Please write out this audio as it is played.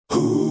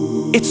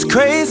It's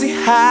crazy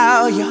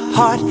how your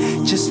heart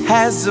just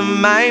has a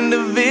mind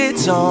of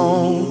its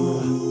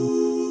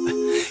own.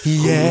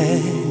 Yeah,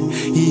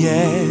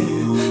 yeah.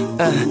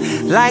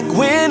 Like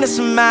when a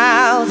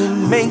smile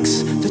that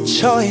makes the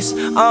choice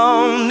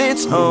on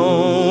its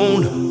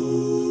own.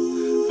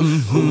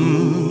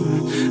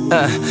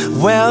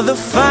 Well, the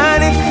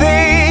funny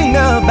thing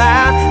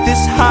about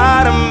this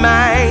heart of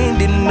mine,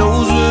 it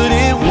knows what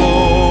it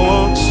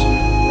wants.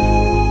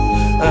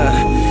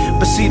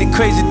 But see, the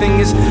crazy thing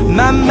is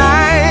my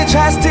mind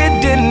tries to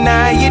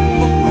deny it.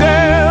 But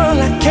girl,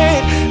 I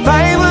can't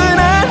fight what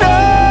I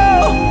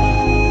know.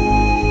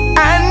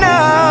 I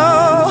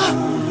know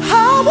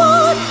I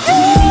want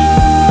you,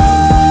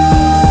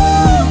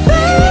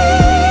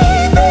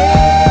 baby.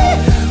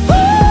 Ooh,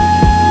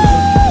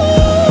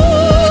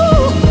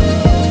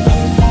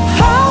 I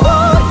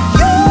want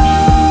you,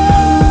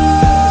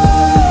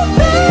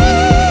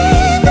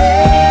 baby.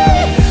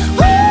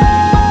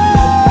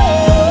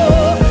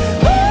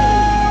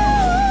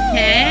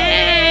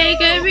 Hey,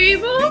 good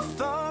people.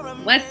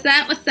 What's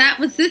up? What's up?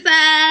 What's this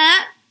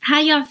up? How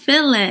y'all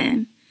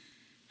feeling?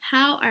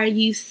 How are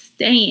you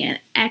staying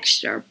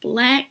extra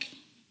black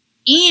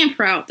and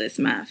proud this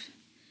month?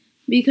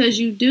 Because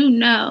you do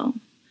know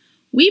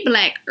we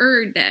black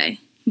every day,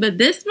 but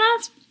this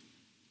month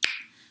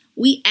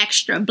we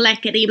extra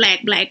blackity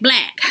black, black,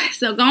 black.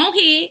 So go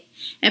ahead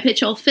and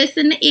put your fist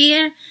in the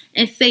air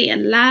and say it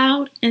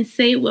loud and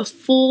say it with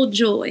full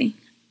joy.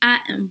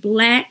 I am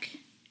black,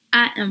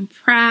 I am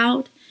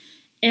proud,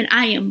 and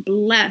I am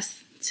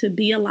blessed to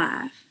be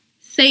alive.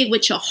 Say it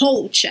with your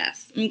whole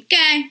chest,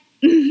 okay?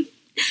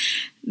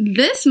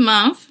 This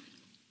month,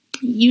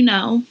 you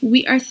know,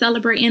 we are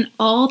celebrating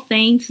all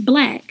things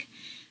black.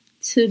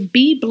 To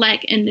be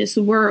black in this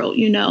world,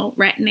 you know,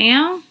 right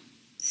now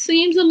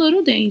seems a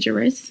little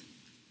dangerous,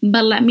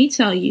 but let me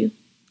tell you,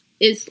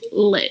 it's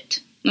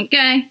lit,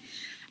 okay?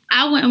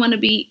 I wouldn't want to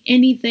be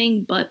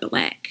anything but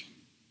black.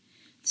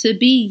 To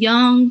be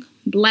young,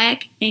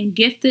 black, and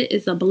gifted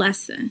is a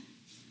blessing.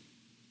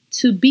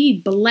 To be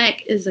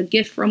black is a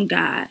gift from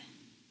God.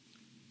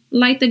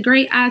 Like the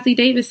great Ossie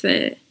Davis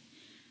said,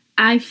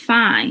 I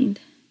find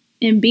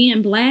in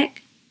being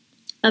black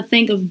a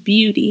thing of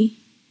beauty,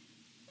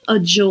 a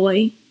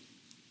joy,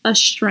 a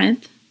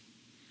strength,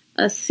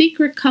 a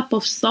secret cup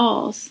of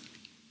sauce,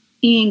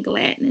 and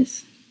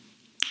gladness.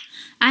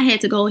 I had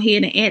to go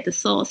ahead and add the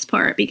sauce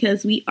part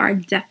because we are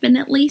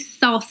definitely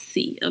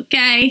saucy,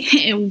 okay?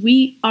 And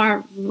we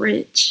are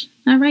rich.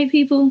 All right,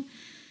 people?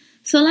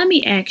 So let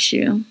me ask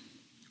you,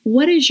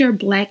 what is your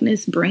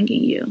blackness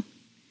bringing you?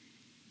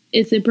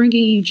 Is it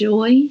bringing you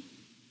joy?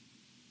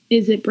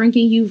 Is it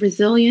bringing you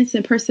resilience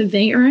and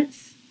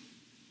perseverance?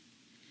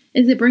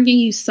 Is it bringing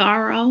you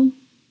sorrow?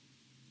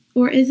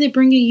 Or is it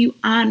bringing you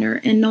honor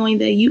and knowing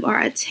that you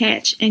are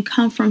attached and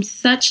come from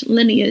such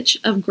lineage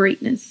of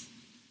greatness?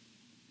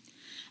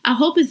 I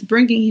hope it's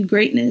bringing you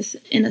greatness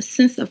in a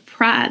sense of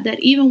pride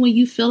that even when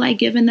you feel like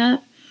giving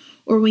up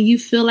or when you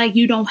feel like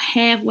you don't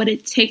have what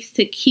it takes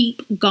to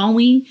keep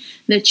going,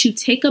 that you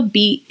take a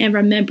beat and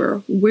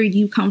remember where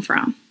you come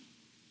from.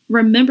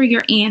 Remember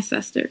your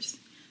ancestors.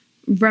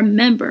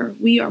 Remember,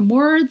 we are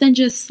more than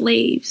just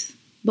slaves,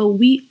 but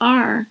we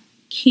are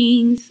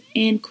kings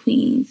and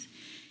queens.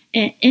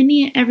 And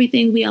any and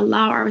everything we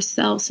allow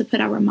ourselves to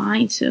put our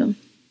mind to.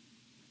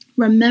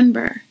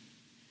 Remember,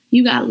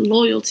 you got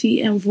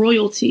loyalty and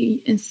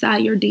royalty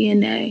inside your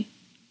DNA.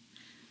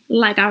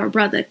 Like our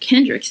brother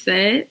Kendrick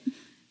said,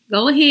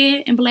 go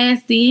ahead and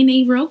blast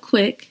DNA real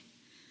quick.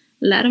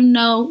 Let them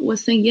know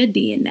what's in your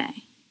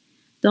DNA.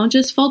 Don't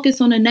just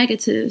focus on the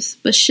negatives,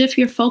 but shift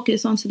your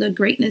focus onto the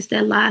greatness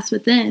that lies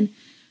within,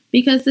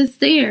 because it's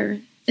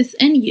there. It's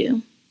in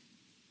you.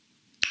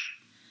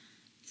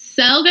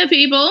 So good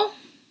people,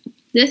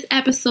 this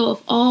episode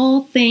of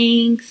All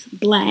Things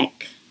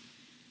Black,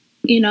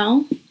 you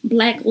know,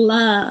 black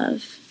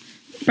love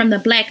from the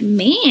black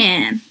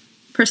man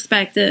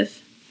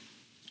perspective,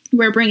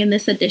 we're bringing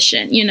this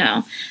edition, you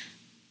know.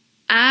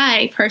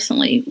 I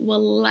personally would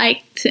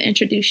like to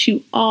introduce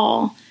you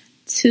all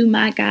to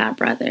my god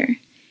brother.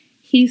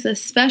 He's a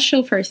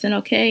special person,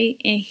 okay?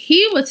 And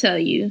he will tell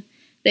you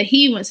that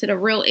he went to the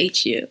real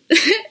HU.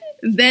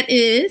 That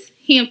is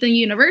Hampton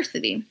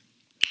University.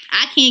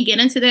 I can't get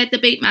into that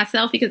debate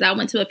myself because I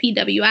went to a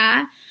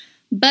PWI,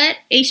 but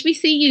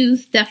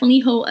HBCUs definitely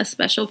hold a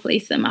special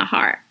place in my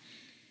heart.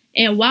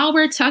 And while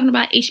we're talking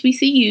about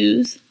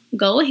HBCUs,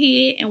 go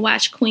ahead and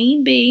watch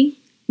Queen Bee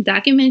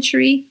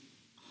documentary,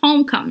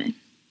 Homecoming.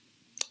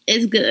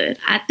 It's good.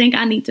 I think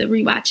I need to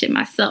rewatch it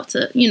myself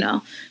to, you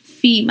know,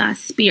 feed my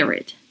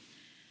spirit.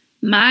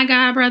 My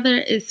god brother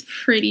is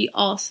pretty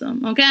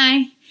awesome,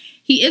 okay?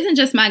 He isn't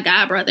just my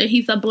god brother.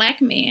 He's a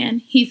black man.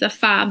 He's a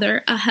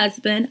father, a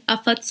husband,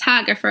 a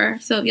photographer.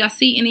 So if y'all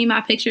see any of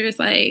my pictures,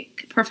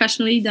 like,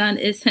 professionally done,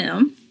 it's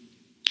him.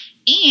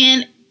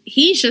 And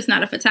he's just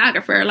not a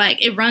photographer.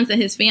 Like, it runs in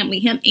his family.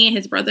 Him and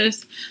his brother.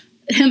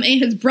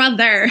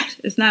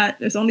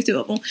 There's only two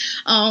of them.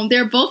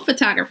 They're both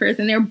photographers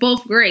and they're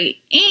both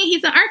great. And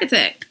he's an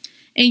architect.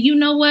 And you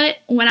know what?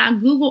 When I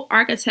Google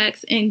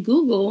architects in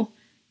Google,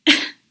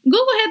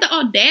 Google had the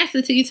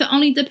audacity to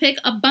only depict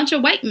a bunch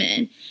of white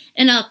men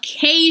and an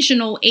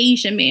occasional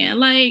Asian man.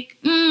 Like,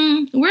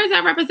 where's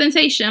that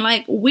representation?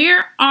 Like,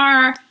 where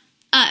are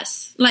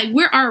us? Like,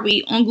 where are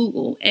we on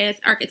Google as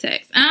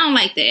architects? I don't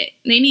like that.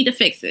 They need to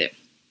fix it.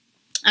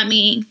 I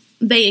mean,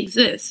 they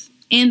exist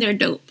and they're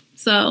dope.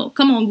 So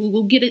come on,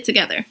 Google, get it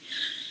together.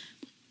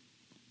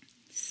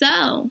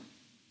 So,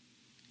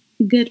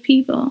 good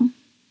people,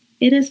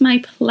 it is my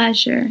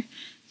pleasure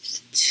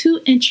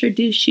to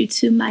introduce you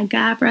to my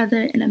god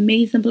brother, an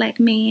amazing black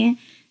man,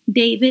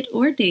 David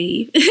or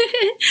Dave.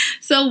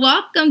 So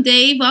welcome,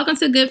 Dave. Welcome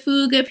to Good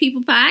Food, Good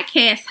People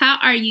podcast. How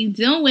are you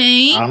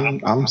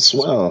doing? I'm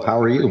swell.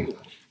 How are you?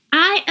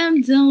 I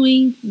am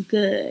doing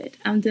good.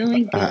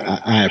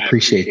 I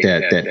appreciate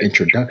that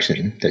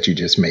introduction that you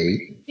just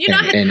made,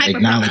 and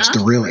acknowledge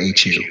the real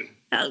HU.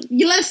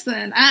 You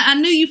listen. I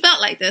knew you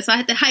felt like this, so I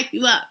had to hype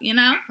you up. You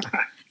know,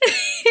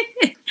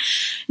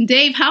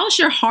 Dave, how's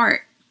your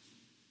heart?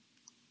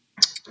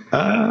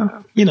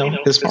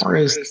 As far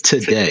as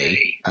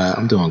today,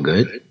 I'm doing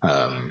good.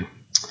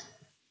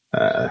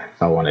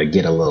 If I want to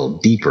get a little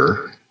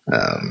deeper,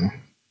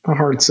 my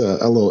heart's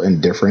a little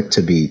indifferent,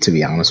 to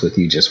be honest with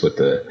you, just with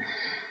the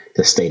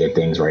state of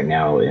things right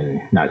now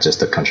in not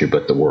just the country,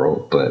 but the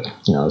world. But,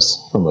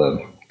 it's from a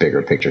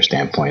bigger picture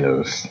standpoint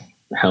of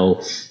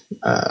health,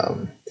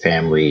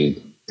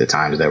 family, the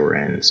times that we're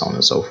in, so on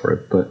and so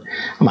forth. But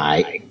I'm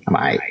all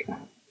right.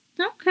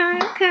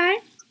 Okay.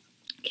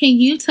 Can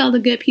you tell the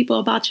good people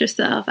about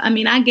yourself? I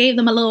mean, I gave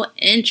them a little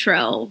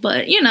intro,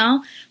 but,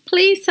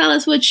 please tell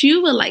us what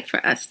you would like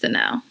for us to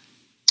know.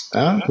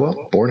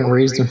 Well, born and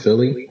raised in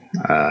Philly.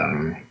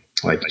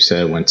 Like you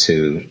said, went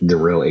to the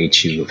real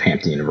HU of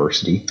Hampton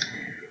University.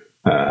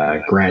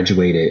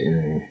 Graduated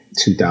in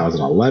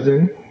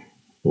 2011.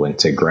 Went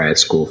to grad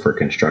school for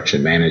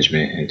construction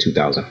management in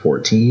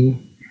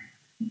 2014.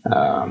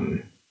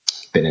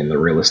 Been in the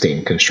real estate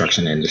and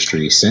construction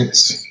industry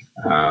since.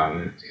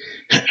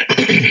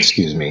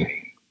 Excuse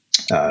me.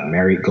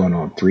 Married going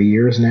on 3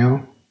 years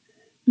now.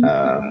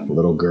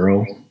 Little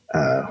girl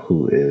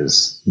who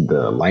is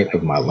the light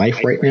of my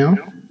life right now.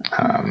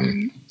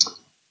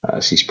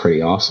 She's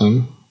pretty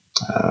awesome.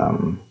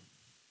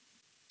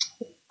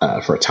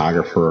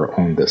 Photographer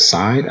on the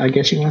side, I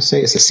guess you want to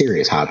say. It's a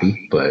serious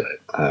hobby, but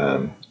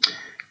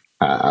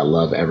I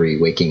love every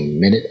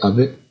waking minute of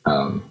it.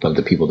 Love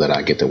the people that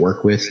I get to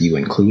work with, you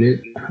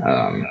included.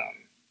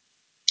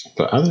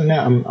 But other than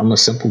that, I'm a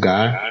simple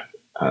guy.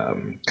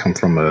 Come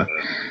from a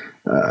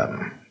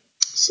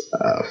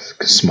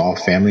small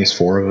family. It's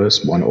 4 of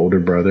us, 1 older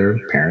brother,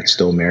 parents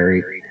still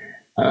married.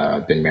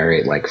 Been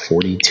married like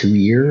 42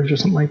 years or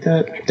something like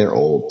that. They're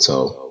old,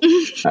 so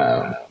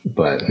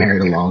but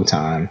married a long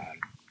time.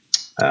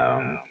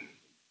 And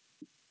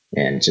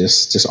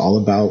just all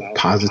about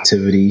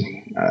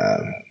positivity,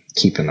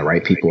 keeping the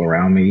right people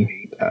around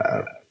me,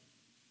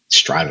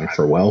 striving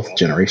for wealth,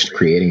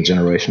 creating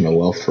generational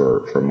wealth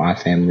for my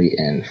family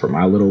and for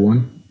my little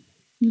one.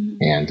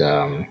 And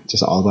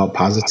just all about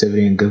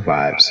positivity and good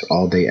vibes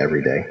all day,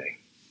 every day.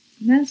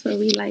 That's what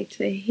we like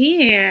to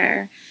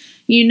hear.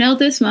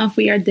 This month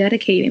we are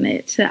dedicating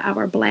it to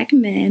our black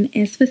men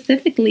and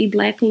specifically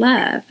black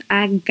love.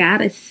 I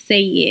gotta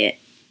say it,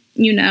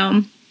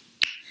 a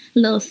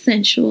little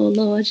sensual, a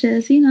little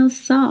just,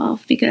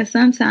 soft, because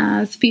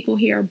sometimes people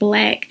hear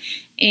black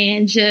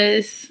and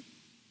just,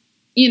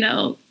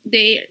 they're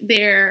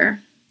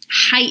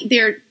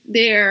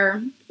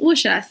what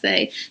should I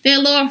say? They're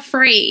a little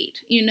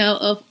afraid,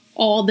 of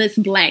all this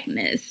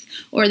blackness,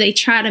 or they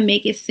try to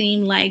make it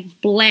seem like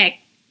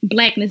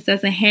blackness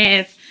doesn't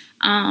have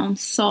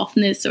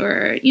softness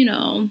or,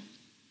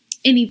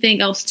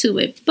 anything else to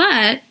it,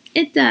 but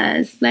it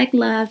does. Black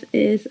love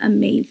is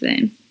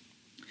amazing.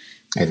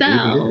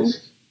 So,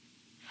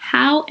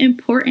 how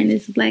important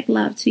is black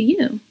love to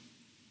you?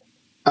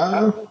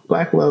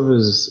 Black love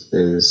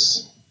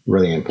is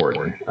really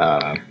important.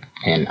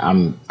 And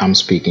I'm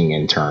speaking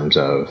in terms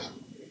of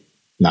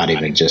not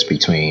even just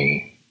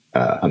between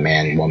a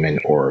man, woman,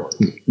 or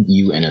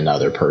you and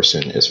another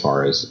person as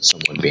far as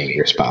someone being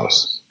your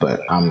spouse.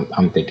 But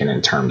I'm thinking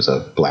in terms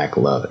of black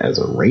love as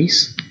a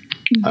race,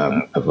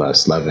 of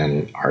us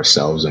loving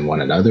ourselves and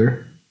one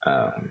another,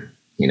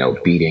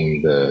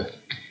 beating the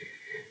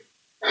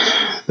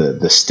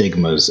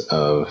stigmas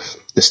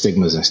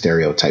and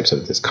stereotypes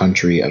of this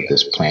country, of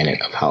this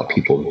planet, of how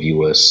people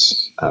view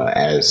us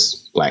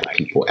as black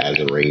people, as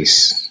a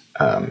race,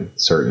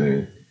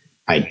 certain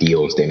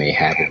ideals they may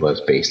have of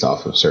us based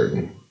off of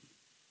certain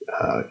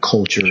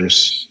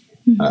cultures,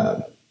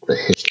 the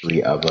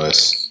history of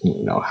us,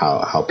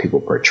 how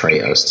people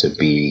portray us to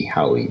be,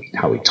 how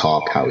we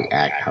talk, how we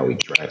act, how we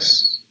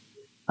dress.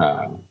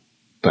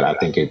 But I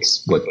think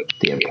what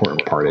the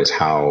important part is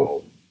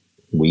how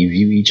we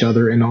view each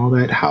other and all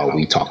that, how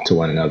we talk to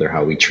one another,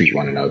 how we treat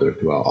one another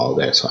throughout all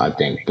that. So I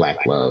think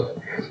black love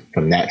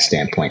from that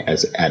standpoint,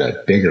 as at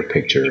a bigger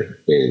picture,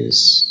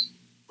 is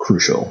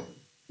crucial.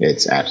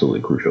 It's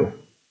absolutely crucial.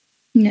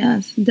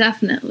 Yes,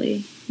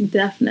 definitely.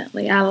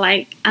 I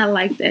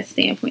like that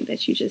standpoint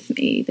that you just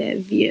made, that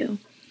view.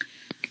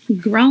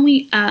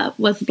 Growing up,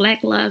 was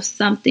Black love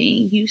something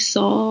you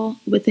saw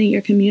within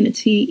your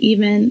community,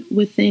 even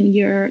within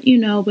your,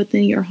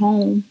 within your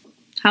home?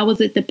 How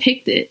was it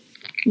depicted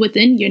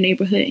within your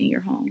neighborhood and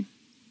your home?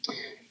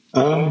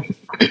 I'll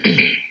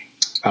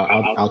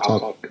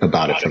talk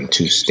about it from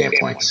two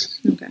standpoints.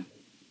 Okay.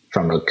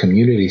 From a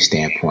community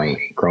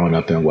standpoint, growing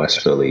up in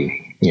West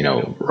Philly,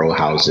 row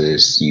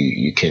houses,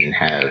 you can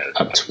have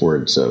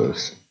upwards of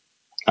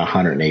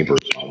 100 neighbors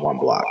on one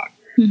block.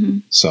 Mm-hmm.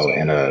 So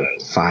in a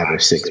 5 or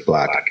 6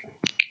 block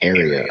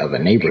area of a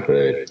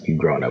neighborhood, you've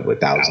grown up with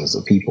thousands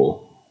of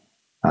people.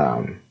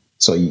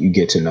 So you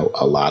get to know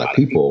a lot of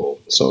people.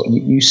 So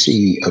you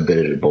see a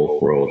bit of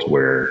both worlds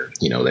where,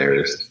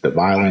 there's the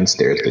violence,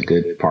 there's the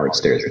good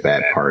parts, there's the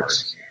bad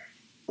parts,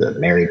 the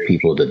married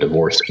people, the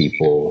divorced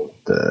people,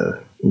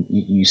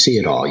 you see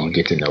it all. You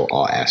get to know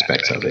all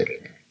aspects of it.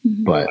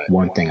 Mm-hmm. But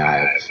one thing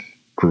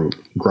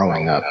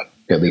growing up,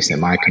 at least in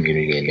my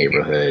community and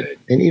neighborhood,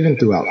 and even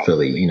throughout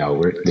Philly,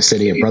 we're the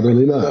city of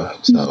brotherly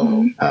love. So,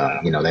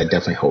 mm-hmm. That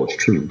definitely holds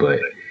true. But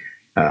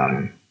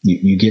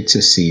you get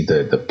to see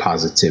the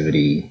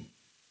positivity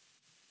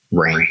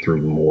reign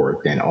through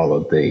more than all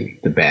of the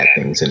bad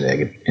things and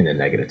the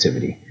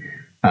negativity.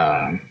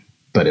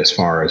 But as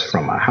far as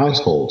from a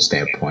household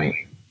standpoint,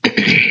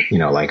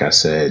 like I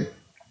said,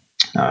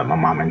 my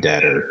mom and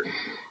dad are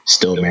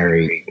still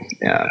married.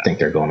 I think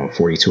they're going on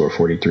 42 or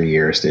 43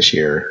 years this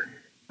year.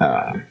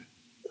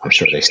 I'm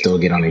sure they still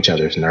get on each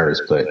other's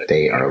nerves, but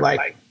they are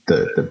like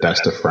the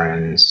best of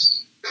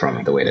friends,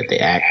 from the way that they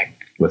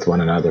act with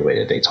one another, the way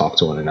that they talk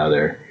to one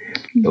another,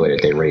 the way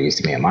that they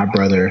raised me and my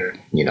brother.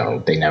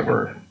 They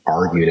never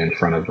argued in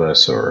front of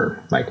us,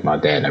 or like my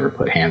dad never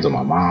put hands on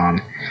my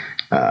mom,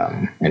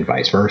 and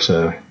vice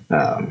versa.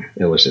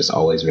 It was just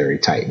always very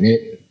tight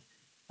knit.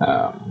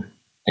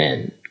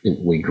 And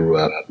we grew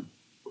up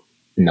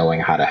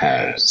knowing how to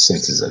have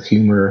senses of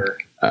humor,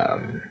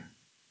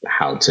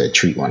 how to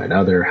treat one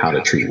another, how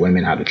to treat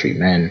women, how to treat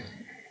men,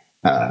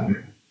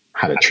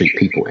 how to treat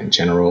people in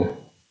general.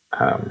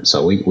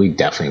 So we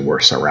definitely were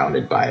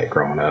surrounded by it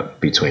growing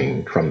up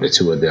from the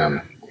two of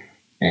them.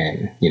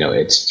 And,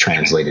 it's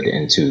translated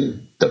into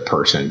the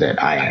person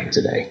that I am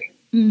today.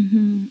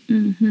 Mm-hmm,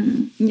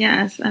 mm-hmm.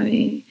 Yes. I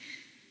mean,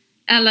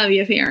 I love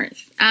your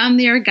parents. I'm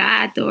their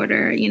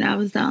goddaughter. I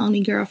was the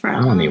only girl for a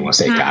long time. I don't even want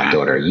to say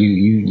goddaughter.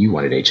 You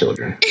one of their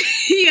children.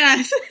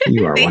 Yes.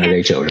 You are one of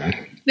their children.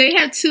 They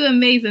have 2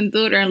 amazing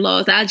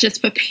daughter-in-laws. I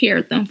just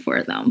prepared them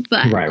for them.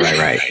 But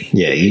Right.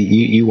 Yeah,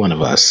 you one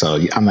of us. So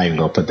I'm not even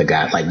gonna put the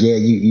guy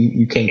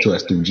you came to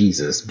us through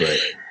Jesus, but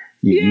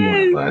you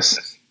one of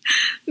us.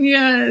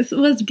 Yes.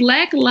 Was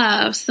Black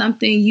love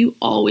something you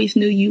always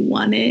knew you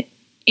wanted,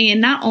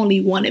 and not only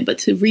wanted, but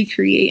to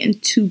recreate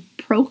and to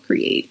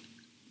procreate?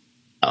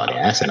 Oh,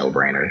 yeah, that's a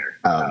no-brainer.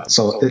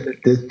 So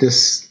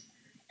this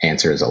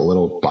answer is a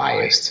little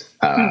biased.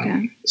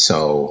 Okay.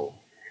 So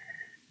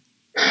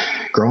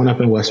growing up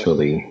in West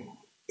Philly,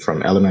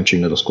 from elementary,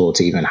 middle school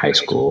to even high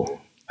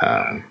school,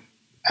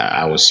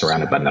 I was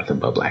surrounded by nothing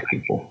but Black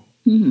people.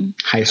 Mm-hmm.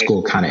 High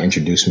school kind of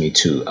introduced me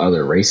to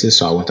other races.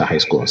 So I went to high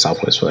school in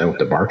Southwest Philly. I went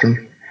to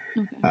Bartram.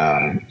 Okay.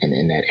 And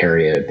in that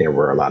area, there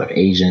were a lot of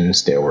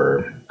Asians. There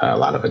were a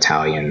lot of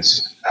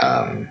Italians,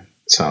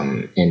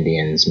 some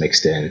Indians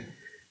mixed in.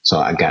 So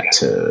I got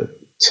to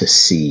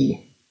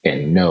see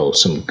and know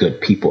some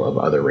good people of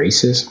other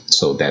races.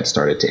 So that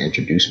started to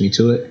introduce me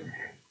to it.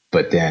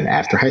 But then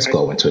after high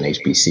school, I went to an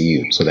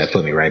HBCU. So that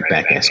put me right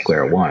back at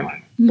square one.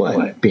 Mm-hmm.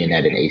 But being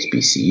at an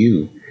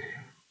HBCU,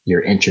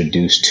 you're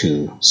introduced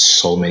to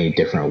so many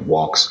different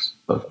walks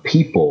of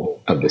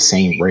people of the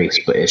same race,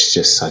 but it's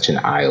just such an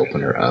eye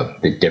opener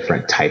of the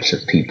different types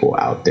of people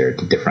out there,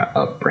 the different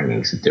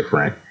upbringings, the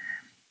different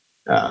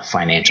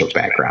financial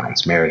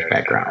backgrounds, marriage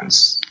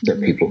backgrounds, the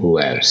people who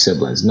have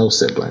siblings, no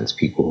siblings,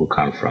 people who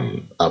come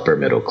from upper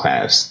middle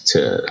class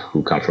to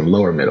who come from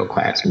lower middle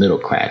class,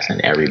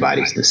 and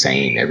everybody's the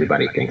same.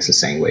 Everybody thinks the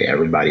same way.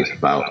 Everybody's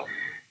about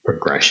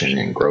progression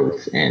and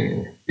growth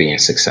and being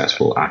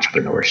successful,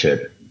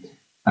 entrepreneurship.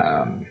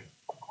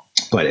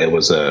 But it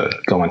was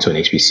going to an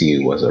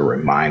HBCU was a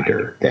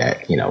reminder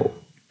that,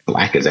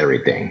 Black is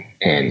everything.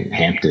 And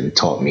Hampton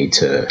taught me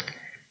to,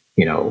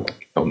 no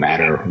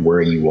matter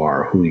where you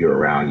are, who you're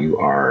around, you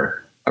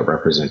are a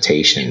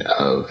representation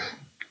of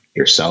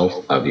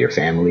yourself, of your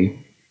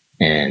family.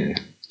 And,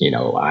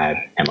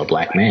 I am a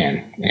Black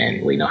man,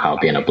 and we know how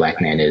being a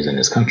Black man is in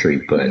this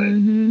country. But,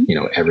 mm-hmm.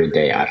 Every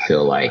day I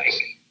feel like,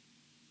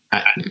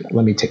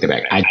 let me take it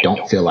back. I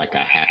don't feel like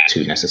I have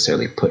to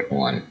necessarily put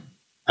on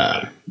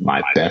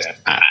my best.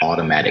 I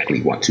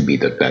automatically want to be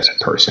the best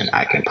person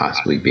I can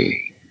possibly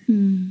be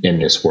in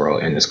this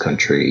world, in this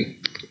country,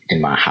 in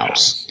my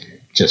house,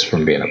 just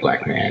from being a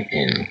Black man.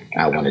 And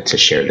I wanted to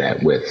share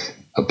that with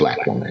a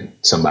Black woman,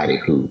 somebody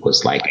who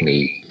was like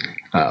me,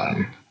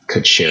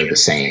 could share the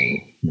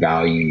same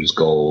values,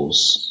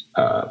 goals,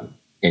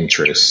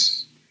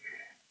 interests,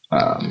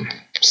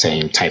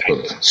 same type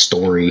of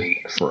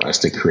story for us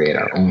to create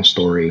our own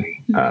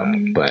story.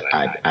 But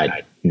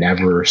I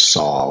never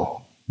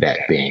saw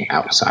that being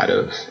outside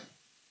of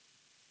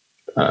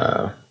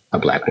a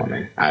black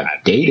woman.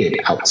 I've dated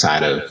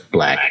outside of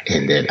black,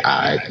 and then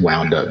I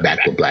wound up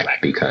back with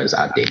black because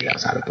I've dated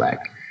outside of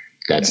black.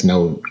 That's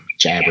no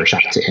jab or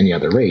shot to any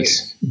other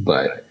race,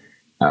 but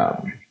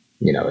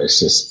it's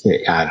just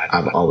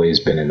I've always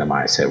been in the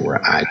mindset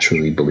where I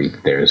truly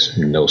believe there's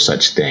no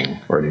such thing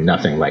or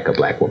nothing like a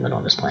black woman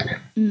on this planet.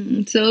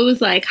 So it was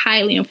like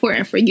highly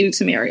important for you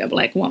to marry a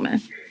black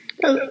woman.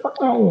 I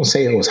won't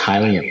say it was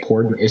highly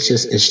important. It's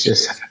just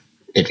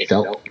it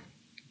felt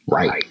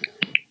right.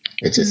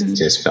 It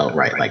just felt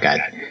right. Like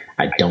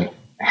I don't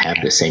have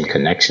the same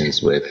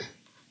connections with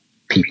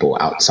people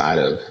outside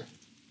of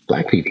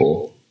black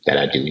people that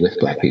I do with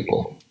black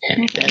people.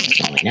 And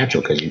that's only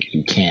natural because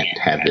you can't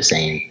have the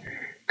same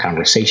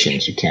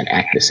conversations. You can't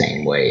act the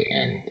same way.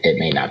 And it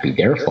may not be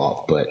their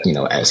fault, but,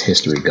 as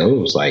history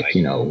goes,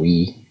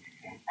 we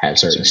have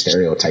certain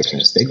stereotypes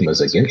and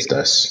stigmas against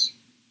us,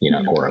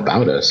 or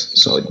about us.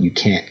 So you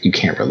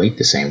can't relate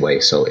the same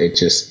way. So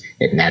it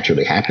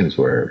naturally happens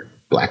where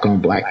black on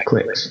black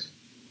clicks.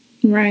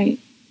 Right.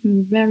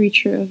 Very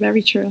true.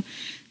 Very true.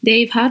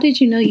 Dave, how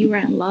did you know you were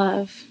in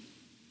love?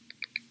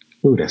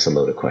 Ooh, that's a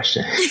loaded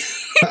question.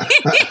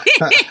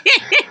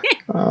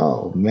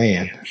 Oh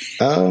man.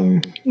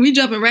 We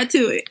jumping right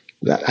to it.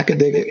 I could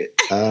dig it.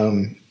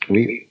 I've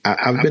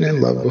been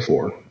in love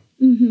before.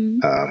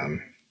 Mm-hmm.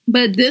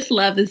 But this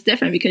love is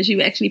different because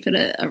you actually put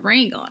a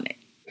ring on it.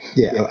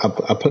 Yeah,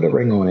 I put a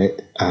ring on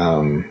it.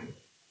 Oh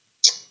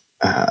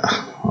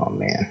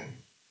man.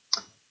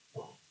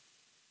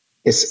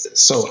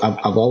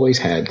 I've always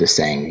had this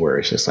saying where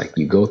it's just like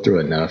you go through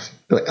enough.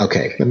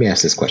 Okay, let me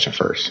ask this question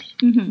first.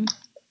 Mm-hmm.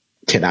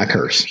 Can I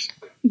curse?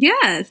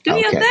 Yes, do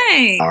your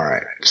thing. All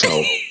right.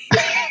 So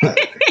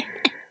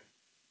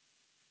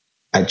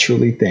I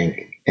truly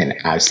think, and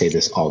I say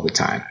this all the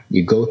time,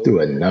 you go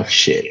through enough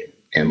shit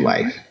in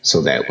life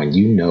so that when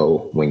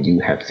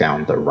you have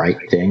found the right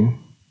thing,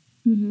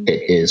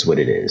 it is what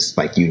it is.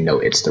 Like,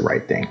 it's the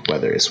right thing,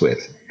 whether it's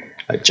with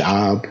a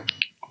job,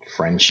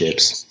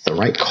 friendships, the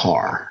right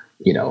car,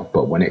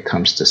 but when it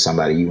comes to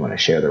somebody you want to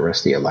share the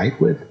rest of your life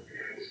with,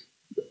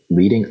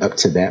 leading up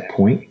to that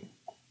point,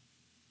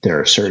 there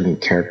are certain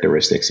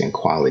characteristics and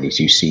qualities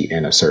you see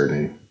in a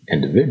certain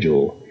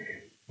individual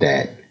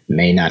that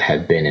may not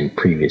have been in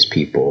previous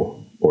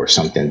people, or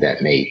something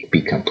that may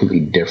be completely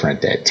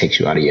different that takes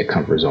you out of your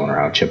comfort zone or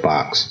out your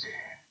box,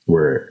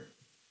 where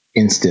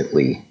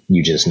instantly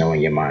you just know in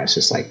your mind, it's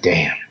just like,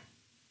 damn,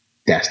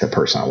 that's the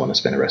person I want to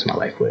spend the rest of my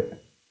life with.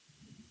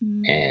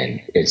 Mm-hmm.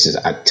 And it's just,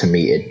 to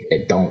me,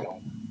 it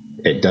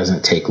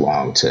doesn't take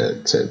long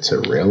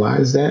to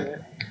realize that.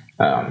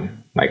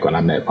 Like when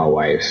I met my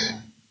wife,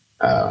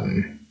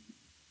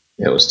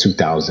 it was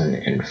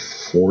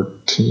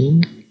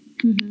 2014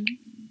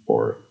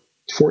 or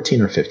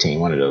 14 or 15,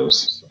 one of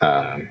those.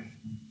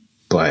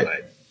 But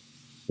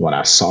when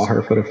I saw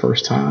her for the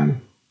first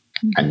time,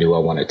 I knew I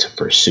wanted to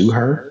pursue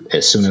her.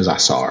 As soon as I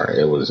saw her,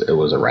 it was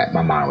a wrap.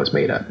 My mind was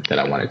made up that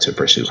I wanted to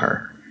pursue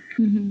her.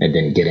 Mm-hmm. And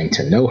then getting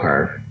to know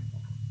her,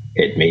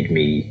 it made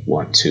me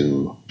want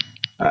to,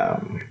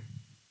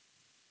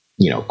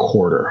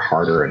 court her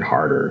harder and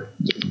harder,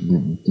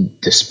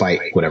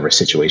 despite whatever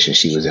situation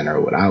she was in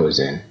or what I was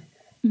in.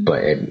 Mm-hmm.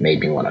 But it made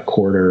me want to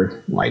court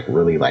her,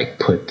 really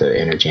put the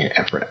energy and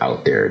effort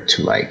out there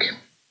to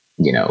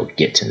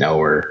get to know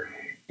her,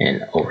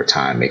 and over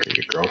time make her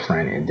your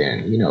girlfriend. And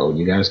then,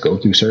 you guys go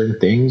through certain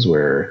things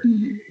where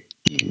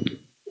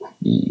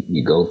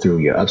you go through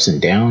your ups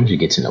and downs, you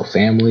get to know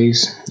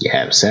families, you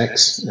have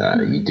sex,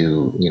 you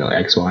do,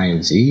 X, Y,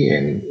 and Z.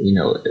 And,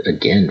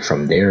 again,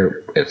 from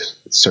there, if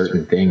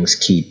certain things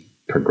keep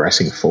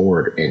progressing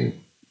forward and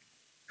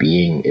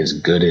being as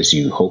good as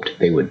you hoped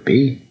they would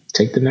be,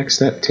 take the next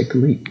step, take the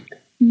leap.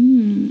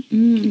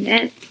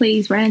 That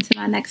plays right into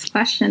my next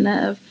question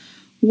of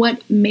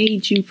what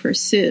made you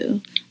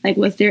pursue?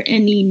 Was there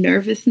any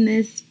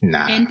nervousness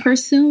in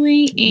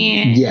pursuing?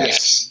 And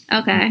yes.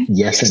 Okay.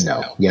 Yes and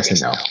no. Yes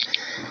and no.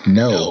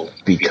 No,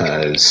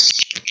 because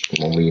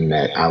when we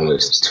met, I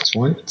was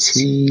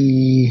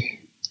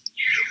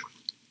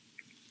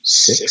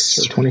 26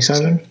 or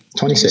 27?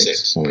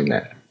 26 when we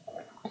met.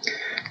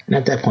 And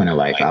at that point in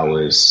life,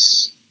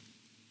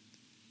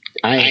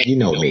 you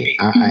know me.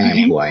 I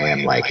am who I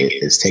am.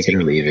 It's take it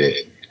or leave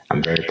it.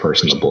 I'm very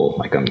personable.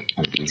 I'm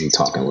easy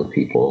talking with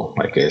people.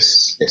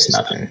 It's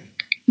nothing.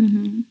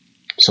 Mm-hmm.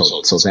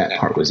 So that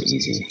part was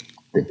easy.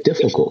 The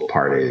difficult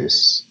part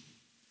is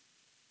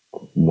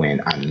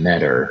when I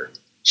met her,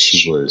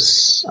 she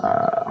was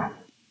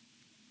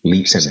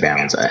leaps and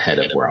bounds ahead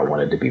of where I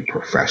wanted to be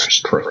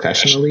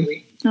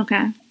professionally.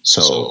 Okay.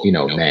 So,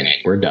 men,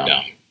 we're dumb.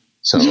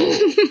 So,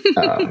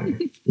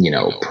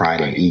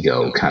 pride and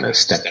ego kind of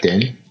stepped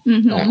in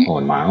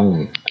on my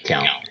own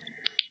account,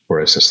 where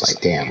it's just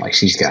like, damn,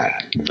 she's got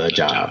the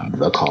job,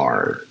 the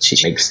car, she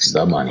makes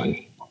the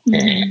money.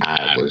 And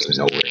I was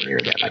nowhere near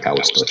that. I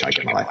was still trying to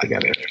get my life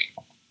together,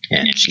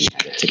 and she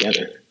had it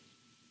together.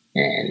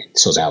 And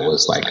so that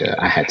was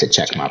I had to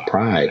check my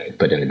pride,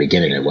 but in the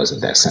beginning it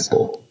wasn't that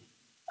simple.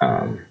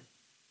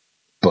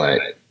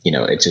 But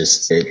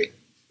it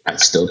I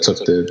still took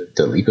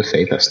the leap of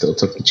faith. I still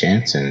took the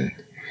chance, and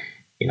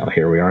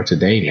here we are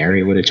today,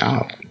 married with a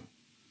child.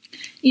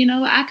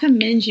 I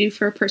commend you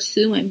for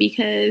pursuing,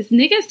 because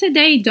niggas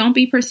today don't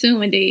be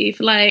pursuing, Dave.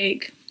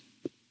 Like,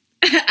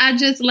 I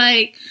just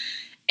like,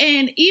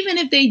 and even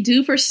if they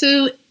do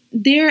pursue,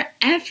 their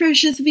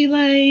efforts just be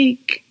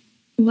like,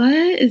 what?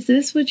 Is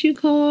this what you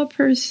call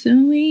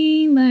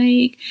pursuing?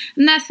 Like,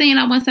 I'm not saying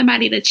I want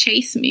somebody to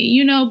chase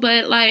me,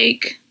 but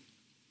like,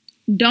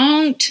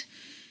 don't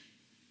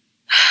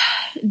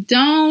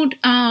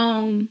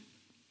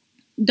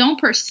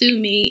pursue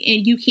me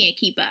and you can't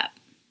keep up.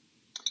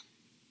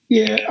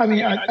 Yeah, I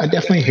mean, I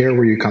definitely hear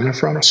where you're coming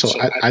from. So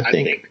I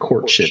think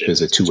courtship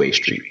is a two-way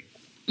street.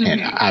 Mm-hmm.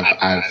 And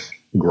I've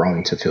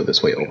grown to feel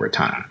this way over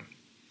time.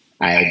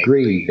 I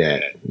agree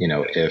that,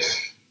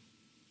 if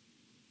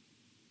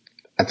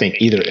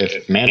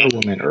man or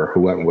woman or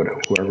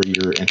whoever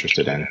you're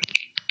interested in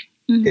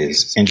mm-hmm.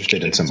 is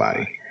interested in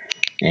somebody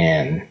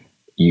and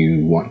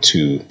you want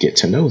to get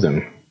to know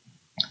them,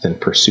 then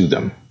pursue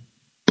them.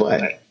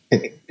 But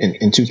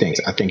in two things,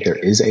 I think there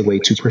is a way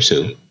to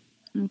pursue.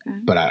 Okay.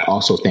 But I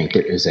also think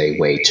there is a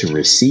way to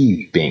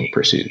receive being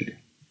pursued.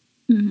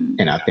 Mm-hmm.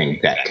 And I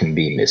think that can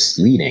be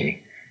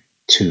misleading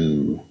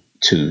to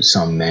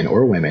some men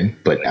or women,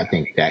 but I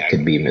think that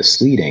could be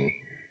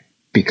misleading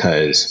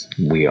because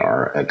we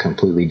are a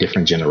completely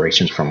different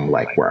generation from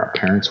like where our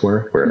parents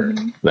were, where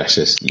mm-hmm. let's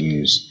just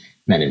use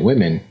men and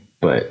women.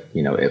 But,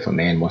 if a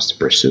man wants to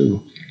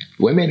pursue,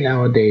 women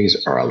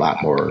nowadays are a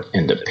lot more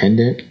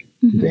independent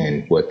mm-hmm.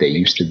 than what they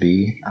used to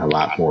be, a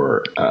lot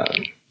more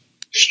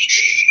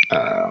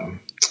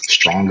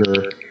stronger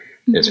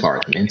mm-hmm. as far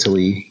as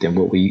mentally than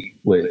what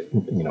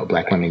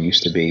black women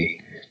used to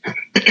be.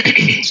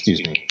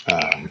 Excuse me.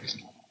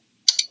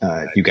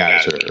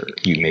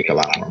 You make a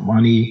lot more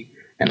money,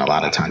 and a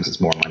lot of times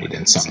it's more money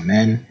than some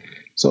men.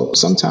 So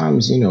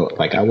sometimes,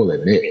 like I will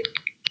admit,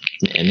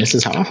 and this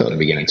is how I felt in the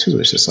beginning too.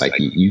 It's just like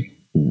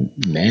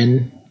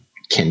men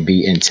can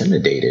be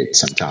intimidated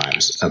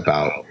sometimes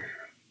about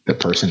the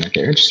person that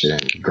they're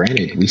interested in.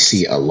 Granted, we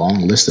see a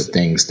long list of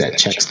things that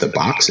checks the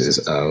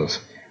boxes of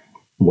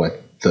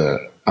what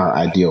our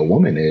ideal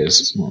woman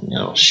is.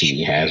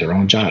 She has her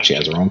own job, she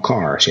has her own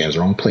car, she has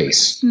her own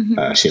place.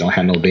 Mm-hmm. She don't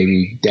have no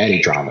baby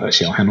daddy drama.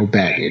 She don't have no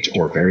baggage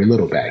or very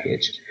little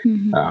baggage.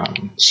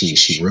 Mm-hmm.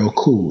 She real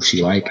cool.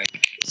 She like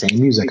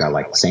same music I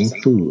like, same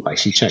food. Like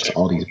she checks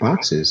all these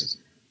boxes.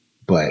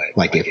 But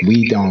like if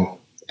we don't,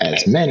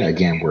 as men,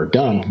 again, we're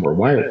dumb, we're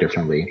wired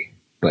differently.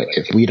 But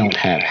if we don't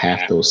have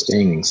half those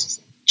things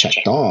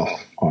checked off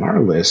on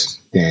our list,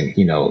 then,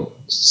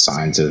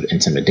 signs of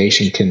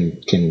intimidation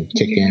can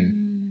kick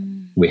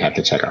in. We have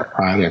to check our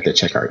pride. We have to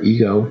check our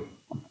ego.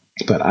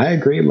 But I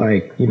agree,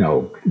 like,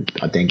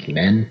 I think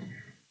men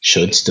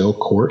should still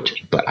court,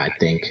 but I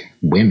think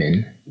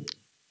women,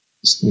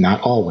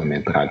 not all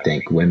women, but I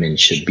think women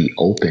should be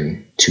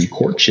open to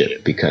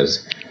courtship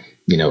because,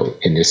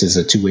 and this is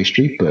a two-way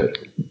street, but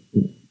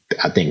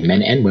I think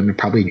men and women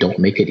probably don't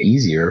make it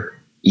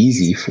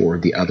easy for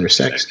the other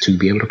sex to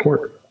be able to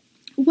court.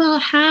 Well,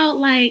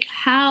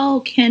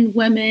 how can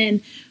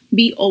women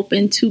be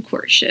open to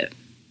courtship?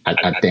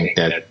 I think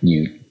that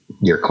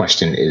your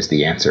question is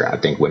the answer. I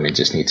think women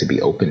just need to be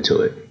open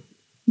to it.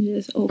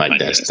 Just open. Like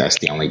that's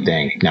the only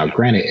thing. Now,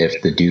 granted,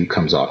 if the dude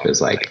comes off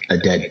as like a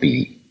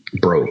deadbeat,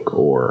 broke,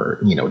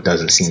 or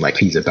doesn't seem like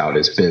he's about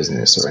his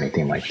business or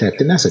anything like that,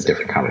 then that's a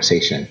different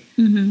conversation.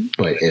 Mm-hmm.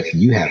 But if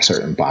you have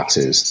certain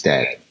boxes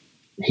that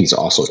he's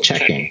also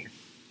checking,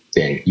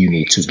 then you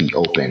need to be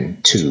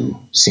open to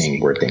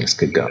seeing where things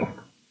could go.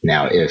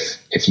 Now,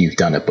 if you've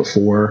done it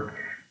before,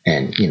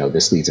 and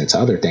this leads into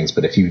other things,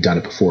 but if you've done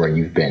it before and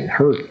you've been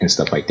hurt and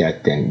stuff like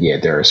that, then yeah,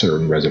 there are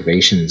certain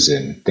reservations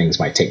and things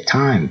might take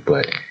time.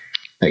 But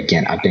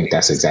again, I think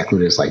that's exactly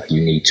what it is. Like,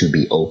 you need to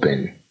be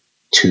open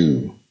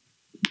to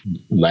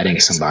letting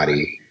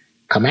somebody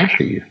come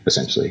after you,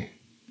 essentially.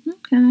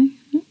 Okay.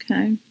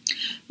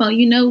 Well,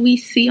 we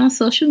see on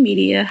social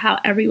media how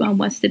everyone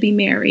wants to be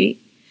married.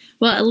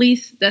 Well, at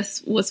least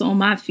that's what's on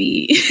my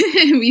feed.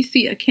 We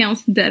see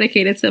accounts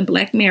dedicated to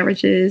Black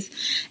marriages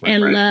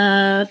and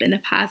love and the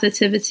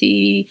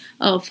positivity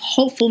of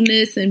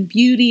hopefulness and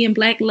beauty and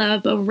Black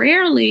love. But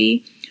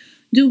rarely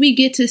do we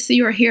get to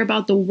see or hear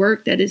about the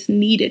work that is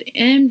needed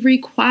and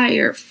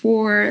required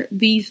for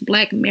these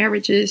Black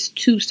marriages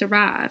to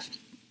survive.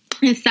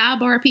 And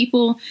sidebar,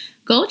 people,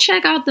 go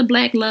check out the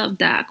Black Love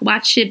doc.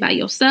 Watch it by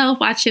yourself.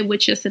 Watch it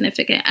with your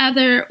significant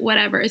other,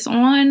 whatever. It's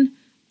on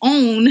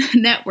OWN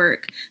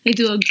network. They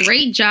do a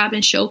great job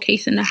in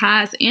showcasing the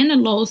highs and the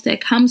lows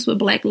that comes with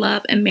Black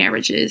love and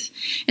marriages.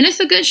 And it's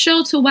a good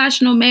show to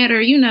watch no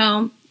matter,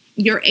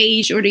 your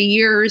age or the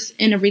years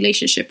in a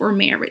relationship or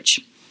marriage.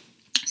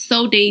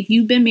 So, Dave,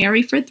 you've been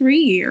married for 3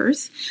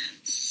 years.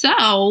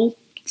 So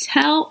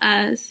tell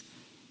us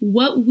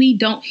what we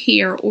don't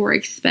hear or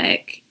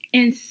expect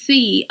and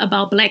see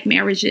about Black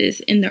marriages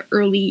in the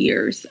early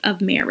years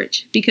of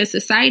marriage, because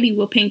society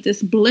will paint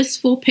this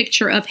blissful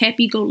picture of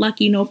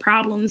happy-go-lucky, no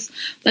problems,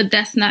 but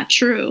that's not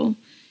true.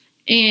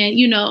 And,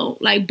 you know,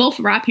 like both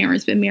of our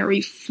parents been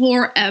married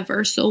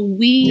forever. So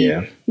we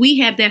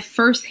have that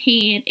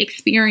firsthand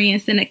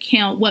experience and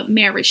account what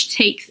marriage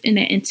takes in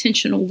that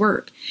intentional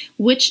work,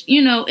 which,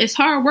 you know, is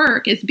hard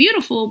work. It's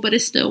beautiful, but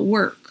it's still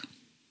work.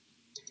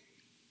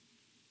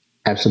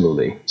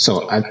 Absolutely.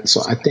 So I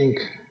think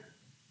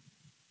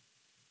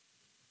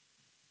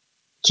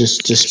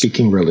just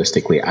speaking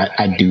realistically,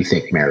 I do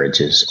think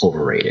marriage is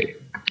overrated.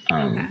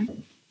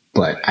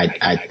 But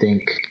I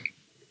think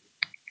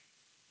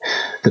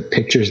the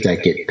pictures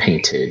that get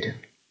painted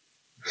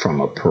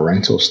from a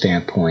parental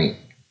standpoint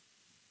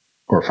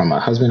or from a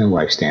husband and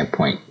wife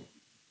standpoint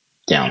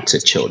down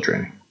to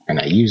children. And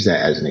I use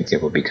that as an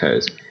example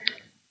because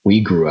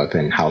we grew up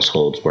in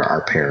households where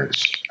our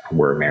parents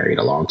were married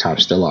a long time,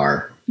 still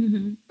are.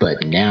 Mm-hmm.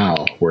 But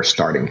now we're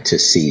starting to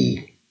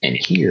see and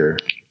hear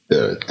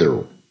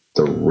the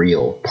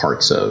real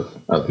parts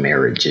of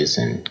marriages.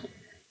 And,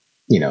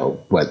 you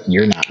know, what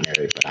you're not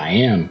married, but I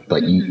am,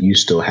 but you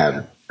still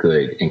have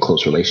good and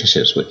close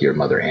relationships with your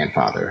mother and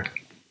father.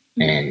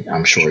 And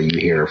I'm sure you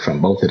hear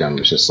from both of them.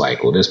 It's just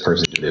like, well, this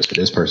person do this, but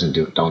this person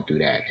don't do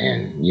that.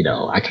 And, you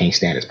know, I can't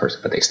stand this person,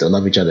 but they still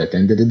love each other at the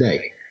end of the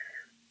day,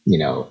 you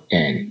know,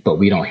 but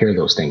we don't hear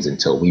those things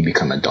until we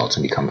become adults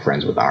and become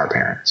friends with our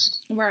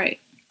parents. Right.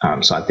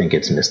 So I think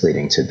it's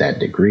misleading to that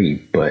degree.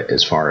 But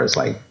as far as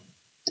like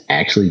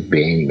actually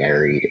being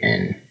married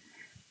and,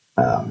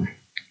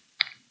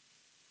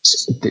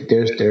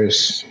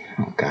 there's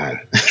oh God,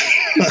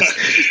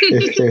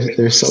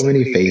 there's so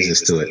many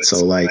phases to it.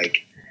 So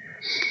like,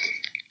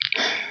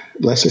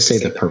 let's just say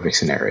the perfect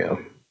scenario: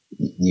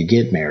 you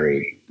get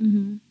married,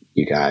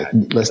 you guys.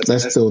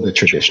 Let's do the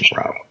traditional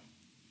route.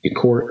 You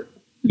court,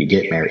 you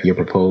get married, you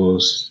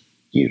propose,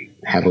 you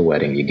have a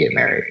wedding, you get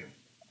married.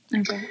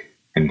 Okay.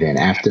 And then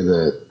after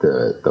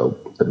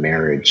the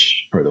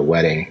marriage or the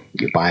wedding,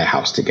 you buy a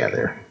house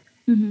together.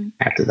 Mm-hmm.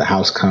 After the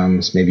house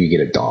comes, maybe you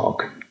get a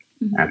dog.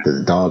 Mm-hmm. After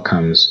the dog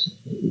comes,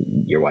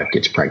 your wife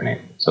gets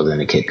pregnant. So then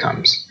the kid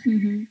comes.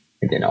 Mm-hmm.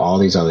 And then all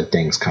these other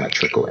things kind of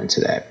trickle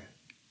into that.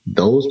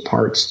 Those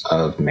parts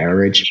of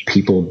marriage,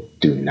 people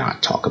do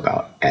not talk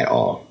about at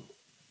all.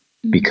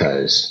 Mm-hmm.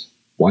 Because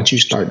once you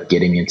start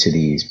getting into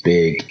these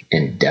big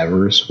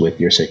endeavors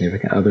with your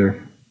significant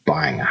other,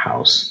 buying a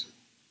house,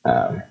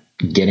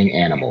 getting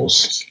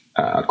animals,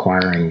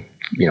 acquiring,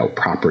 you know,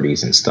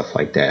 properties and stuff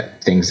like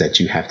that, things that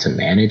you have to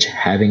manage,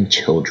 having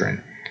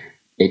children,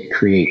 it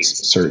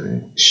creates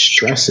certain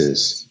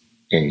stresses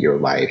in your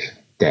life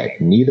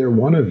that neither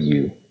one of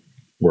you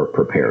were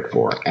prepared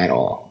for at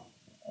all.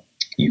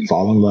 You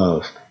fall in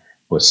love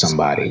with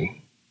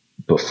somebody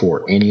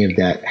before any of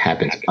that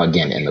happens,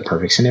 again, in the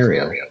perfect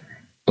scenario,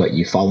 but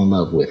you fall in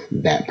love with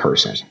that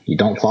person. You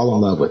don't fall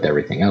in love with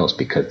everything else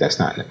because that's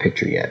not in the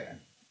picture yet.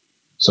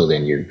 So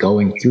then you're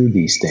going through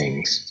these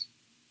things,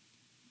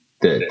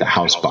 the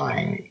house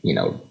buying, you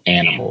know,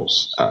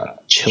 animals,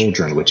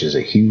 children, which is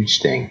a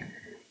huge thing.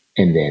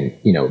 And then,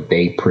 you know,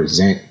 they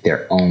present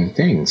their own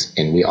things.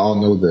 And we all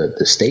know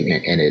the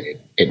statement, and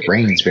it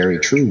reigns very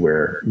true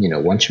where, you know,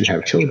 once you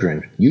have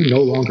children, you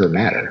no longer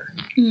matter.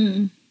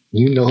 Mm.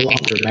 You no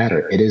longer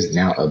matter. It is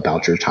now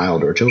about your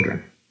child or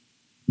children.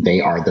 They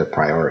are the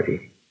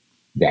priority.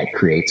 That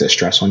creates a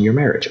stress on your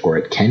marriage, or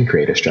it can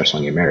create a stress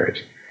on your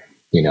marriage.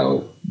 You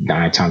know,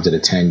 9 times out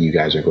of 10, you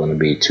guys are going to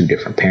be 2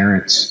 different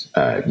parents.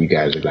 You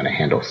guys are going to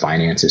handle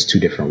finances 2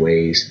 different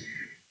ways.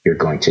 You're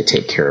going to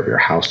take care of your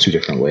house 2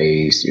 different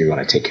ways. You're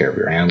going to take care of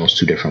your animals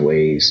 2 different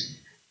ways.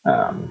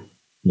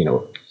 You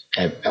know,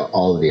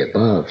 all of the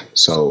above.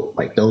 So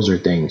like, those are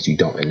things you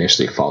don't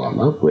initially fall in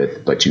love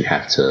with, but you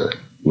have to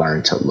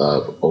learn to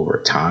love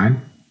over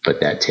time.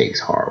 But that takes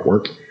hard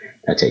work.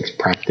 That takes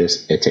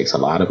practice. It takes a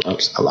lot of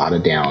ups, a lot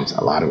of downs,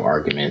 a lot of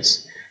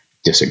arguments,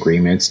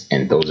 disagreements.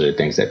 And those are the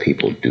things that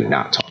people do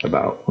not talk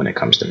about when it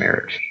comes to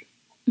marriage.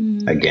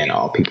 Mm. Again,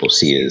 all people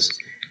see is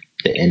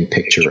the end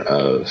picture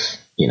of,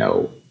 you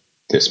know,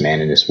 this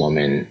man and this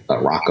woman, a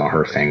rock on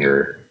her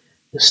finger,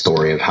 the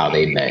story of how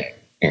they met,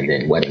 and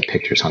then wedding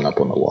pictures hung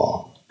up on the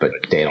wall. But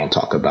they don't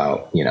talk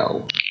about, you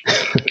know,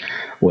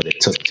 what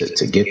it took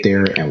to get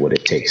there and what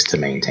it takes to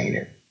maintain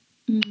it.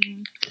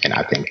 Mm-hmm. And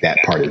I think that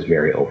part is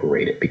very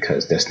overrated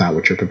because that's not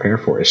what you're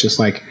prepared for. It's just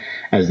like,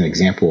 as an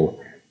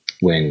example,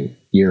 when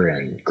you're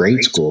in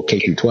grade school, K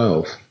through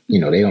 12,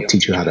 you know, they don't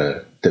teach you how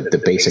to,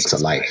 the basics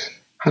of life,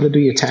 how to do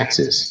your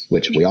taxes,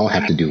 which we all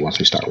have to do once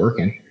we start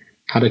working,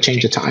 how to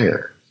change a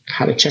tire,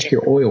 how to check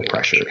your oil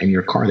pressure in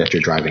your car that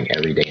you're driving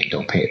every day and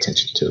don't pay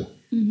attention to,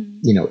 mm-hmm.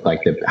 you know,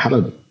 like how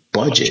to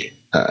budget,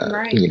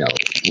 right. You know,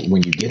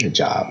 when you get a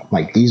job.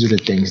 Like, these are the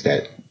things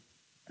that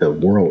the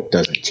world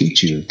doesn't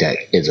teach you, that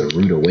is a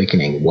rude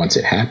awakening once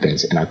it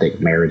happens. And I think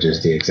marriage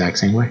is the exact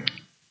same way.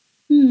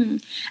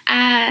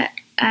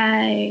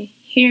 I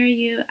hear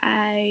you.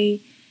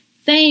 I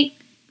think,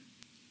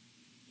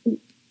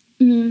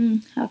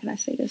 how can I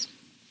say this?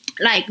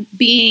 Like,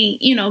 being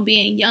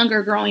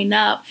younger, growing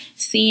up,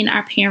 seeing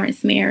our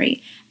parents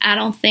marry, I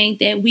don't think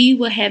that we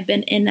would have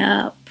been in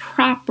a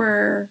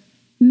proper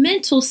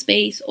mental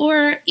space,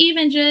 or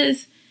even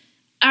just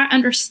our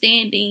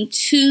understanding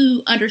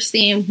to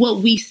understand what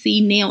we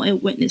see now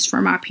and witness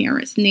from our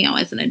parents now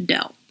as an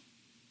adult.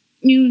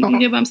 You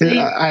get what I'm saying?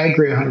 I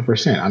agree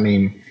 100%. I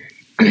mean,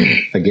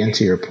 again,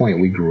 to your point,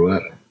 we grew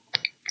up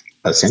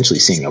essentially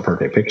seeing a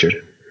perfect picture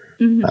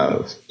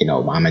of,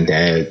 mom and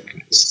dad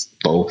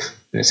both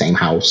in the same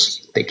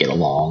house. They get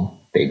along.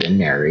 They've been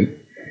married.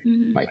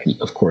 Like,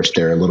 of course,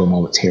 there are little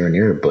moments here and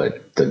there,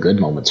 but the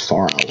good moments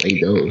far outweigh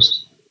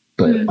those.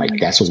 But like,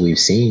 that's what we've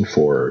seen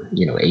for,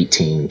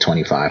 18,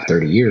 25,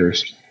 30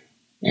 years.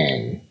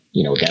 And,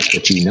 that's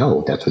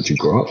that's what you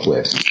grow up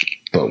with.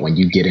 But when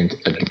you get into,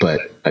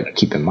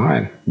 keep in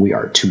mind, we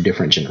are two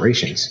different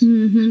generations.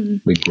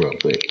 We grew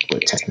up with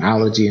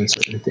technology and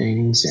certain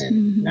things.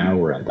 And now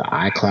we're in the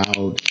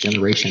iCloud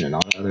generation and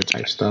all that other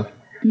type stuff.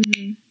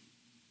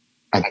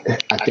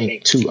 I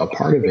think too, a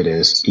part of it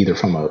is either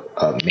from a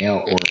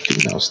male or a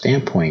female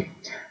standpoint.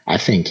 I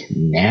think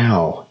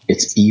now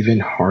it's even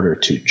harder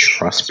to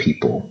trust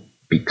people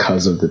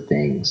because of the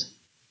things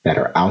that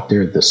are out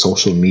there, the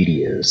social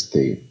medias,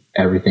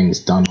 everything's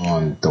done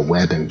on the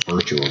web and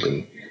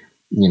virtually,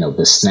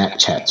 the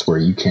Snapchats where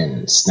you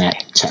can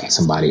Snapchat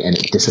somebody and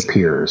it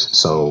disappears.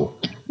 So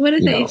what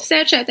is they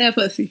Snapchat that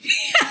pussy?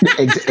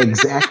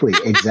 Exactly.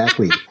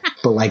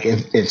 But like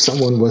if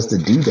someone was to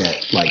do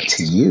that, like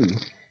to you,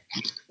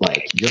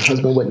 like your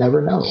husband would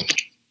never know.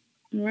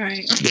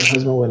 Right. Your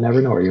husband would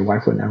never know, or your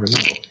wife would never know.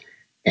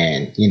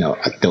 And,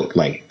 I felt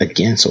like,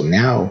 again, so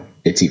now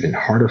it's even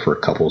harder for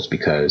couples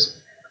because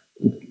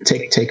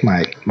take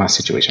my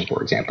situation,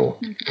 for example.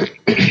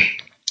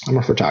 I'm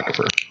a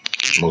photographer.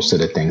 Most of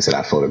the things that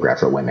I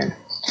photograph are women,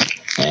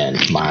 and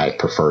my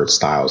preferred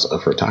styles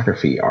of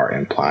photography are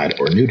implied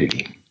or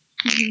nudity.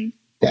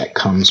 That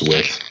comes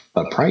with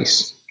a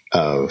price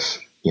of,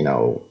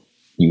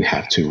 you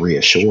have to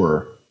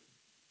reassure.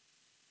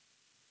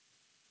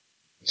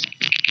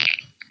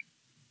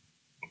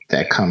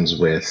 That comes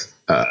with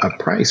a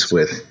price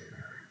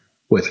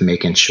with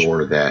making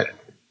sure that,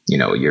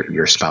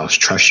 your spouse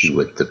trusts you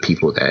with the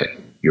people that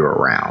you're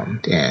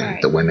around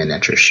and the women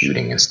that you're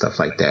shooting and stuff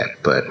like that.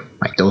 But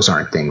like, those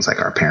aren't things like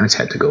our parents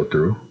had to go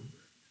through,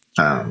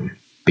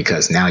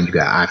 because now you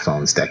got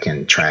iPhones that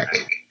can track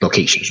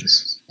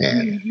locations.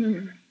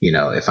 And,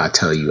 if I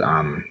tell you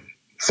I'm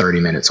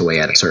 30 minutes away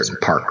at a certain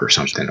park or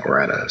something, or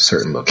at a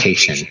certain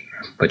location,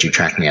 but you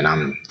track me and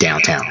I'm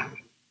downtown.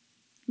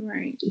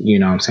 Right. You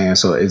know what I'm saying?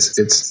 So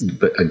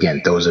but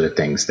again, those are the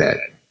things that,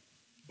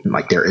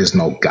 like, there is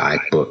no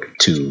guidebook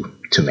to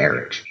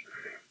marriage.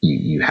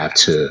 You have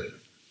to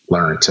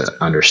learn to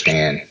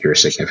understand your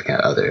significant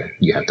other.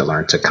 You have to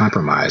learn to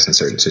compromise in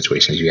certain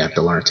situations. You have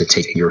to learn to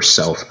take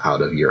yourself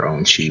out of your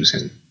own shoes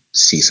and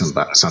see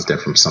something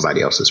from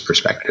somebody else's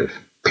perspective,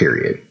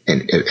 period,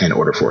 in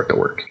order for it to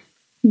work.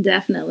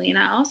 Definitely. And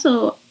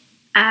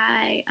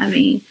I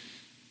mean,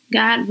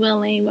 God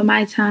willing, when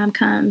my time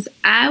comes,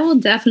 I will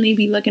definitely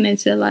be looking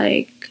into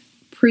like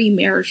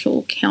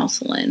premarital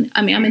counseling.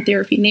 I mean, I'm in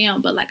therapy now,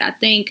 but like, I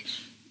think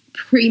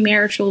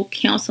premarital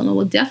counseling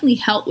will definitely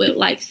help with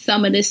like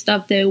some of this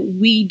stuff that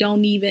we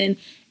don't even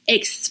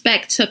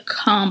expect to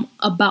come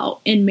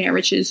about in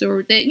marriages,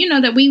 or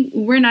that, that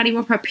we're not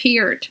even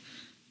prepared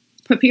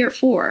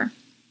for.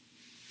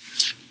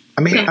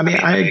 I mean,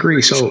 I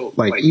agree. So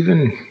like,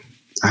 even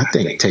I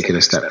think take it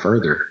a step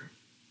further.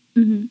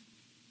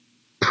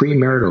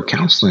 Premarital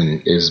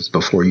counseling is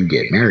before you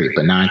get married,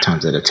 but 9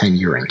 times out of 10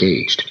 you're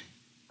engaged.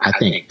 I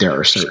think there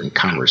are certain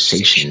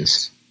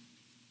conversations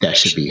that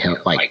should be held,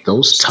 like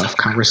those tough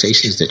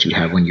conversations that you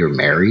have when you're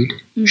married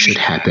should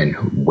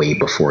happen way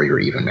before you're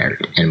even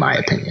married, in my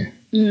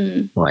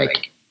opinion.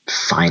 Like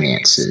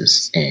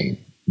finances and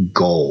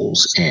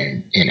goals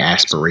and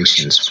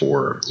aspirations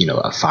for,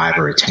 a 5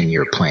 or a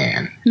 10-year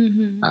plan,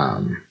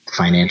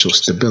 financial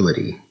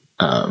stability,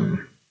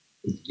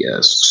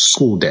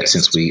 school debt,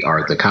 since we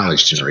are the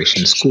college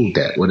generation, school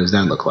debt, what does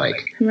that look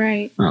like?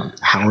 Right.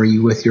 How are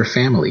you with your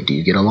family? Do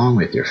you get along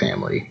with your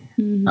family?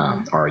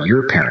 Are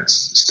your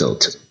parents still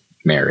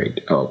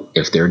married? Oh,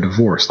 if they're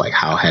divorced, like,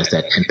 how has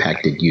that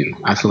impacted you?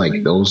 I feel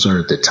like those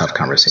are the tough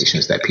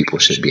conversations that people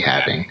should be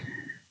having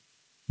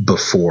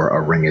before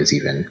a ring is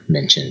even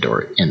mentioned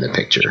or in the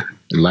picture,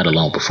 let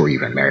alone before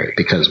you're even married.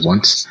 Because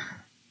once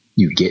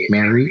you get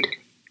married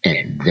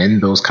and then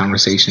those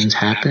conversations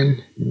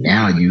happen,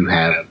 now you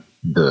have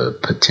the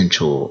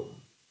potential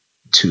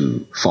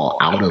to fall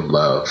out of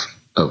love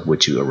of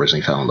what you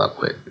originally fell in love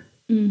with.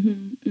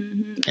 And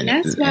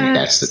that's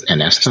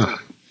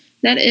tough.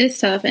 That is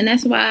tough. And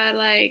that's why,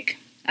 like,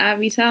 I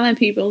be telling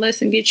people,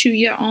 listen, get you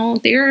your own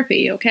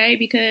therapy, okay?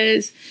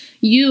 Because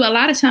a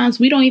lot of times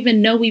we don't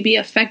even know we be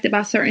affected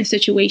by certain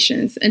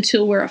situations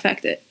until we're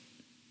affected,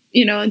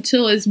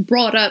 until it's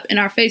brought up in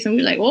our face and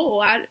we're like, oh,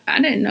 I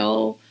didn't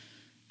know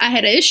I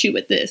had an issue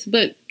with this.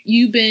 But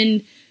you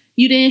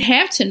didn't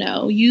have to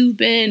know. You've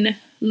been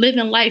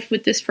living life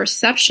with this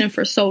perception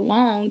for so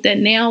long that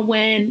now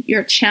when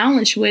you're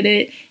challenged with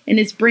it and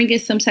it's bringing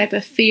some type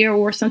of fear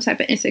or some type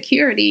of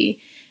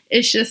insecurity,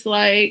 it's just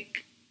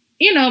like,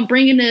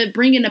 bringing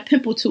a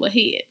pimple to a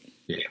head.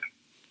 Yeah.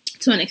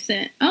 To an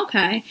extent.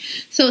 Okay.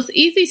 So it's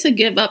easy to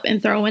give up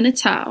and throw in the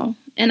towel.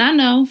 And I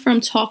know from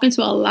talking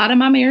to a lot of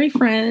my married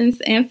friends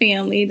and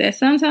family that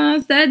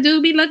sometimes that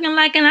do be looking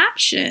like an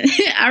option.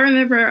 I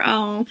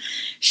remember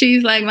she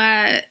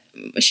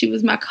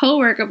was my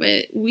coworker,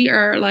 but we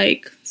are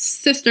like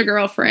sister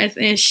girlfriends.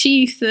 And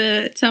she used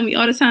to tell me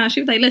all the time, she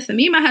was like, listen,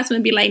 me and my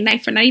husband be like,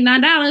 for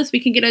 $99,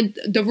 we can get a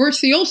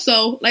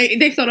divorcioso. Like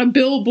they saw a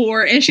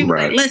billboard. And she was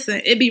like,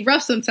 listen, it'd be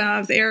rough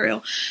sometimes,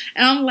 Ariel.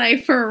 And I'm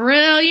like, for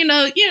real,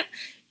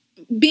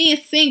 being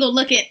single,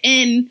 looking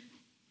in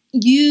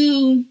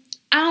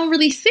I don't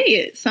really see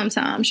it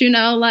sometimes,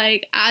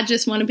 like I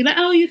just want to be like,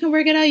 oh, you can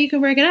work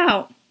it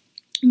out.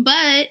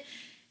 But,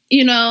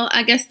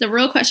 I guess the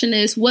real question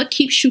is what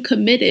keeps you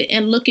committed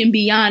and looking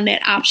beyond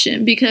that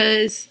option?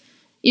 Because,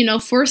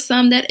 for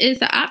some that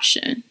is an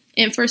option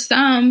and for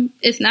some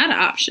it's not an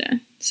option.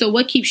 So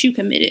what keeps you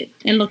committed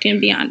and looking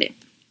beyond it?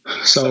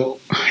 So,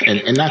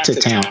 and not to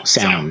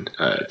sound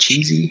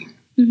cheesy,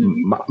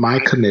 my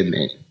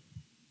commitment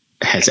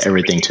has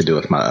everything to do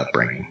with my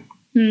upbringing.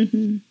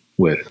 Mm-hmm.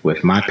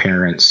 With my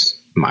parents,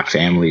 my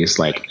families,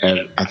 like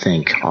I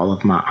think all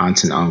of my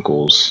aunts and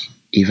uncles,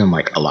 even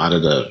like a lot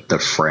of the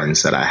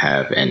friends that I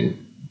have and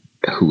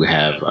who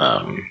have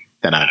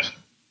that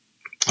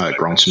I've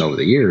grown to know over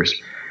the years,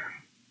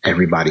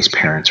 everybody's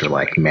parents are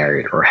like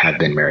married or have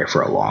been married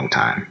for a long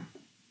time.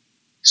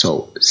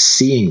 So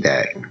seeing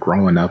that,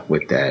 growing up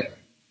with that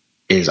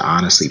is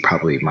honestly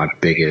probably my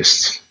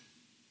biggest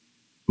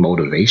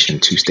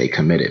motivation to stay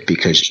committed,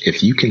 because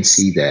if you can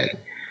see that,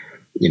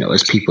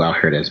 there's people out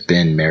here that's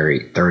been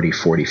married 30,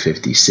 40,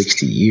 50,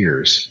 60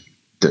 years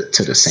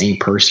to the same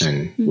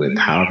person with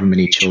however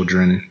many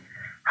children,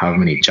 however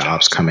many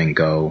jobs come and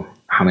go,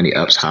 how many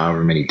ups,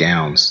 however many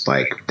downs,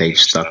 like they've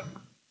stuck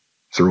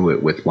through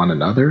it with one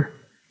another,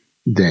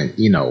 then,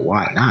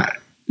 why not?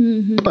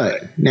 Mm-hmm.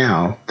 But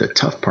now the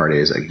tough part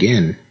is,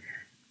 again,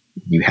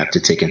 you have to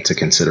take into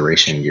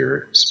consideration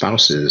your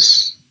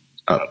spouse's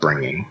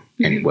upbringing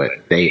and what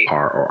they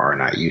are or are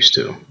not used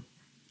to.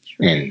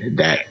 Sure. And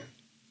that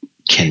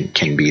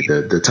can be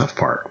the tough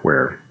part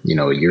where,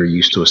 you're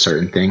used to a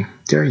certain thing,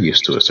 they're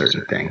used to a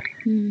certain thing.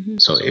 Mm-hmm.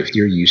 So if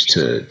you're used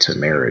to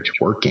marriage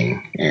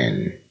working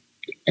and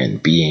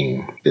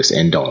being this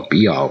end all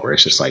be all, where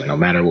it's just like, no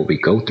matter what we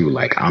go through,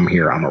 like I'm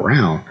here, I'm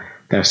around,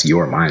 that's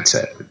your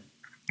mindset.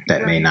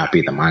 That may not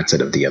be the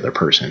mindset of the other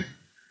person.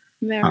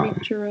 Very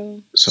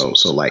true. So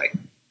like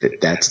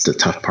that's the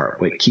tough part.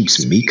 What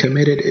keeps me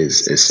committed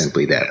is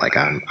simply that, like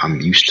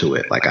I'm used to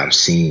it. Like I've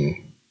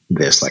seen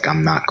this, like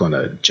I'm not going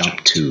to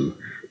jump to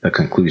the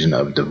conclusion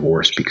of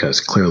divorce, because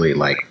clearly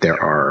like there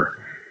are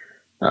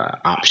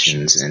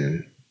options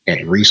and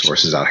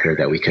resources out here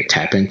that we could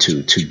tap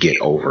into to get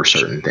over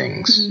certain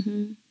things.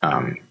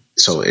 Mm-hmm.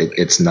 So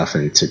it's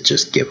nothing to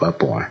just give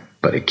up on.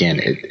 But again,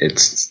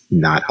 it's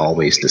not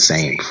always the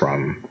same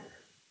from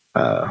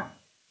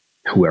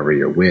whoever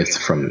you're with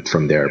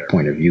from their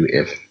point of view,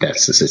 if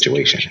that's the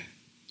situation.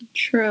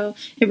 True.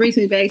 It brings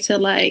me back to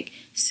like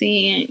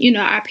seeing,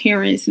 our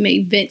parents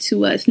may vent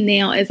to us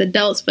now as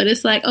adults, but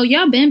it's like, oh,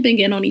 y'all been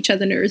getting on each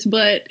other's nerves,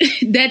 but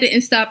that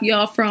didn't stop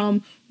y'all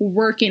from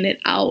working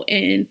it out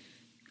and,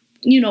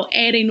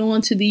 adding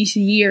on to these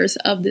years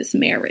of this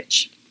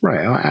marriage.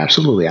 Right. Oh,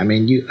 absolutely. I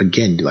mean,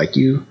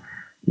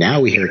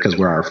 now we hear it because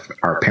we're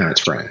our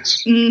parents'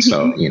 friends. Mm-hmm.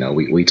 So,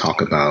 we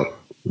talk about,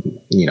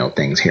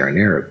 things here and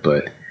there,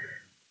 but,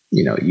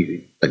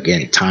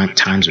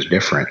 times are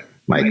different.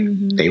 Like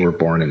they were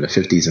born in the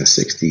 50s and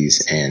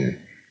 60s and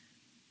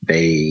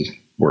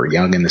they were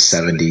young in the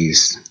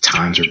 70s.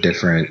 Times were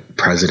different.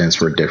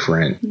 Presidents were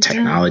different. Yeah.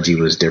 Technology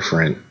was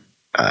different.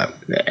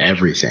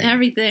 Everything.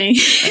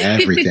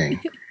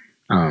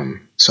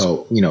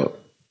 So,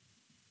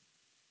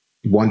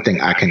 one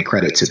thing I can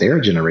credit to their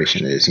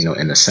generation is,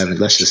 in the 70s,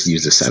 let's just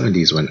use the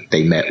 70s when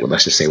they met, well,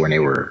 let's just say when they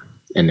were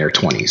in their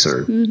 20s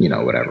or,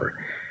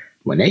 whatever.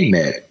 When they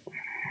met,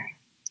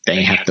 they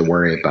didn't have to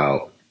worry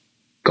about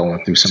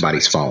going through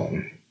somebody's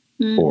phone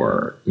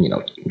or,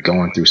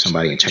 going through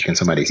somebody and checking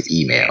somebody's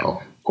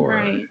email,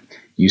 or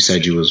you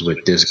said you was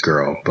with this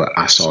girl, but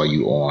I saw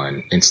you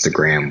on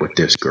Instagram with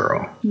this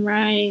girl.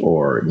 Right.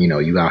 Or,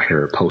 you out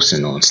here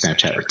posting on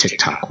Snapchat or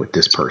TikTok with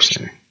this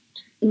person.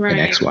 Right.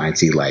 And X, Y, and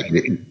Z. Like,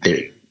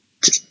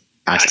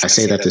 I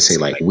say that to say,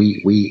 like,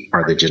 we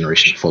are the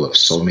generation full of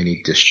so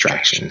many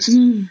distractions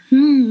and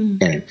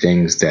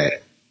things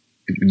that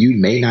you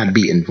may not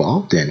be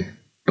involved in,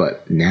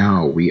 but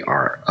now we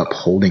are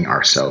upholding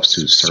ourselves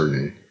to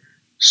certain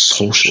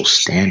social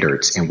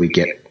standards and we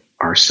get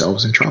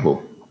ourselves in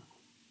trouble.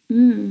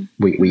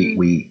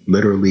 We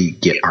literally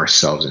get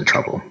ourselves in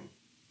trouble.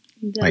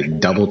 Definitely.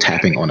 Like double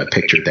tapping on a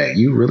picture that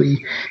you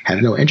really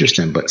have no interest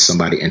in, but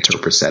somebody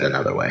interprets that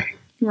another way.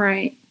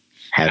 Right.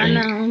 I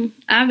know.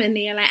 I've been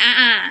there like,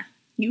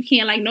 you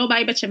can't like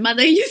nobody but your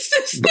mother and your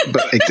sister.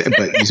 but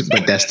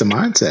that's the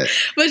mindset.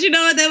 But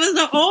that was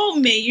the old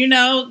me,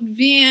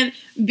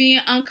 being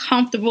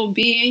uncomfortable,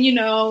 being,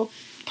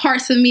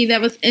 parts of me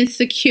that was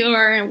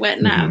insecure and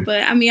whatnot.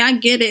 But I mean, I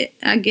get it.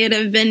 I've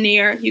been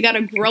there. You got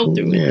to grow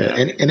through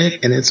it.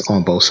 And it's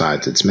on both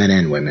sides. It's men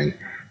and women.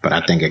 But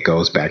I think it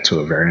goes back to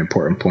a very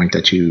important point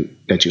that you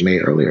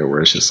made earlier, where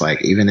it's just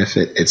like, even if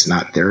it's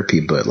not therapy,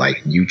 but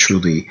like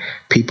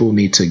people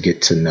need to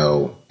get to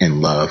know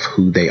and love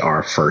who they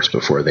are first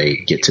before they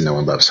get to know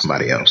and love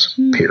somebody else.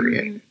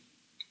 Period.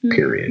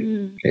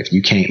 If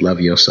you can't love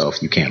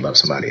yourself, you can't love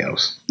somebody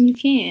else. You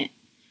can't.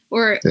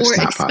 Or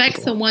expect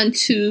possible. Someone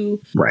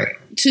to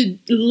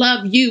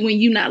love you when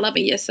you're not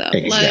loving yourself.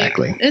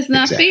 Exactly. Like, it's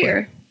not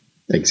fair.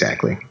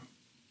 Exactly.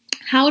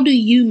 How do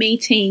you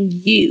maintain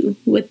you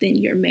within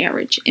your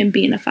marriage and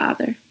being a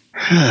father?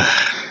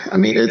 I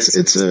mean,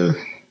 it's a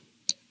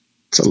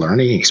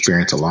learning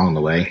experience along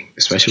the way,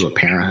 especially with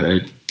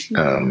parenthood.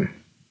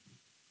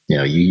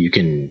 You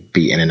can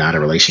be in and out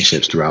of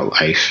relationships throughout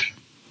life,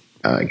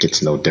 get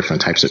to know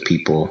different types of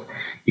people.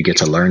 You get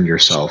to learn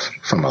yourself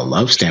from a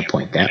love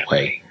standpoint that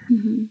way.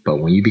 Mm-hmm.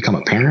 But when you become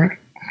a parent,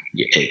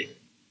 you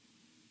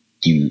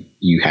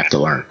have to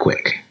learn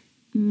quick.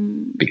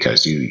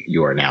 Because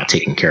you are now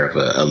taking care of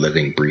a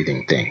living,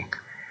 breathing thing.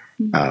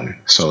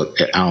 So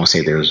I don't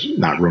say there's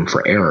not room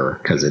for error,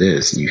 because it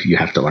is. You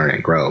have to learn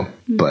and grow,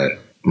 but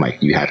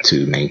like, you have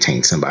to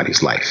maintain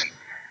somebody's life.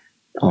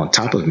 On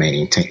top of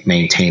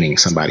maintaining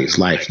somebody's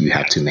life, you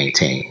have to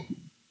maintain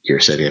your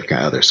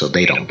significant other so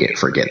they don't get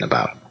forgotten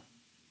about.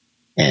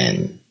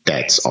 And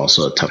that's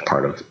also a tough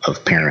part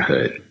of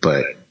parenthood.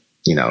 But,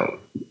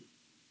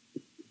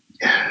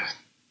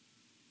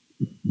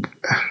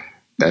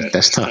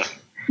 that's tough.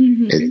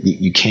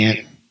 You can't.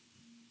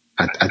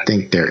 I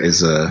think there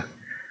is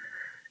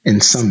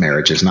in some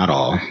marriages, not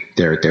all,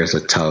 there's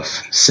a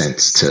tough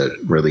sense to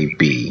really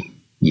be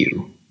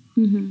you,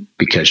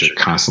 because you're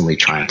constantly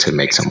trying to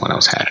make someone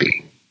else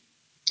happy,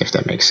 if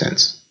that makes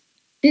sense.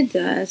 It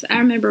does. I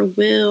remember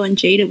Will and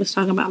Jada was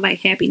talking about like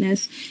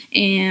happiness,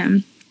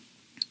 and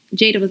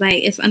Jada was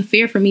like, it's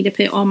unfair for me to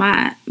put all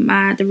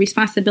the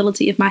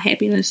responsibility of my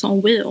happiness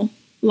on Will.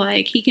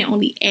 Like, he can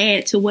only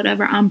add to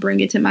whatever I'm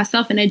bringing to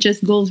myself. And it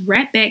just goes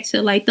right back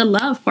to like the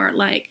love part.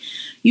 Like,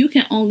 you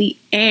can only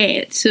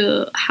add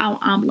to how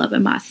I'm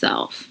loving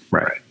myself.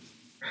 Right.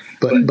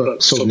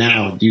 But so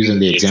now,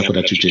 using the example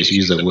that you just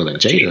used of Will and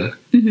Jada,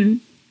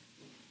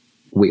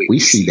 we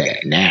see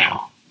that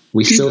now.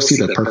 We still see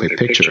the perfect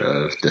picture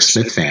of the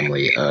Smith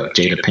family, of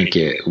Jada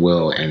Pinkett,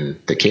 Will, and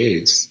the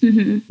kids.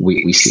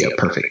 We see a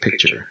perfect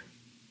picture.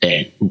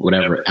 And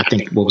whatever, I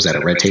think, what was that, a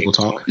Red Table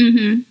Talk?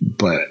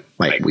 But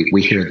like,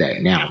 we hear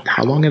that now.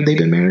 How long have they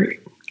been married?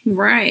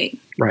 Right.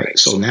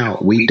 So now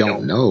we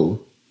don't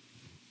know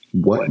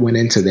what went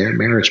into their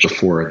marriage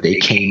before they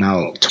came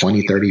out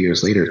 20, 30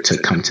 years later to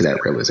come to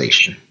that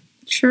realization.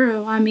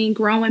 True. I mean,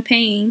 growing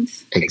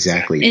pains.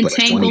 Exactly. But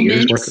 20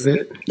 years worth of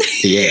it.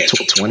 Yeah.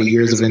 20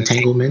 years of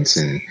entanglements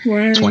and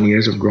 20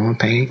 years of growing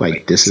pain.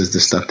 Like, this is the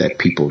stuff that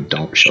people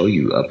don't show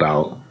you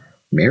about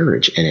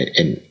marriage.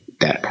 And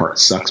that part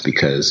sucks,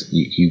 because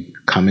you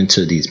come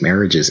into these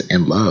marriages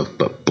in love,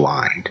 but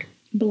blind.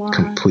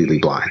 Completely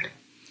blind.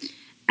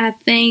 I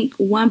think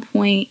one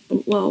view,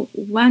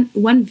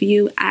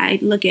 I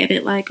look at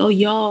it like, oh,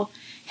 y'all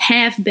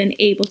have been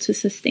able to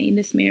sustain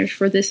this marriage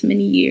for this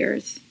many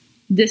years,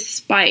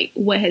 despite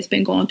what has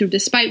been going through,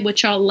 despite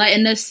what y'all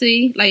letting us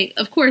see. Like,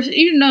 of course,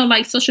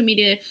 like social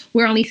media,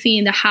 we're only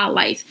seeing the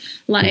highlights.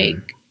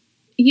 Like,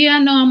 yeah, I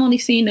know I'm only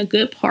seeing the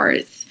good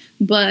parts,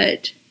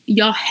 but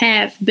y'all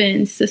have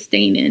been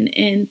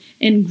sustaining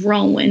and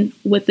growing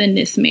within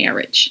this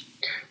marriage.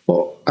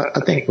 Well,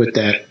 I think with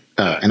that,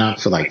 and I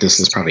feel like this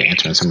is probably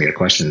answering some of your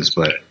questions,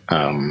 but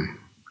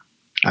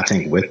I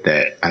think with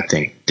that, I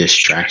think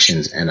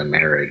distractions in a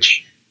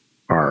marriage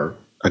are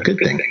a good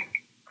thing.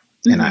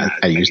 And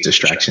I use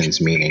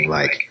distractions meaning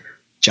like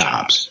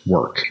jobs,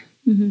 work,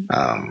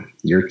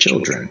 your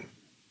children,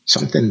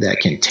 something that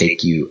can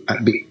take you,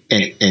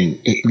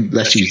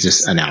 let's use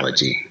this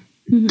analogy.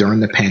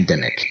 During the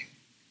pandemic,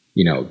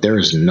 there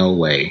is no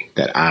way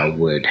that I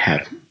would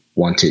have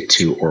wanted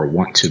to or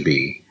want to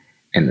be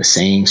in the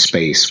same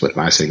space with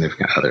my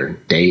significant other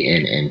day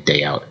in and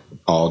day out,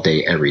 all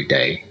day, every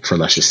day, for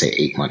let's just say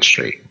 8 months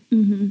straight.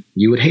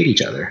 You would hate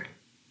each other.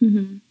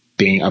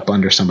 Being up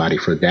under somebody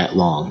for that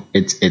long,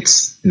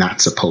 it's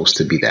not supposed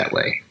to be that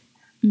way.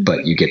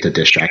 But you get the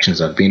distractions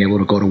of being able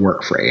to go to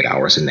work for 8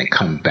 hours and then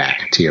come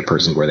back to your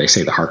person, where they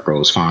say the heart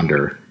grows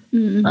fonder,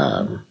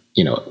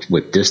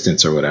 with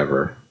distance or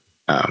whatever.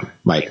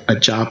 Like, a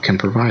job can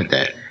provide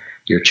that.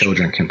 Your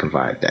children can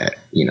provide that.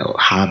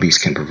 Hobbies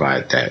can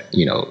provide that.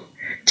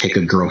 Take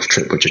a girls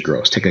trip with your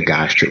girls, take a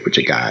guys trip with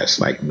your guys.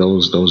 Like,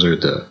 those are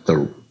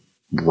the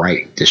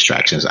right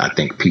distractions I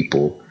think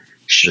people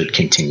should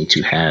continue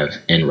to have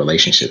in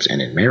relationships and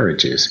in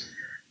marriages.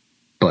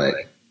 But,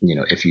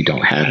 if you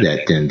don't have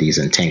that, then these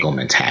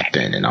entanglements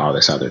happen and all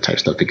this other type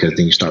stuff, because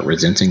then you start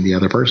resenting the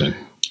other person.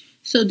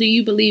 So do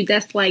you believe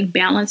that's like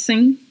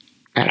balancing?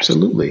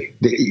 Absolutely.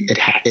 It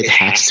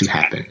has to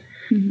happen.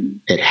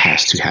 It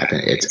has to happen.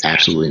 It's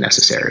absolutely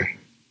necessary.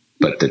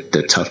 But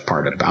the tough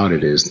part about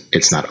it is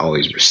it's not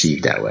always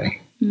received that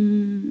way.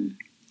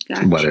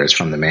 Gotcha. Whether it's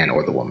from the man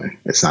or the woman.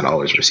 It's not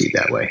always received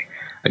that way.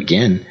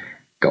 Again,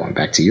 going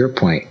back to your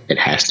point, it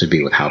has to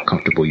be with how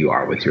comfortable you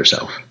are with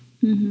yourself.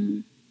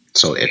 Mm-hmm.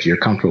 So if you're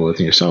comfortable with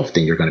yourself,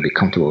 then you're going to be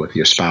comfortable with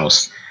your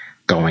spouse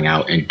going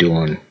out and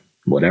doing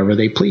whatever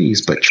they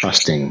please, but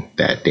trusting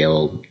that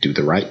they'll do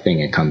the right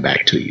thing and come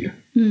back to you.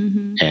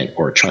 Mm-hmm. And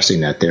or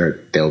trusting that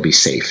they'll be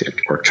safe,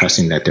 or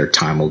trusting that their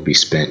time will be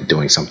spent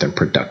doing something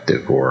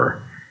productive,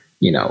 or,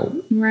 you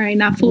know, right,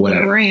 not fooling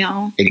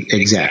around.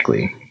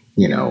 Exactly.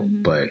 You know,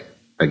 but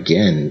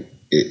again,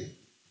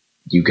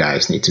 you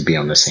guys need to be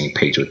on the same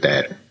page with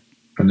that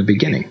from the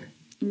beginning.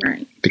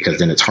 Right. Because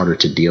then it's harder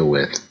to deal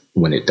with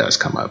when it does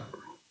come up.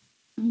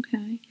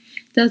 Okay.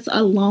 Does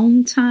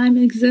alone time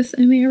exist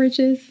in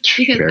marriages?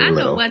 Because very I know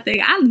little. one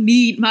thing, I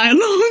need my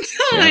alone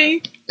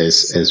time. Yeah,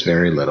 it's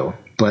very little.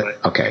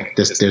 But okay,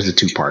 there's a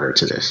two-parter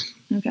to this.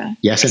 Okay.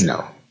 Yes and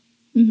no.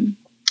 Mm-hmm.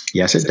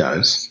 Yes, it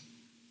does.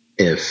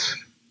 If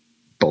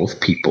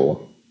both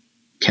people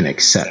can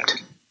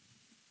accept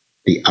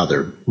the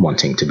other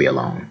wanting to be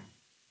alone.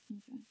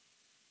 Okay.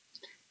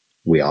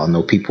 We all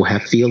know people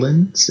have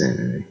feelings,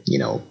 and, you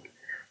know,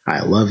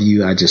 I love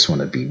you. I just want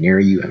to be near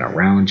you and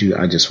around you.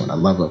 I just want to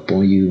love up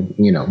on you,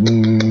 you know,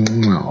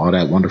 all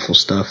that wonderful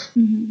stuff.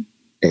 Mm-hmm.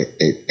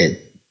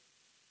 It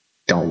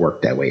don't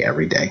work that way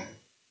every day.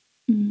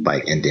 Mm-hmm.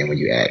 Like, and then when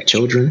you add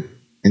children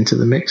into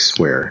the mix,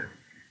 where,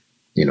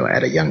 you know,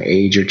 at a young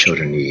age, your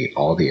children need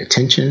all the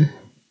attention,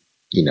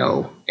 you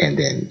know, and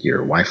then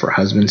your wife or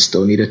husband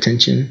still need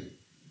attention.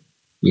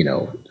 You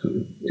know,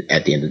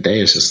 at the end of the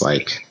day, it's just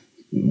like,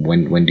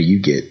 when do you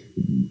get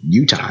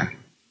you time?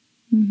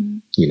 Mm-hmm.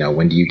 You know,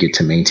 when do you get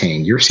to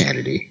maintain your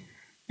sanity?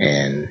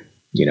 And,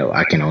 you know,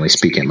 I can only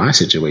speak in my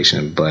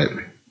situation, but,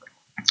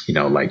 you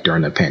know, like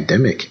during the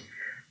pandemic,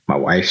 my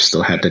wife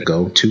still had to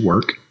go to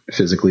work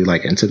physically,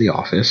 like into the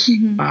office.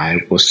 Mm-hmm. I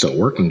was still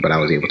working, but I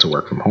was able to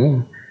work from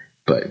home.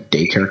 But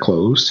daycare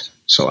closed.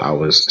 So I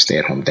was a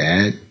stay-at-home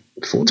dad,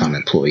 full-time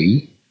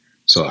employee.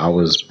 So I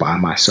was by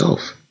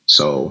myself.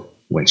 So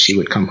when she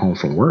would come home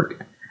from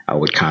work, I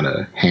would kind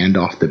of hand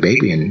off the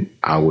baby, and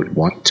I would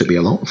want to be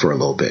alone for a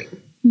little bit.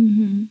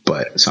 Mm-hmm.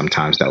 But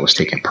sometimes that was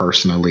taken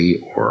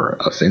personally or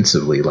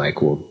offensively,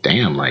 like, well,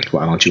 damn, like,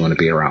 why don't you want to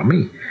be around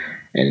me?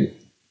 And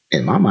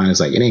in my mind, it's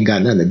like, it ain't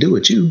got nothing to do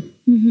with you.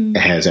 Mm-hmm.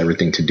 It has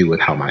everything to do with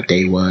how my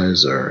day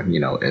was, or, you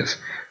know, if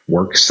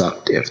work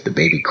sucked, if the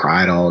baby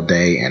cried all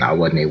day and I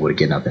wasn't able to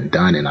get nothing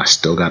done and I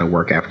still got to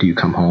work after you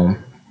come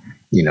home.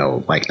 You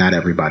know, like, not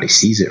everybody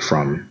sees it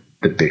from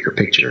the bigger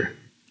picture.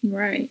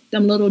 Right.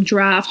 Them little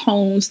drive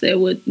homes that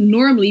would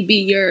normally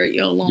be your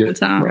alone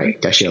time.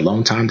 Right. That's your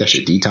alone time. That's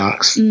your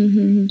detox.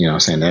 Mm-hmm. You know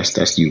what I'm saying?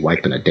 That's you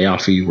wiping a day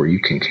off of you, where you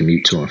can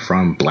commute to and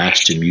from,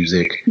 blast your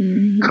music,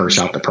 curse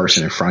out the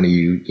person in front of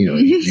you. You know,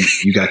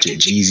 you got your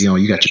Jeezy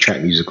on, you got your trap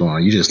music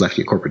on. You just left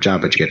your corporate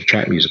job, but you got your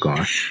trap music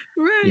on.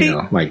 Right. You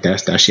know, like,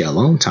 that's your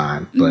alone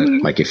time. But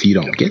like, if you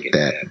don't get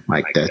that,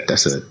 like,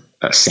 that's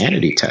a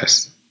sanity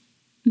test.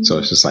 Mm-hmm. So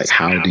it's just like,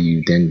 how do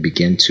you then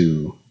begin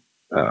to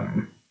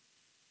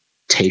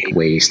take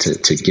ways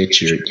to get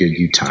your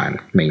you time,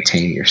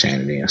 maintain your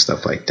sanity and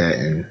stuff like that?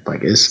 And like,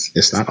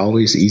 it's not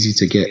always easy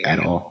to get at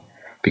all,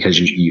 because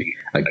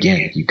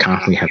you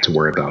constantly have to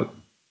worry about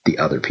the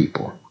other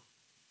people.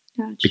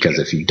 Gotcha. Because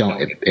if you don't,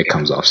 it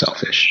comes off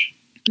selfish.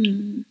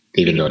 Mm-hmm.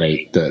 Even though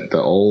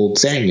the old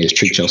saying is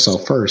treat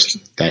yourself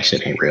first, that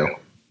shit ain't real.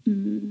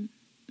 Mm-hmm.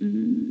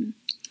 Mm-hmm.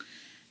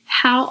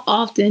 How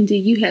often do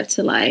you have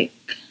to, like,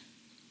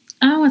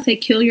 I don't want to say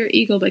kill your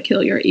ego, but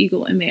kill your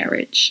ego in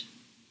marriage?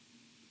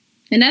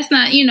 And that's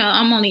not, you know,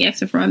 I'm only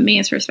asking from a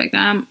man's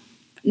perspective.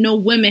 No,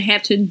 women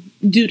have to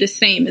do the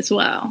same as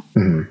well.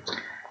 Mm-hmm.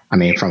 I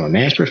mean, from a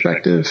man's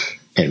perspective,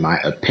 in my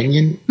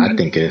opinion, I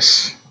think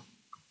it's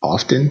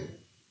often.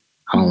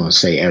 I don't want to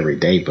say every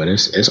day, but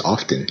it's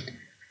often.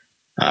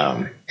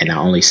 And I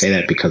only say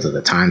that because of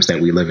the times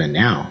that we live in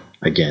now.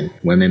 Again,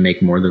 women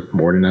make more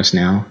than us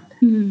now.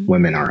 Mm-hmm.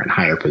 Women are in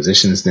higher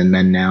positions than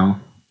men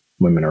now.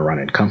 Women are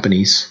running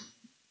companies.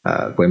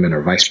 Women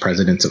are vice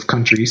presidents of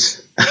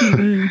countries.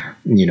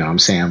 Mm-hmm. You know what I'm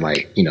saying?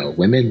 Like, you know,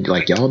 women,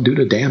 like, y'all do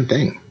the damn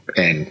thing,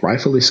 and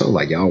rightfully so.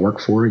 Like, y'all work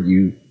for it.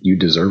 You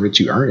deserve it.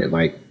 You earn it,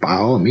 like, by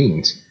all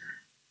means.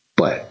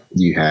 But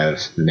you have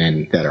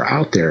men that are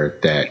out there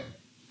that,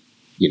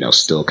 you know,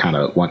 still kind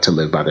of want to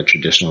live by the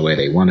traditional way.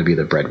 They want to be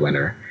the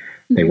breadwinner.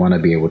 Mm-hmm. They want to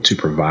be able to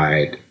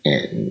provide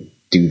and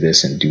do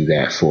this and do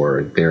that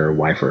for their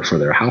wife or for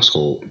their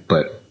household.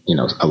 But, you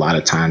know, a lot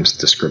of times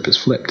the script is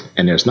flipped,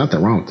 and there's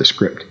nothing wrong with the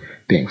script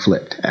being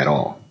flipped at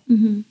all.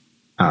 Mm-hmm.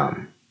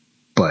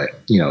 But,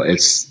 you know,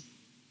 it's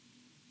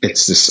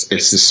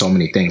just so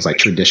many things. Like,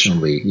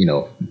 traditionally, you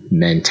know,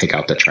 men take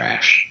out the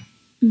trash,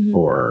 mm-hmm.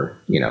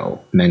 or, you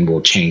know, men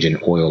will change an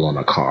oil on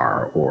a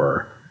car,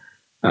 or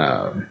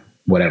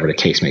whatever the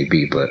case may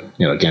be. But,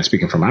 you know, again,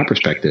 speaking from my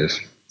perspective,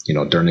 you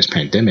know, during this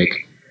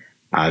pandemic,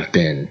 I've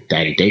been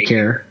daddy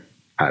daycare.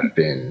 I've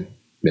been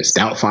Miss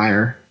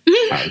Doubtfire.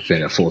 Mm-hmm. I've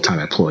been a full-time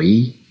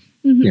employee.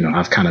 Mm-hmm. You know,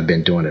 I've kind of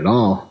been doing it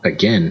all.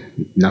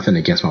 Again, nothing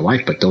against my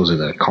wife, but those are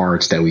the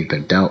cards that we've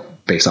been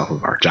dealt based off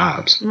of our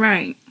jobs.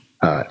 Right.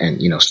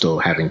 and, still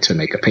having to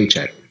make a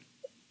paycheck.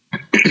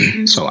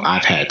 So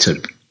I've had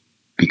to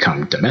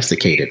become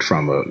domesticated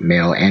from a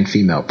male and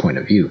female point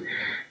of view.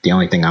 The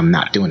only thing I'm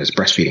not doing is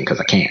breastfeeding because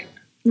I can't.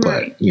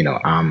 Right.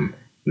 But, I'm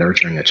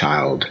nurturing a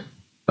child,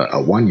 a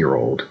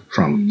 1-year-old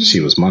from she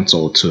was months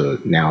old to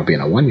now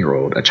being a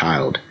 1-year-old, a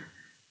child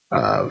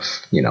of,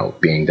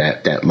 being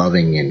that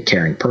loving and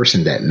caring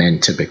person that men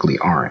typically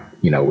aren't.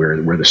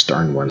 We're the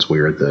stern ones.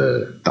 We're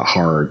the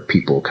hard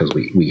people because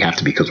we have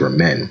to be because we're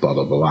men, blah,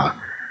 blah, blah,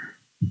 blah.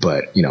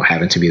 But,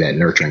 having to be that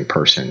nurturing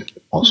person,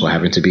 also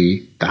having to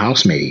be the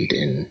housemaid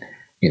and,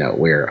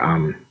 where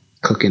I'm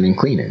cooking and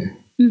cleaning,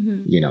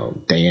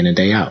 day in and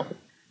day out.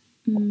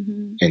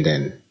 And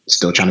then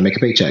still trying to make a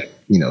paycheck,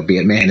 be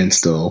a man and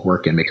still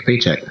work and make a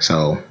paycheck.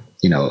 So,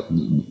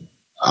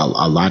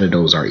 a lot of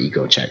those are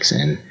ego checks.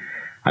 And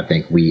I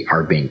think we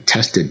are being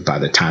tested by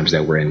the times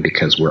that we're in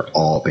because we're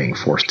all being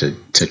forced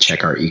to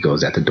check our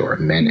egos at the door,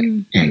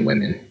 men and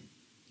women.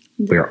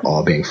 We're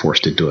all being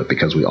forced to do it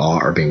because we all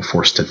are being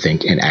forced to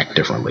think and act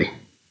differently.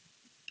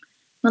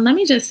 Well, let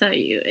me just tell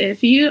you,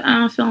 if you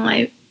feeling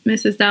like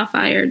Mrs.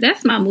 Doubtfire,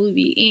 that's my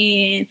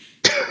movie, and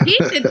he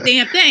did the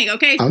damn thing,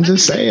 okay? I'm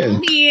just saying.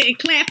 Go ahead and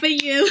clap for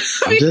you.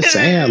 I'm just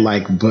saying,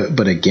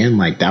 but again,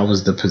 that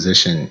was the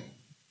position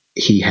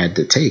he had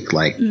to take.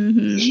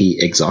 He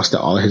exhausted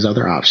all of his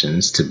other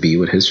options to be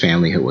with his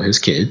family, with his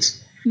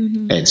kids,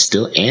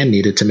 and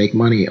needed to make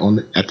money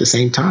at the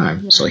same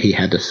time. Yeah. So he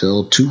had to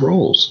fill 2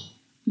 roles.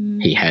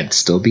 He had to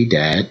still be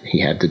dad. He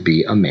had to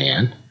be a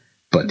man,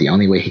 but the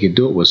only way he could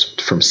do it was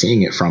from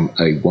seeing it from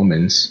a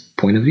woman's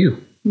point of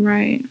view.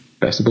 Right.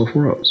 Best of both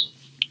worlds.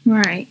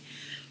 Right.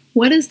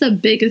 What is the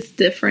biggest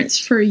difference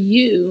for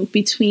you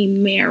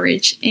between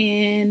marriage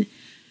and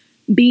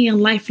being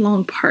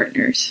lifelong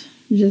partners,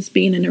 just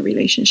being in a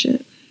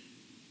relationship?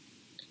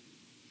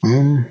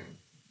 I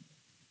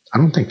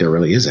don't think there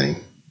really is any.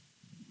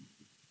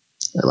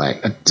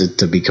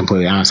 To be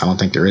completely honest, I don't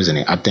think there is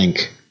any. I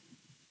think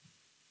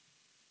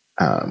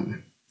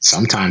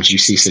sometimes you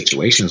see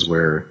situations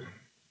where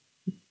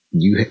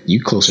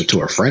you closer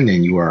to a friend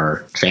than you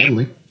are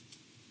family.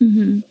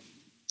 You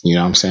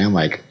know what I'm saying?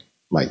 Like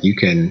you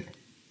can,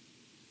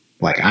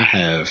 I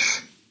have,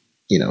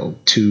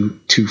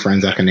 two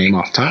friends I can name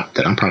off top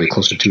that I'm probably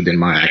closer to than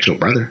my actual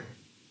brother.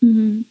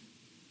 You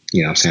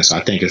know what I'm saying? So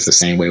I think it's the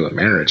same way with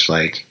marriage.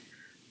 Like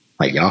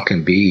y'all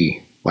can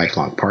be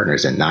lifelong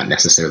partners and not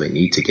necessarily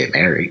need to get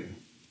married.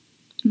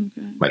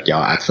 Okay.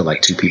 I feel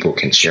like 2 people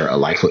can share a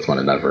life with one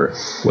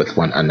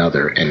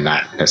another and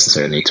not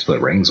necessarily need to put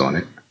rings on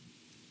it.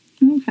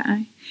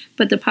 Okay.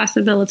 But the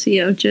possibility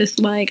of just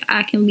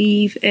I can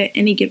leave at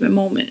any given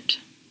moment.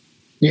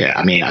 Yeah.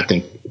 I mean, I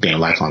think being a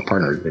lifelong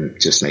partner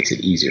just makes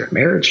it easier.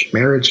 Marriage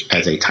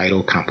as a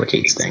title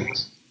complicates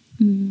things.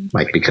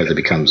 Because it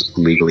becomes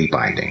legally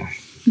binding.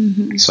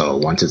 So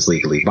once it's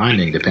legally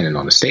binding, depending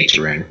on the state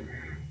you're in,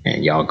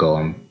 and y'all go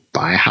and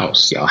buy a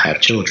house, y'all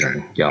have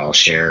children, y'all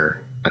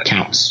share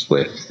accounts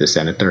with this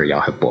and the third, y'all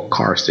have bought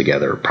cars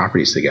together,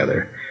 properties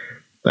together.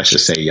 Let's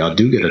just say y'all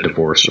do get a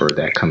divorce or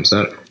that comes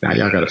up. Now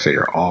y'all got to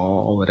figure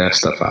all of that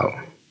stuff out.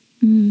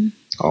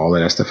 All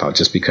of that stuff out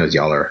just because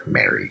y'all are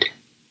married.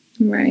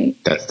 Right.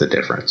 That's the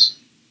difference.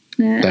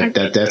 Yeah,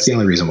 that's the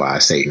only reason why I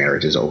say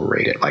marriage is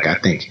overrated. I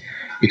think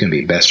you can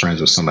be best friends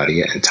with somebody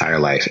your entire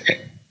life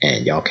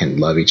and y'all can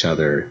love each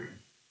other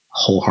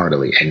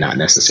wholeheartedly and not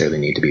necessarily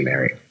need to be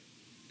married.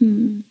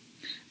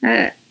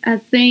 I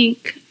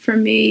think for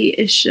me,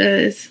 it's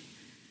just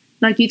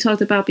like you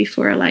talked about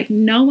before,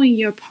 knowing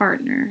your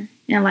partner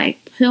and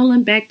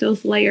peeling back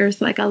those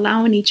layers,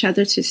 allowing each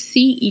other to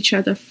see each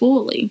other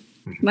fully,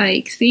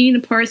 seeing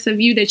the parts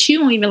of you that you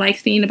don't even like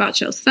seeing about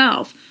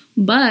yourself.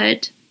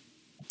 But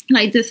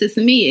this is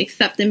me,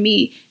 accepting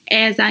me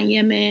as I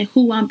am and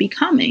who I'm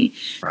becoming.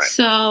 Right.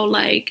 So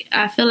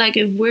I feel like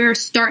if we're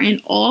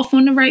starting off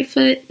on the right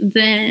foot,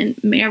 then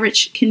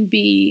marriage can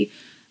be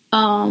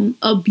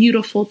a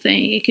beautiful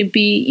thing. It could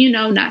be,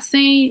 not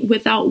saying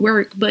without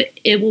work, but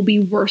it will be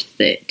worth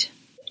it.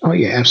 Oh,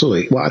 yeah,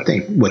 absolutely. Well, I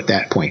think with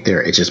that point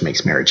there, it just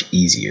makes marriage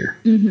easier.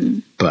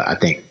 But I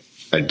think,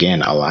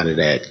 again, a lot of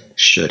that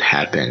should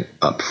happen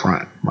up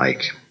front.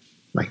 Like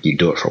you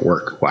do it for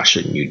work. Why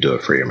shouldn't you do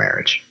it for your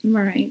marriage?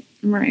 Right.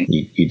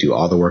 You do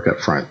all the work up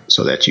front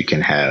so that you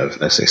can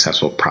have a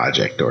successful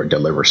project or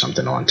deliver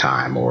something on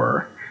time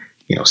or,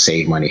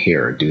 save money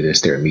here or do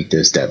this there, meet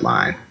this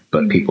deadline.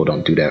 But people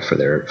don't do that for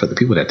the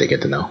people that they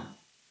get to know.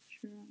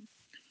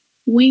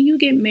 When you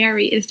get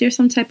married, is there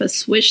some type of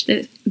switch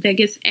that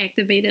gets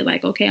activated?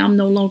 Okay, I'm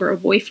no longer a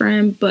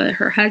boyfriend, but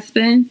her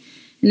husband.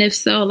 And if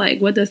so,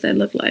 what does that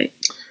look like?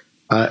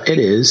 It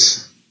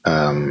is.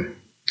 And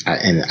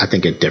I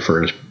think it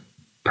differs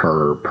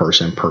per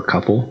person, per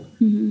couple.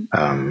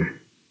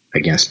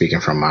 Again,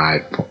 speaking from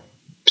my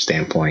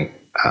standpoint,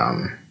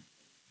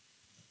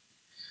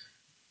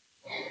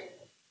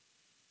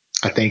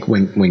 I think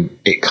when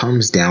it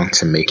comes down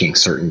to making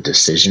certain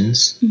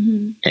decisions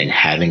and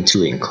having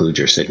to include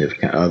your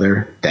significant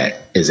other,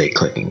 that is a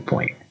clicking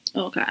point.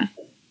 Okay.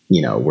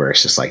 Where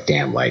it's just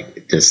damn,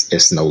 this,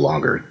 it's no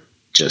longer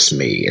just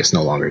me. It's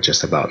no longer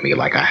just about me.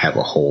 Like I have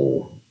a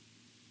whole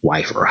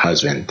wife or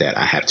husband that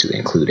I have to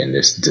include in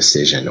this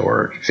decision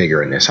or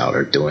figuring this out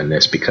or doing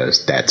this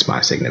because that's my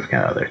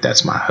significant other.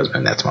 That's my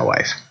husband. That's my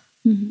wife.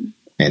 Mm-hmm.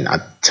 And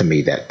to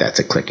me, that's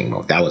a clicking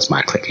moment. That was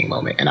my clicking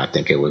moment. And I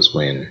think it was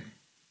when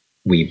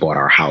we bought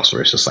our house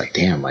where it's just like,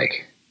 damn,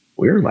 like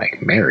we're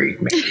like married.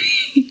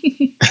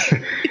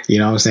 You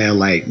know what I'm saying?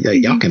 Like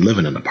y'all can live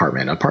in an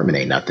apartment. An apartment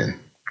ain't nothing.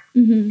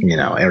 Mm-hmm. You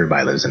know,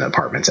 everybody lives in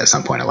apartments at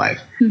some point in life.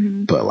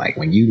 Mm-hmm. But like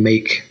when you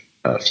make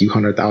a few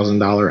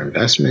 $100,000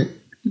 investment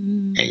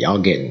and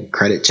y'all getting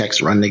credit checks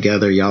run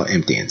together, y'all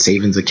emptying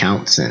savings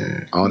accounts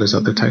and all this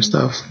other type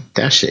stuff,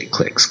 that shit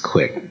clicks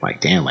quick. Like,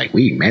 damn, like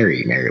we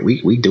married.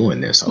 We doing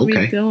this.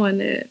 Okay. We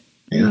doing it.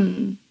 Yeah.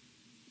 Mm.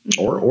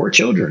 Or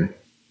children.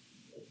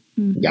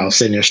 Mm-hmm. Y'all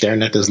sitting there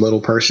staring at this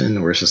little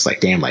person where it's just like,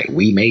 damn, like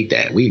we made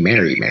that. We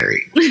married.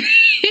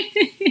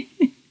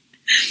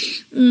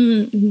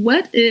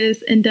 What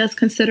is and does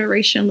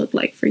consideration look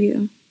like for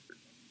you?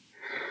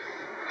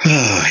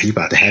 You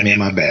about to have me in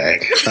my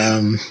bag.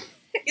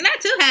 You're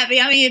not too happy.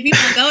 I mean, if you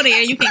want to go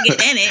there, you can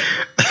get in it.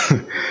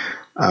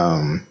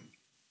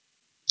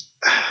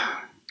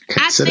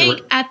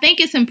 I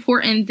think it's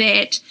important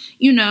that,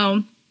 you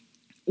know,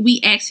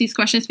 we ask these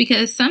questions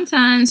because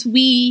sometimes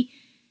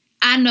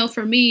I know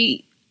for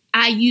me,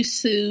 I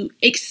used to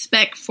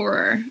expect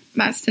for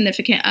my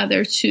significant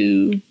other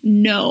to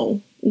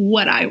know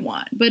what I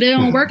want, but it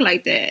don't work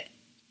like that.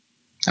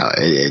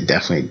 It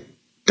definitely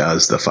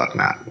does the fuck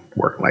not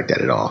work like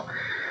that at all.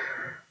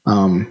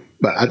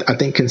 But I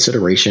think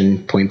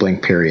consideration, point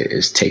blank period,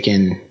 is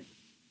taking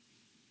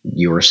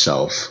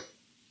yourself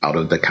out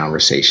of the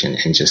conversation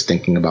and just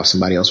thinking about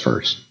somebody else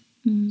first.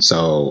 Mm-hmm.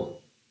 So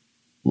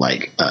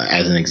like,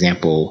 as an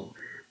example,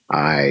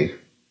 I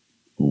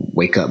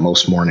wake up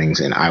most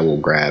mornings and I will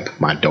grab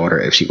my daughter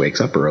if she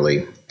wakes up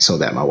early so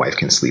that my wife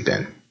can sleep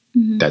in.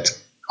 Mm-hmm.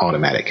 That's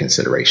automatic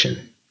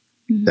consideration.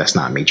 Mm-hmm. That's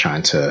not me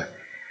trying to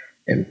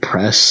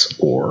impress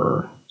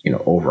or, you know,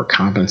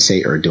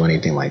 overcompensate or do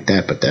anything like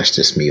that. But that's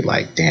just me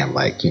like, damn,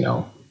 like, you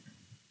know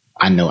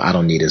I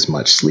don't need as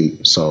much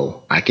sleep,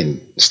 so I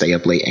can stay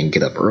up late and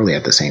get up early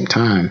at the same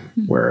time.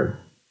 Mm-hmm. Where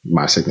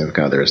my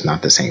significant other is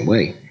not the same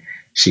way.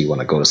 She want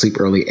to go to sleep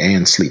early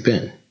and sleep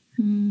in.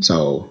 Mm-hmm.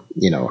 So,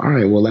 you know, all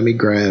right, well, let me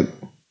grab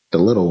the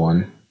little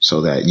one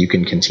so that you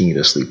can continue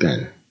to sleep in.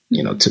 Mm-hmm.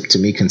 You know, to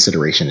me,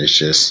 consideration is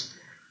just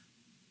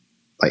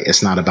like,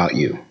 it's not about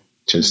you.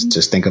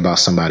 Just think about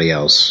somebody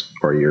else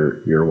or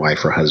your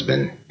wife or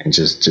husband and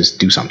just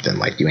do something.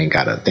 Like, you ain't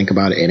got to think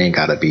about it. It ain't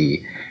got to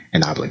be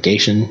an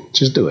obligation.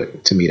 Just do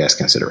it. To me, that's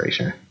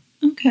consideration.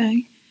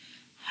 Okay.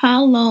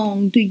 How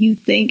long do you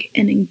think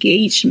an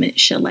engagement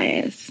should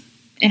last?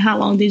 And how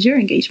long did your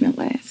engagement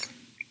last?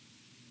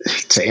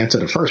 To answer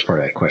the first part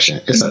of that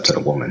question, it's up to the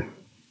woman.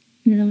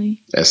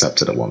 Really? It's up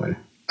to the woman.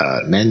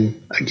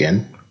 Men,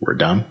 again, we're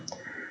dumb.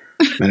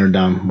 Men are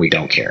dumb. We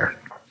don't care.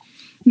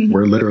 Mm-hmm.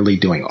 We're literally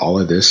doing all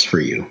of this for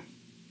you.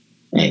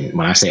 And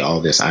when I say all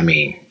of this, I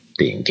mean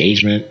the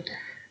engagement,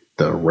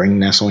 the ring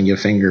that's on your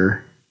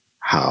finger,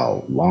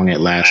 how long it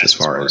lasts as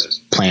far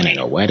as planning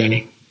a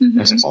wedding. Mm-hmm.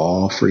 That's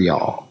all for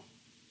y'all.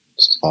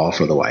 It's all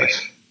for the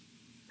wife.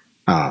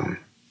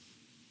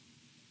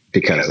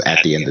 Because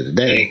at the end of the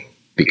day,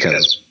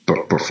 because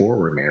before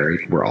we're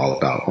married, we're all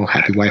about, oh,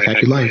 happy wife,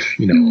 happy life.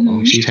 You know,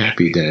 mm-hmm. Oh, she's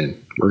happy,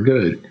 then we're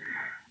good.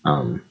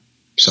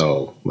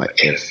 So like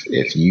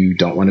if you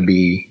don't want to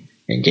be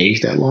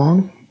engaged that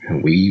long,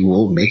 we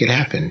will make it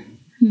happen.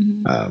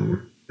 Mm-hmm.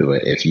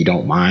 But if you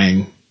don't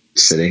mind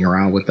sitting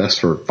around with us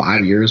for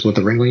 5 years with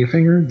a ring on your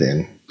finger,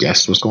 then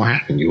guess what's going to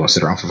happen? You're going to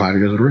sit around for 5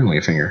 years with a ring on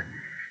your finger.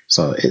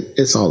 So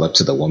it's all up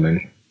to the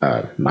woman.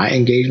 My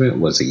engagement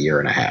was 1.5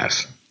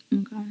 years.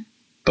 Okay.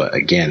 But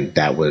again,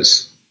 that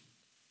was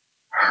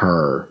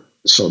her.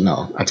 So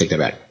no, I take that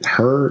back.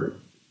 Her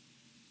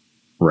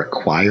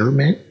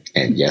requirement,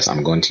 and yes,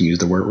 I'm going to use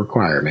the word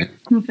requirement.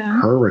 Okay.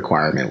 Her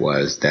requirement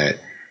was that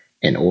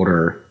in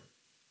order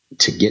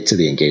to get to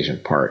the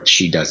engagement part,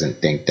 she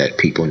doesn't think that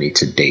people need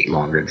to date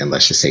longer than,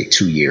 let's just say,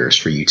 2 years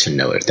for you to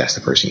know if that's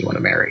the person you want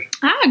to marry.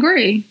 I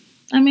agree.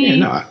 I mean,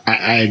 yeah, no,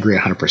 I agree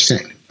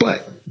 100%.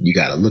 But you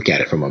got to look at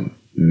it from a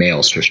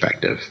male's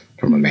perspective,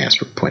 from a man's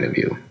point of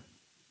view.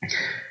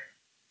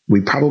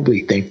 We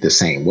probably think the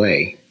same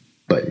way,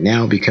 but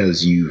now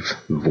because you've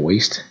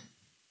voiced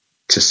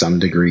to some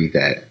degree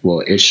that,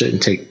 well, it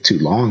shouldn't take too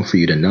long for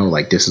you to know,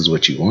 like, this is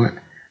what you want,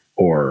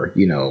 or,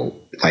 you know,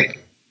 like,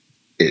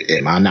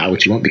 am I not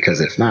what you want?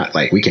 Because if not,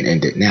 like, we can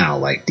end it now.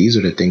 Like, these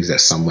are the things that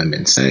some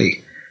women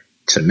say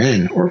to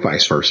men or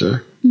vice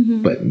versa.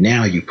 Mm-hmm. But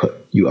now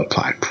you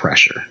apply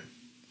pressure.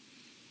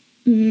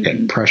 Mm-hmm.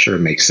 And pressure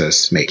makes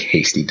us make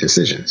hasty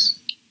decisions.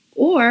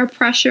 Or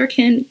pressure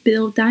can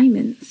build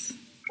diamonds.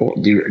 Well,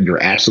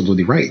 you're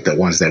absolutely right. The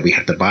ones that we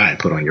have to buy and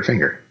put on your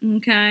finger.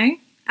 Okay.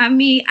 I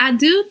mean, I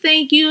don't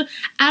think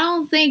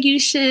you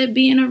should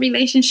be in a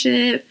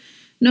relationship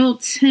no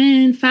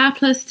 5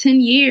 plus 10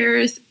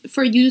 years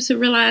for you to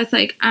realize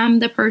like I'm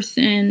the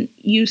person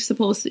you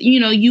supposed to,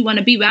 you want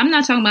to be with. I'm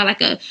not talking about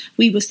like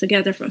we was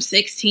together from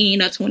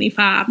 16 or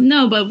 25.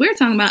 No, but we're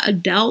talking about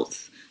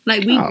adults.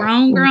 Like we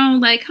grown.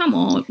 Like, come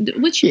on,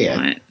 what you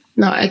want?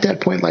 No, at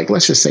that point, like,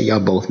 let's just say y'all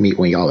both meet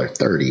when y'all are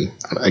 30.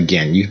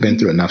 Again, you've been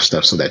through enough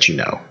stuff so that you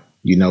know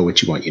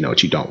what you want, you know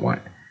what you don't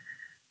want.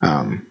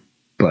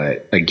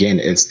 But again,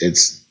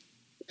 it's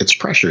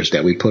pressures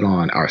that we put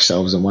on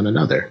ourselves and one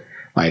another.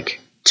 Like,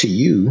 to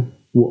you,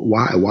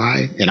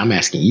 why? And I'm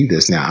asking you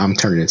this now. I'm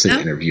turning into the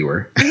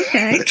interviewer.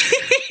 Okay.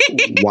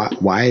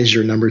 Why is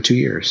your number 2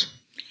 years?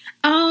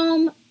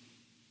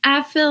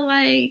 I feel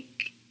like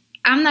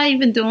I'm not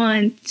even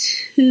doing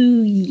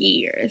 2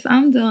 years.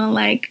 I'm doing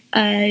like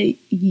a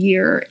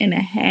year and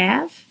a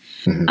half.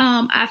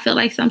 Mm-hmm. I feel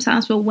like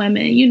sometimes for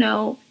women,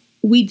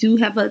 we do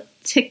have a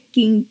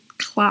ticking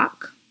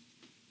clock,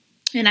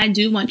 and I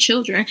do want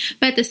children.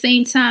 But at the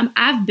same time,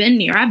 I've been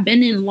there. I've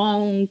been in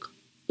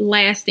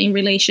long-lasting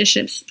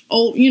relationships.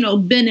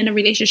 Been in a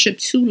relationship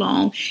too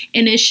long,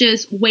 and it's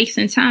just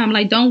wasting time.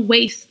 Like, don't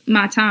waste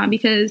my time,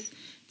 because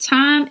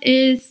time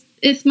is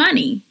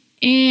money.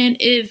 And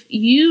if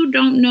you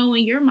don't know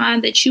in your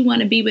mind that you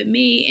want to be with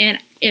me, and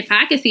if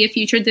I can see a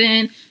future,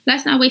 then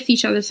let's not waste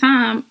each other's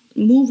time.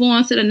 Move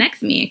on to the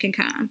next man can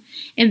come.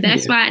 And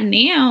that's why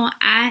now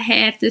I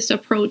have this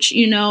approach,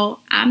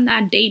 I'm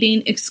not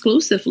dating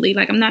exclusively.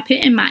 Like, I'm not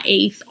putting my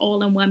eggs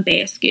all in one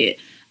basket.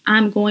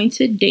 I'm going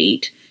to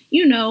date,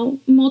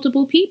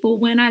 multiple people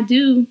when I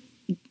do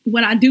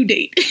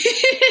date.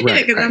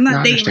 Because I'm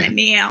not dating right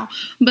now.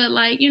 But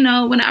like, when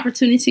the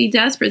opportunity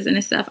does present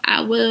itself,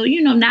 I will,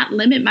 not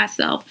limit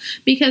myself,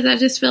 because I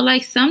just feel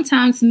like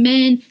sometimes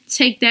men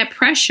take that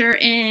pressure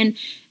and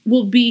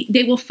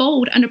they will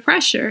fold under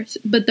pressure.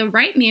 But the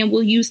right man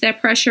will use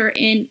that pressure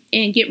and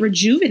get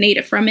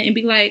rejuvenated from it and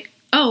be like,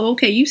 oh,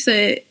 okay, you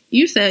said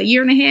a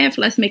year and a half,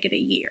 let's make it a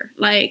year.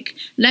 Like,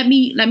 let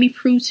me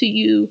prove to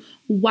you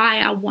why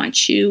I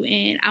want you,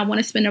 and I want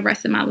to spend the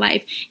rest of my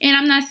life. And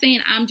I'm not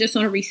saying I'm just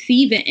on a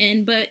receiving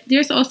end, but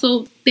there's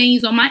also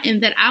things on my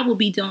end that I will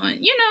be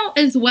doing,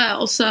 as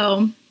well.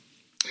 So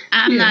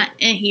I'm not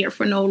in here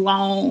for no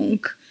long-term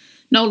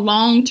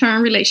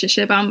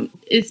relationship.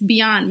 It's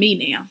beyond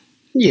me now.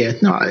 Yeah,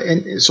 no,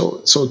 and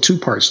so 2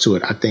 parts to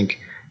it. I think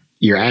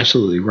you're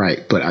absolutely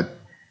right, but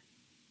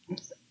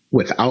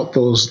without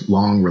those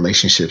long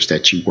relationships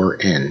that you were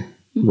in,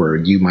 where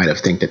you might have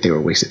think that they were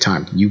a waste of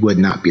time, you would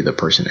not be the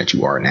person that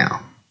you are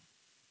now.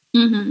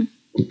 Mm-hmm.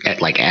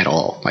 At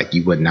all. Like,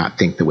 you would not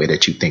think the way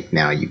that you think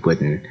now. You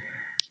wouldn't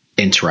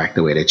interact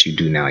the way that you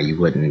do now. You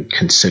wouldn't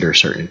consider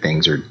certain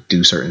things or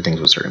do certain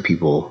things with certain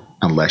people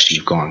unless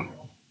you've gone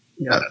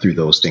through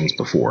those things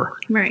before.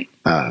 Right.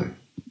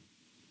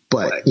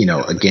 But,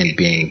 again,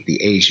 being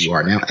the age you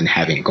are now and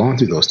having gone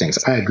through those things,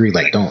 I agree.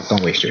 Like, don't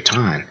waste your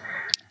time.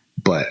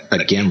 But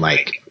again,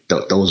 like,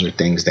 those are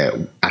things that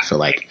I feel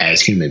like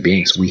as human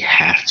beings, we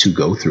have to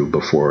go through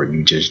before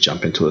you just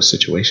jump into a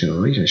situation or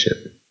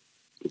relationship.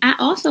 I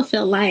also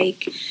feel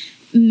like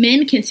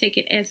men can take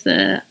it as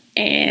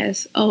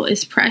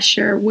it's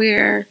pressure,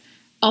 where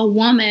a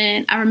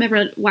woman, I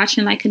remember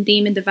watching like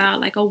Kadeem and Devout,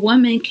 like a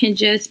woman can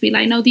just be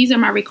like, no, these are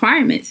my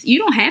requirements. You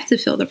don't have to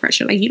feel the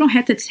pressure. Like, you don't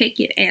have to take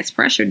it as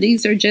pressure.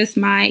 These are just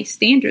my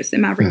standards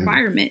and my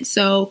requirements.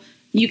 So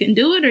you can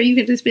do it, or you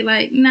can just be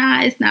like,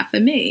 nah, it's not for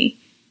me.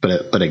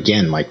 But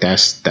again, like,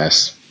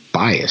 that's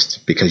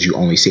biased, because you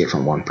only see it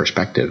from one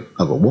perspective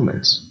of a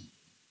woman's.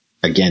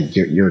 Again,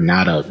 you're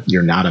not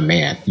a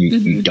man.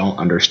 You don't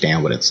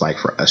understand what it's like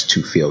for us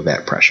to feel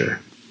that pressure,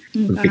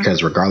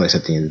 because regardless,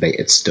 at the end of the day,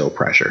 it's still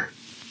pressure.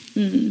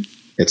 Mm.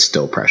 It's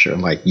still pressure.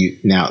 Like,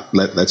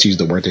 let's use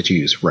the word that you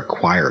use,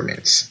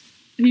 requirements.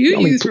 You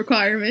use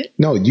requirement.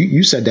 No,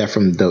 you said that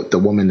from the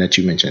woman that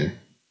you mentioned.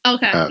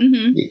 Okay.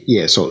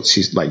 Yeah. So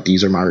she's like,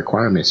 these are my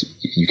requirements.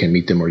 You can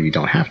meet them or you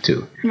don't have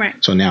to. Right.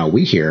 So now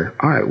we hear,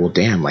 all right, well,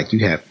 damn, like, you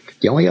have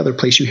the only other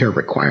place you hear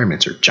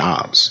requirements are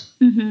jobs.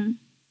 Mm-hmm.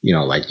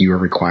 Like, you are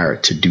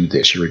required to do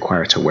this. You're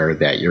required to wear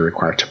that. You're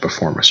required to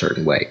perform a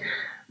certain way.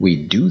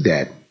 We do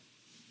that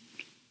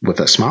with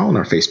a smile on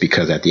our face,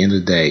 because at the end of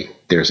the day,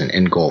 there's an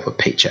end goal of a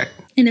paycheck.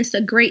 And it's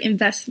a great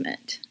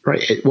investment.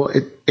 Right.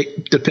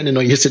 It depending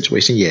on your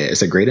situation, yeah,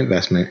 it's a great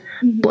investment,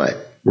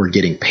 but we're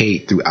getting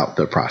paid throughout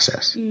the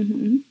process.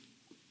 Mm-hmm.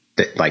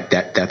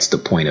 That's the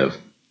point of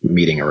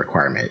meeting a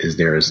requirement, is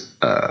there's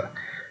a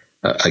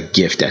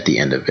gift at the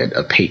end of it,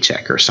 a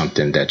paycheck or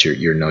something that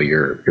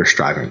you're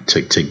striving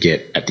to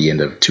get at the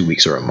end of 2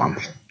 weeks or a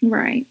month.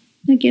 Right.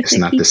 It's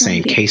not the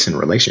same case in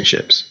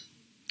relationships.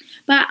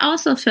 But I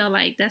also feel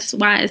like that's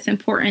why it's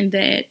important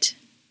that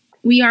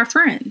we are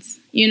friends.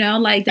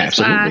 Like, that's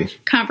why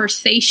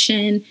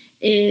conversation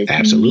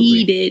is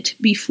needed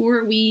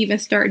before we even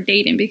start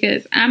dating,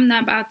 because I'm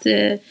not about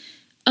to,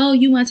 oh,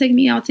 you want to take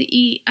me out to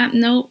eat?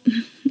 Nope.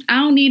 I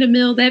don't need a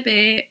meal that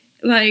bad.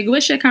 Like,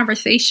 what's your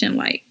conversation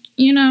like?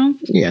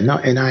 Yeah, no,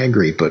 and I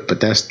agree, but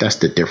that's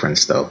the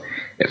difference, though.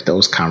 If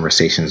those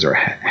conversations are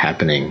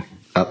happening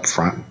up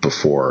front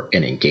before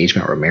an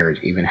engagement or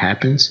marriage even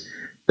happens,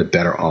 the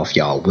better off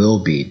y'all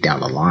will be down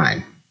the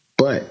line.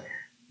 But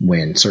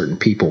when certain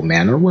people,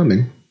 man or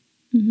woman,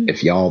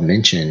 if y'all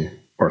mention,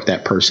 or if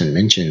that person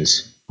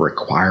mentions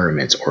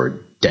requirements or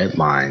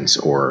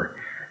deadlines, or,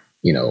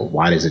 you know,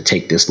 why does it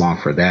take this long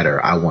for that?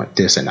 Or I want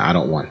this and I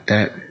don't want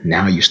that.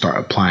 Now you start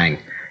applying,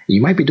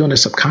 you might be doing it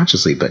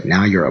subconsciously, but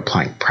now you're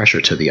applying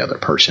pressure to the other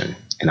person.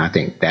 And I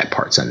think that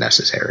part's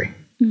unnecessary.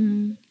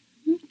 Okay.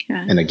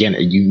 And again,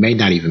 you may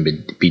not even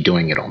be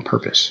doing it on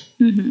purpose.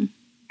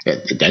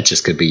 That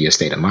just could be your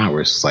state of mind,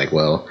 where it's like,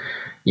 well,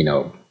 you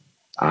know,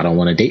 I don't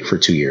want to date for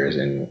 2 years.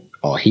 And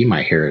all he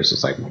might hear is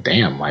just like, well,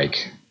 damn,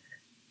 like,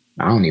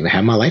 I don't even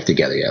have my life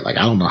together yet. Like,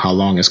 I don't know how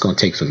long it's going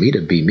to take for me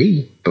to be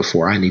me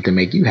before I need to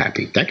make you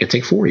happy. That could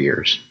take 4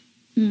 years,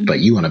 but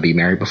you want to be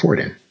married before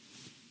then.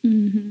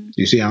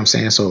 You see what I'm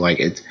saying? So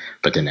like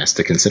but then that's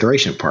the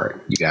consideration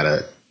part. You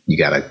gotta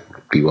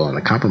be willing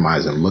to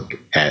compromise and look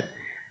at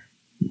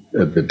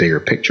the bigger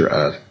picture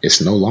of, it's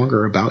no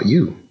longer about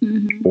you.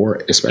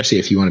 Or especially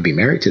if you want to be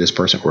married to this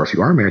person, or if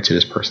you are married to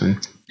this person,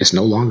 it's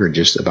no longer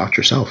just about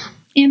yourself.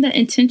 And the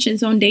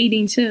intentions on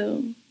dating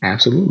too.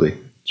 Absolutely.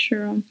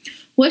 True.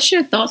 What's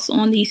your thoughts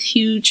on these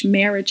huge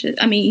marriages?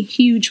 I mean,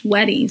 huge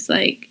weddings.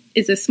 Like,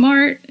 is it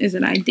smart? Is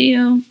it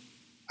ideal?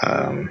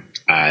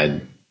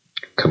 I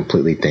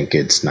completely think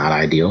it's not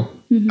ideal,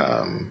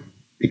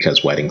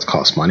 because weddings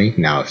cost money.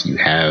 Now, if you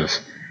have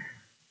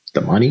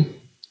the money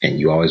and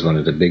you always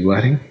wanted a big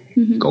wedding,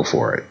 go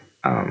for it.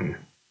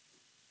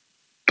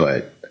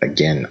 But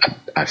again,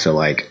 I feel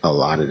like a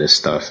lot of this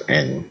stuff,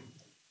 and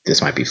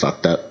this might be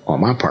fucked up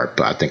on my part,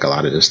 but I think a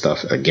lot of this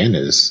stuff, again,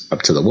 is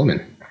up to the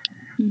woman.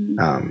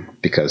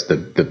 Because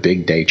the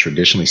big day,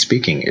 traditionally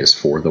speaking, is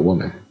for the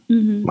woman.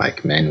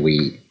 Like, men,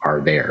 we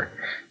are there,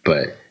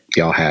 but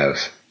y'all have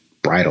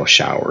bridal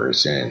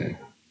showers and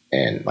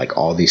like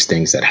all these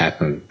things that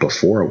happen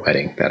before a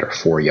wedding that are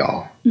for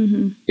y'all.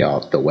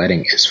 Y'all, the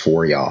wedding is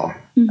for y'all.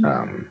 You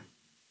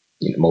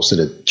know, most of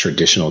the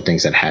traditional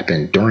things that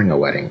happen during a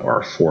wedding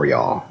are for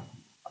y'all.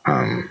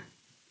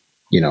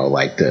 You know,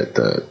 like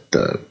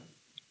the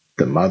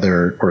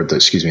mother, or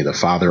the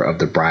father of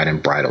the bride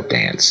and bridal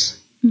dance.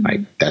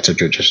 Like, that's a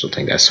traditional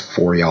thing. That's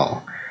for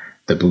y'all.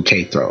 The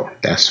bouquet throw,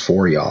 that's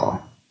for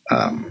y'all.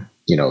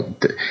 You know,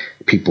 the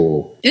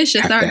people. It's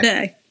just our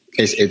day.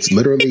 It's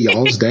literally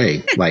y'all's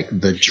day. Like,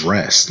 the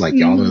dress, like,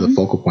 y'all are the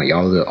focal point.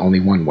 Y'all are the only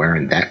one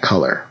wearing that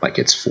color. Like,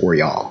 it's for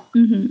y'all.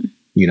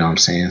 You know what I'm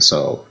saying?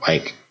 So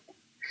like,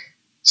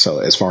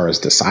 as far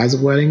as the size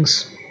of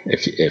weddings,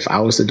 if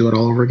I was to do it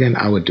all over again,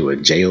 I would do a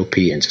JOP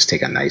and just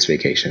take a nice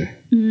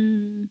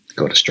vacation.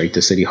 Go straight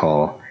to City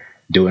Hall,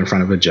 do it in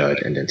front of a judge,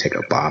 and then take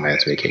a bomb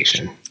ass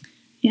vacation.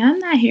 Yeah, I'm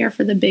not here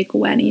for the big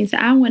weddings.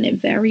 I want it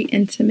very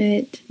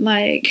intimate.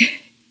 Like,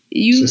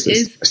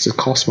 it just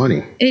costs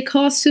money. It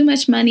costs too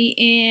much money,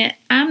 and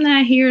I'm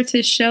not here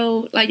to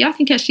show, like, y'all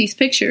can catch these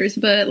pictures,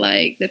 but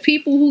like, the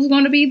people who's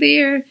going to be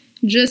there,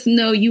 just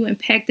know you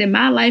impacted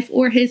my life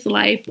or his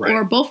life,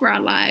 or both of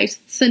our lives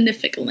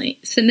significantly.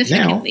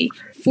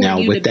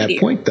 Now with that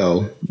point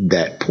though,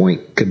 that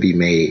point could be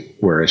made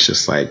where it's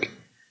just like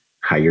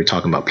how you're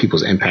talking about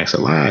people's impacts of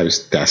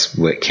lives. That's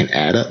what can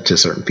add up to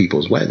certain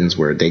people's weddings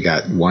where they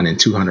got 1 in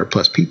 200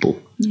 plus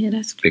people. Yeah,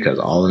 that's cool. Because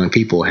all of them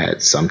people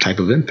had some type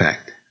of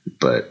impact.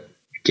 But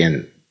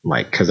again,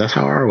 like, because that's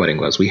how our wedding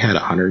was. We had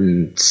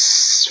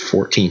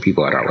 114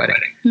 people at our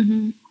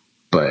wedding,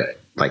 but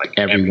like,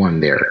 everyone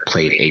there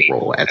played a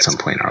role at some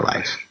point in our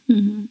life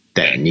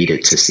that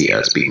needed to see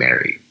us be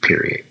married,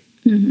 period.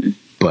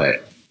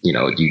 But, you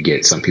know, you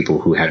get some people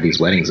who have these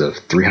weddings of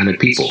 300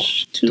 people.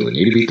 Do it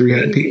need to be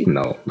 300 people?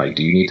 No. Like,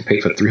 do you need to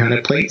pay for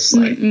 300 plates?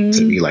 Like,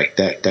 to me, like,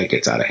 that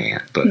gets out of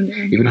hand. But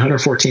even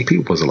 114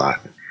 people was a lot.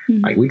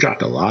 Like, we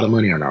dropped a lot of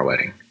money on our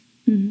wedding.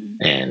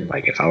 And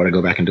like, if I were to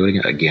go back and do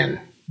it again,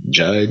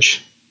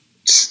 judge,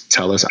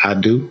 tell us I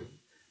do,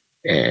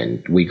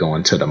 and we go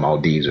into the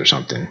Maldives or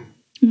something.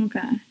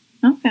 Okay.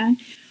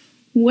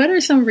 What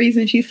are some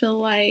reasons you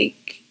feel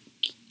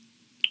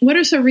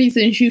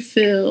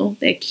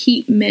that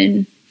keep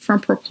men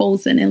from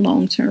proposing in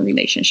long-term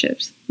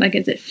relationships? Like,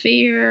 is it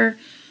fear?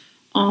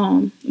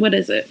 What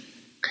is it?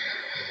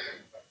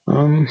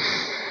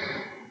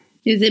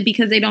 Is it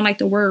because they don't like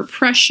the word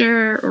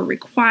pressure or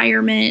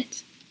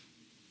requirement?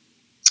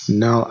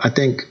 No, I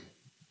think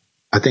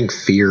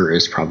fear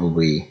is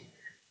probably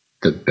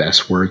the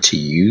best word to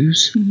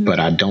use, but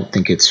I don't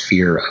think it's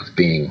fear of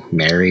being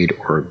married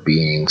or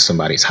being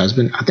somebody's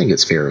husband. I think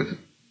it's fear of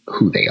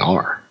who they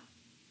are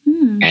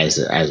as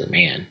a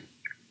man.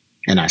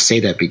 And I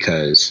say that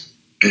because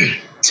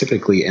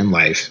typically in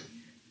life,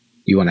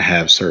 you want to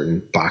have certain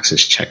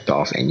boxes checked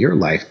off in your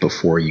life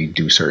before you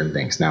do certain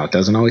things. Now, it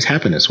doesn't always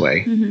happen this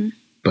way,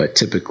 but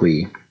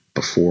typically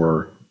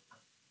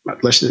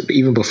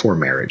even before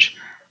marriage,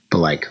 but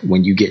like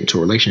when you get into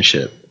a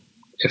relationship,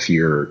 if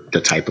you're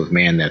the type of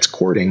man that's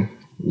courting,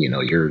 you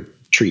know, you're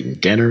treating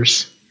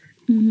dinners,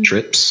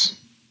 trips,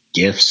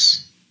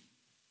 gifts.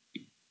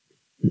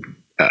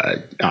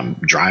 I'm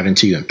driving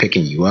to you and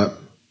picking you up,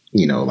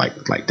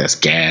 like that's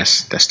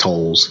gas, that's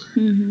tolls.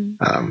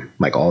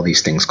 Like all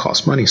these things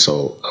cost money.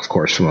 So of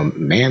course, from a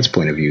man's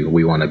point of view,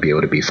 we want to be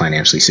able to be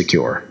financially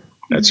secure.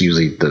 That's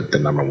usually the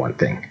number one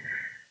thing.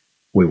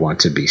 We want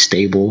to be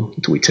stable.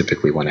 We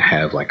typically want to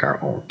have like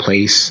our own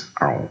place,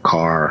 our own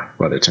car,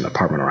 whether it's an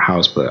apartment or a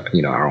house, but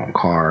our own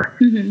car,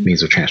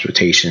 means of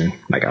transportation.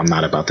 Like I'm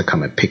not about to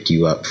come and pick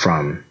you up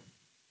from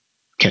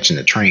catching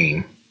the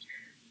train,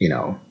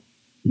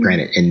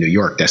 Granted, in New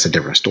York, that's a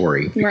different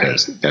story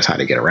because that's how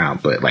they get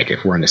around. But like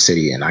if we're in the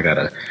city and I got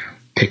to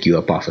pick you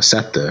up off of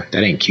SEPTA,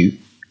 that ain't cute.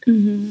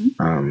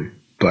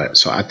 But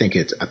so I think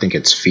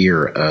it's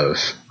fear of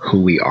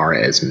who we are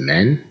as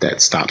men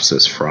that stops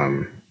us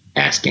from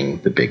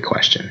asking the big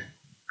question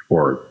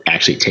or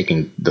actually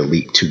taking the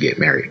leap to get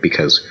married,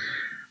 because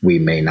we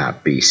may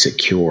not be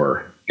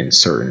secure in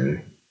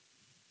certain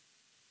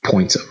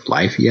points of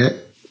life yet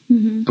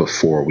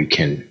before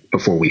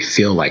we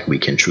feel like we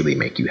can truly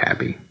make you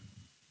happy.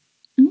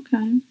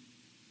 Okay.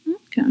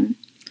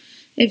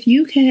 If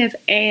you could have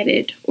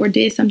added or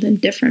did something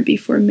different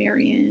before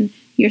marrying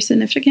your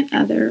significant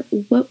other,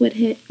 what would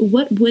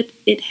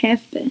it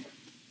have been?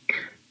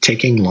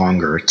 Taking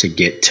longer to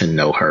get to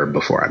know her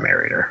before I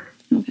married her.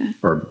 Okay.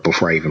 Or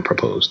before I even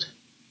proposed.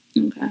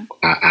 Okay.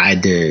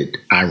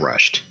 I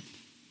rushed.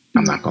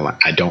 I'm not gonna lie.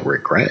 I don't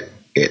regret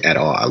it at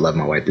all. I love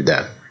my wife to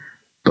death,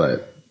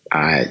 but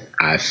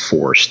I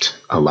forced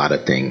a lot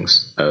of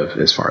things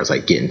as far as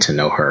like getting to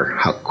know her,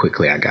 how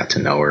quickly I got to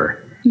know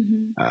her,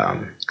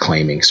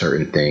 claiming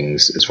certain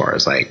things as far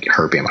as like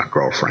her being my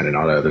girlfriend and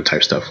all that other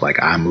type stuff.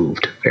 Like I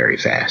moved very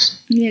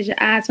fast. You had your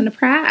eyes on the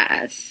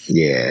prize.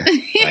 Yeah.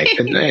 Like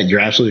you're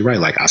absolutely right.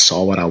 Like I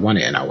saw what I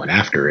wanted and I went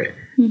after it,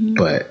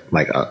 but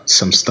like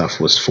some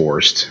stuff was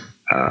forced.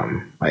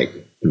 Like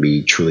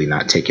me truly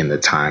not taking the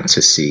time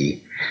to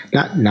see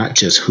not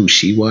just who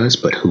she was,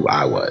 but who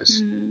I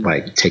was,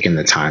 like taking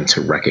the time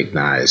to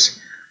recognize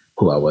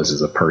who I was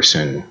as a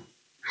person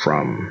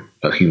from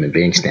a human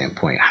being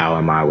standpoint. How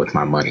am I with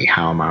my money?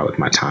 How am I with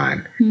my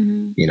time?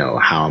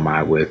 How am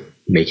I with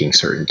making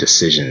certain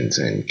decisions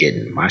and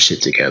getting my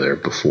shit together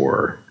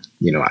before,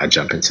 I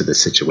jump into the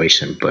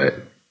situation. But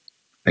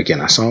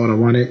again, I saw what I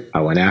wanted.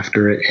 I went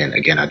after it. And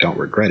again, I don't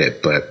regret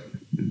it. But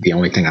the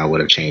only thing I would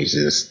have changed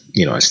is,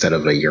 instead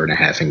of a 1.5 year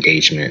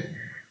engagement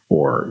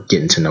or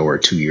getting to know her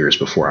 2 years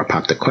before I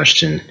popped the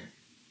question,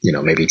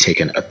 maybe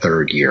taking a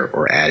 3rd year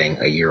or adding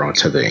a year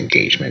onto the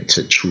engagement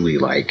to truly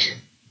like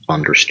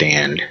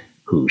understand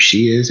who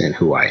she is and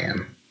who I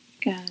am.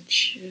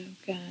 Got you.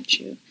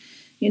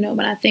 When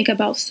I think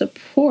about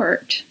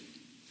support,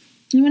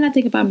 and when I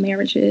think about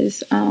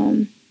marriages,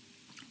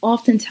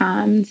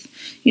 oftentimes,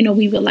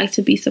 we would like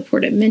to be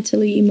supported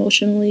mentally,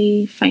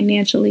 emotionally,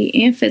 financially,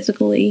 and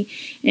physically.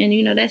 And,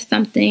 that's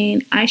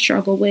something I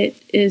struggle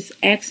with is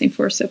asking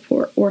for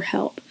support or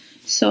help.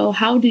 So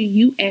how do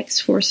you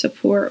ask for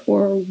support,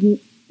 or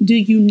do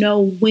you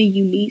know when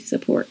you need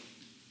support?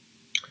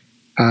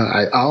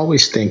 I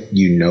always think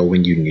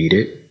when you need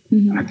it.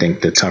 I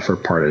think the tougher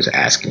part is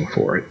asking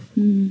for it,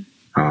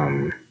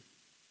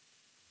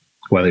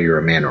 whether you're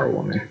a man or a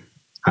woman.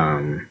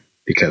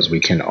 Because we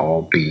can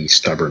all be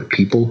stubborn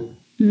people.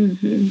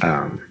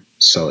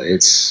 So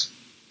it's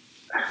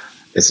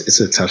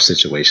a tough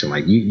situation.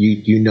 Like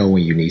you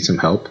when you need some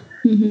help,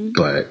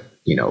 but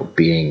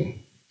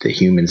being the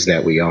humans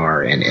that we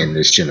are and in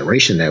this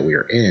generation that we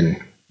are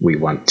in, we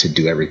want to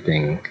do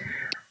everything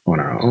on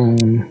our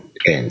own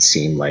and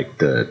seem like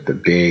the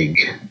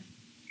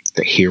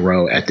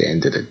hero at the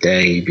end of the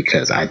day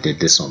because I did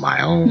this on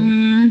my own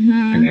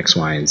and X,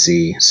 Y, and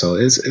Z. So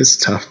it's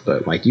tough,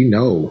 but like,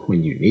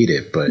 when you need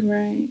it, but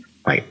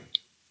like,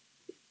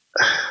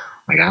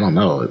 I don't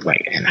know,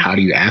 like, and how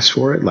do you ask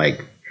for it?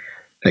 Like,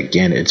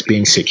 again, it's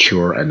being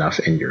secure enough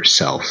in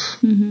yourself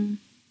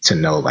to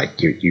know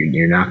like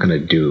you're not going to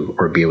do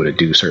or be able to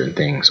do certain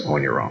things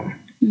on your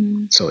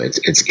own. So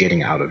it's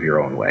getting out of your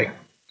own way,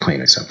 plain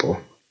and simple.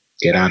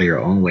 Get out of your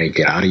own way,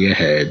 get out of your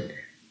head,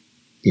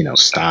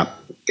 stop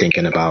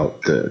thinking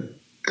about the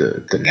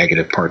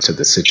negative parts of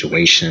the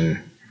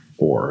situation,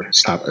 or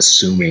stop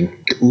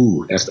assuming.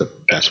 Ooh, that's the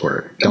best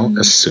word. Don't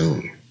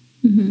assume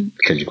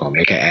because you're going to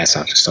make an ass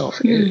out yourself.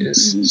 It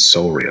is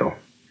so real.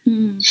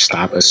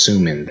 Stop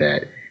assuming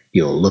that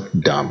you'll look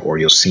dumb or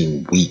you'll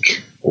seem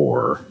weak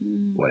or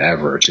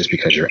whatever just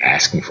because you're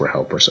asking for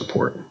help or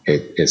support.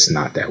 It's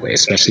not that way,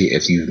 especially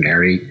if you've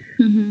married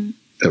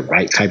the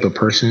right type of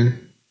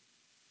person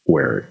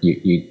where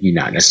you're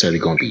not necessarily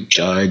going to be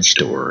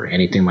judged or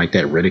anything like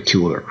that,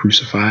 ridiculed or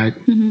crucified.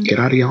 Get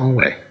out of your own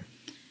way.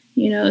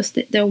 It's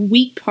the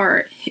weak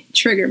part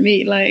triggered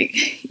me, like,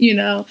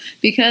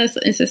 because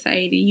in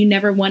society, you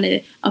never want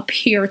to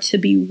appear to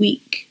be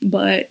weak.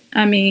 But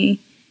I mean,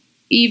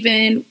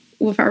 even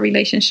with our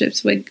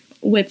relationships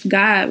with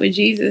God, with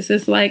Jesus,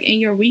 it's like, in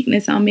your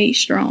weakness, I'm made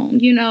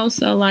strong,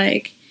 so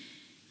like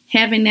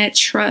having that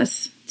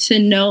trust to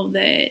know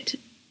that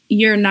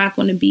you're not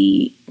going to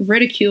be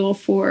ridiculed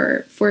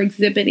for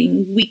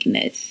exhibiting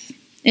weakness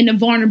and the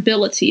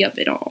vulnerability of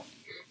it all.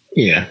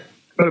 Yeah.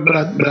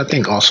 But I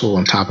think also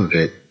on top of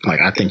it, like,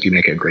 I think you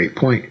make a great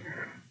point.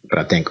 But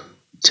I think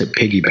to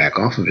piggyback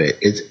off of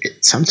it,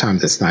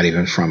 sometimes it's not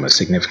even from a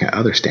significant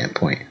other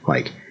standpoint.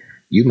 Like,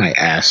 you might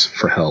ask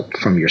for help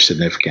from your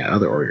significant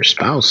other or your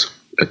spouse,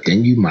 but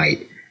then you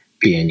might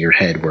be in your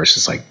head where it's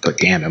just like, but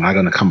damn, am I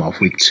going to come off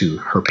weak to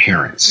her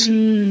parents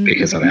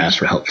because I've asked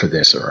for help for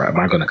this? Or am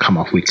I going to come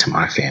off weak to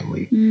my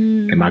family?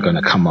 Am I going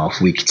to come off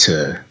weak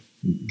to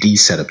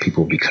these set of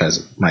people?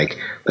 Because, like,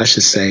 let's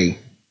just say,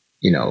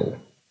 you know,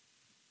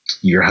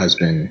 your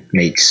husband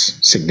makes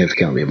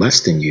significantly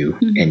less than you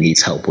and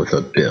needs help with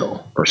a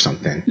bill or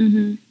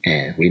something.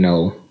 And we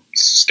know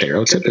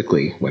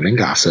stereotypically women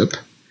gossip.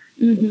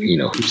 You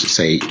know, who's to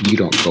say you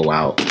don't go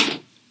out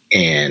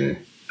and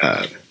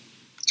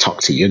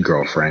talk to your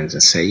girlfriends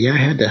and say, yeah, I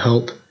had to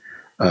help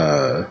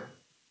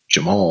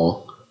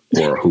Jamal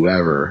or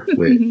whoever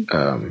with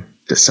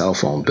the cell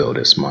phone bill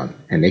this month.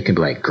 And they can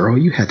be like, girl,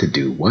 you had to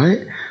do what?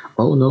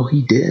 Oh, no,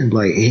 he didn't.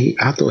 Like, hey,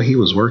 I thought he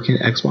was working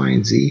X, Y,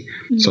 and Z.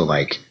 So,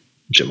 like,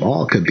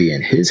 Jamal could be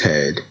in his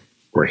head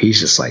where he's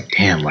just like,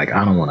 damn, like,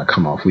 I don't want to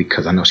come off weak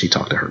because I know she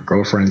talked to her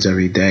girlfriends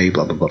every day,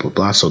 blah, blah, blah, blah,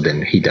 blah. So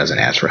then he doesn't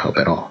ask for help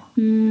at all.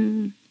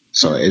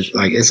 So it's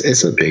like,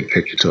 it's a big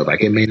picture to it.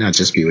 Like, it may not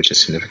just be with your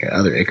significant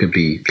other. It could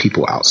be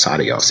people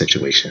outside of y'all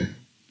situation.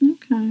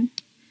 Okay.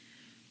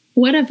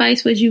 What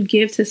advice would you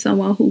give to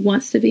someone who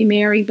wants to be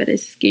married but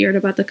is scared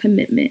about the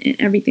commitment and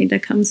everything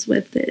that comes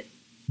with it?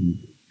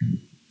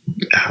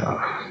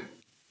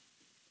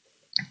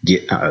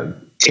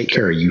 Take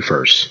care of you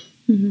first.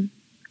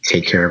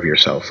 Take care of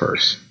yourself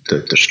first.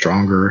 The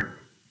stronger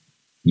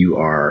you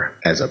are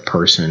as a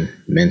person,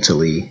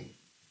 mentally,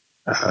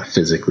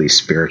 physically,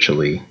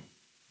 spiritually,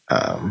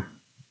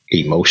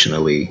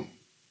 emotionally,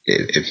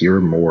 if you're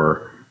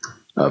more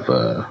of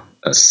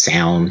a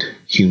sound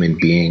human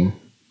being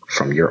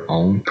from your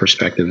own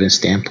perspective and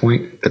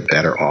standpoint, the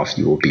better off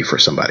you will be for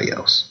somebody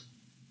else.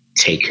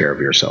 Take care of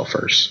yourself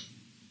first.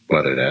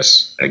 Whether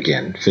that's,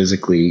 again,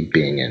 physically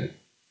being in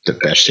the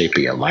best shape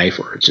of your life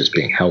or just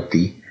being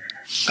healthy,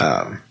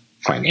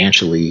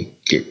 financially,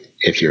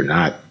 if you're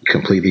not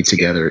completely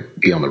together,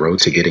 be on the road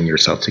to getting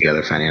yourself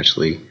together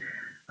financially,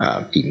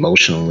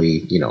 emotionally,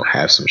 you know,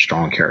 have some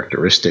strong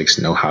characteristics,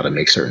 know how to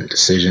make certain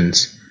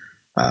decisions,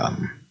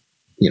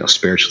 you know,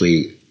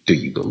 spiritually, do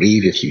you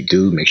believe? If you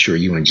do, make sure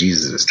you and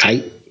Jesus is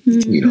tight,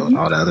 you know,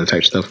 all the other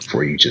type of stuff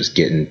before you just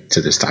get into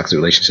this toxic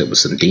relationship with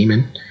some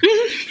demon.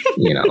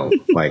 You know,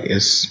 like,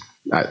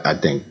 I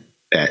think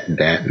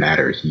that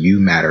matters. You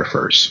matter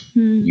first.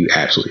 You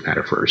absolutely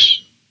matter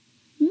first.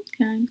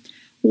 Okay.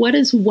 What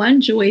is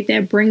one joy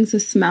that brings a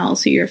smile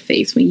to your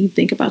face when you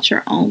think about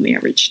your own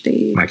marriage,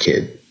 Dave? My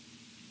kid.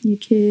 Your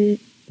kid.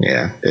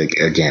 Yeah.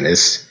 Again,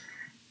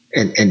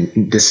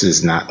 and this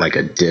is not like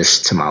a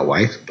diss to my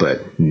wife,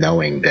 but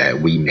knowing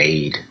that we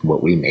made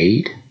what we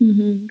made,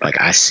 like,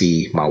 I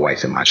see my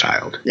wife and my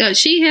child.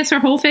 She has her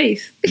whole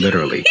face.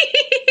 Literally.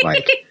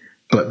 Like,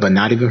 but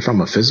not even from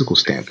a physical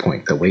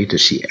standpoint, the way that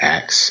she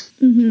acts,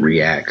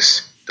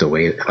 reacts, the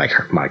way, like,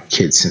 my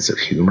kid's sense of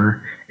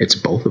humor, it's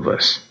both of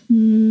us.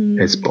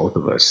 It's both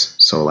of us.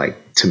 So,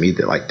 like, to me,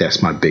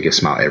 that's my biggest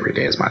smile every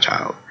day is my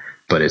child.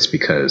 But it's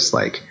because,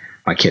 like,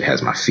 my kid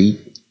has my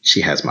feet.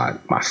 She has my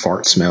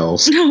fart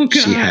smells. Oh,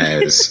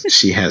 God.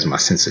 She has my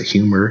sense of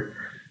humor,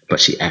 but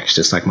she acts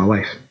just like my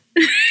wife.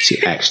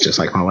 She acts just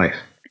like my wife.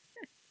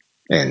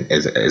 And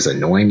as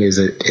annoying as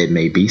it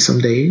may be some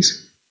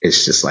days,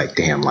 it's just like,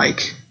 damn,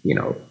 like, you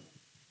know,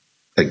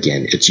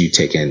 again, it's you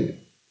taking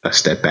a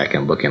step back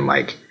and looking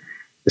like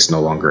it's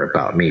no longer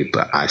about me,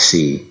 but I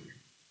see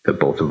the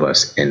both of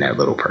us in that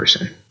little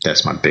person.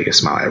 That's my biggest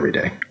smile every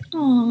day.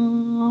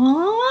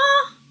 Aww.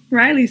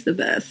 Riley's the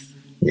best.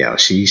 Yeah,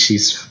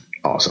 she's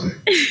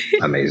awesome.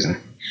 Amazing.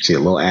 She's a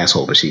little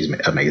asshole, but she's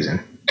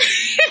amazing.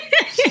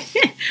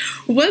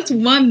 What's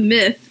one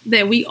myth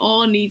that we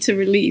all need to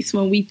release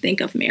when we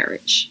think of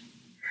marriage?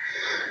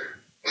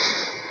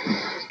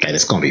 That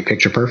it's going to be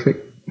picture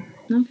perfect.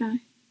 Okay.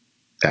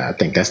 I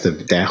think that's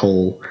that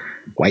whole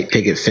white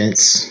picket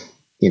fence,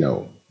 you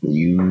know,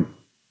 you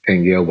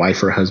and your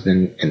wife or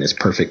husband in this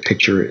perfect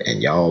picture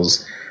and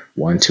y'all's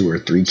 1, 2, or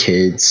 3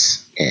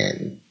 kids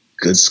and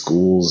good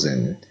schools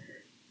and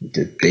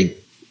the big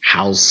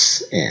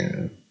house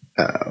and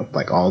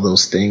like all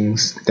those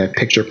things, that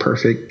picture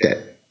perfect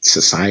that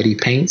society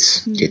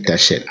paints, get that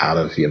shit out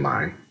of your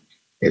mind.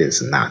 It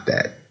is not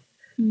that.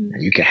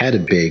 You can have a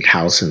big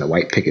house and a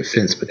white picket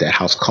fence, but that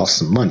house costs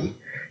some money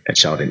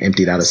that y'all then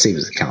emptied out a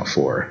savings account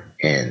for.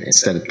 And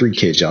instead of 3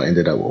 kids, y'all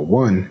ended up with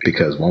 1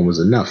 because 1 was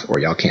enough, or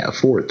y'all can't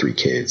afford 3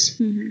 kids.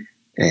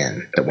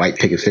 And the white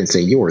picket fence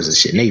ain't yours,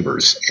 it's your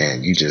neighbor's.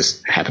 And you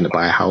just happen to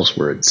buy a house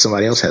where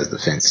somebody else has the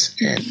fence.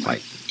 And,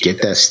 like,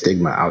 get that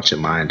stigma out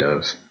your mind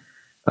of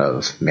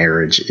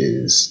marriage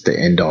is the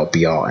end all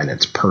be all and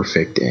it's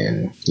perfect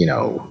and, you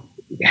know,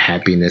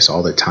 happiness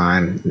all the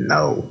time.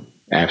 No,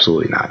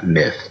 absolutely not.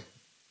 Myth.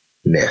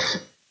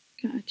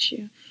 Got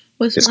you.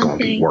 It's going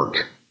to be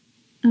work.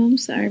 Oh, I'm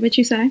sorry. What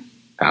you say?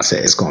 I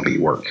said it's going to be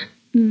work.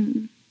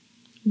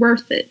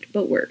 Worth it,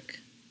 but work.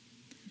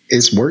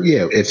 It's work,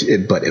 yeah.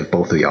 But if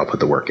both of y'all put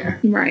the work in.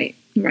 Right.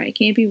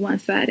 Can't be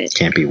one-sided.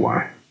 Can't be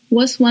one.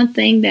 What's one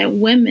thing that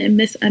women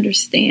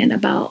misunderstand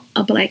about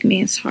a black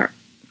man's heart?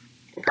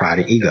 Pride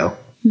and ego.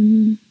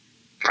 Mm-hmm.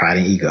 Pride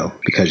and ego,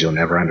 because you'll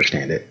never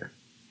understand it.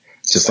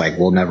 It's just like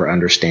we'll never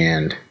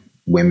understand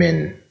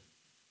women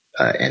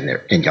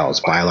and y'all's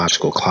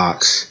biological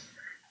clocks,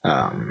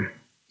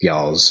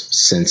 y'all's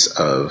sense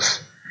of,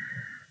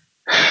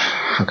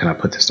 how can I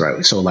put this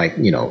right? So like,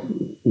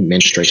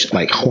 menstruation,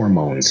 like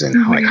hormones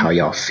and like how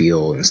y'all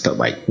feel and stuff,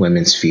 like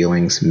women's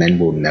feelings, men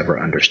will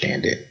never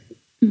understand it.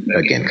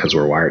 Again, because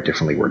we're wired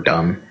differently. We're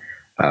dumb.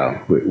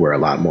 We're a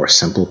lot more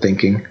simple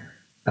thinking.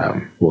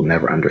 We'll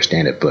never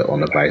understand it. But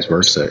on the vice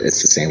versa,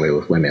 it's the same way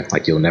with women.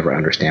 Like you'll never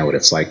understand what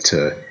it's like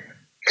to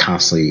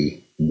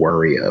constantly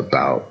worry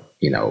about,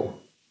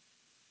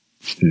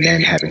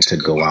 men having to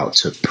go out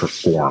to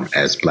perform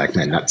as black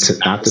men. Not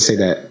to say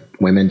that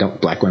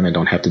black women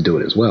don't have to do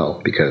it as well,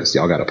 because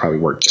y'all got to probably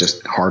work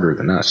just harder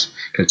than us,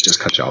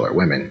 because y'all are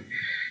women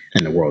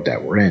in the world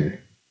that we're in.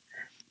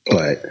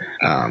 But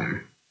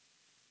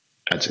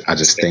I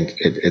just think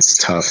it's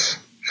tough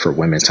for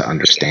women to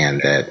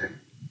understand that,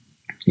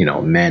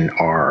 men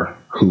are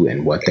who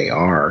and what they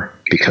are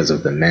because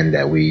of the men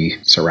that we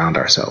surround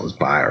ourselves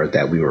by, or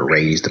that we were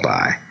raised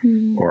by,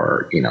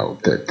 or,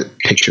 the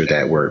picture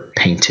that we're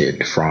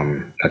painted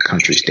from a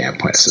country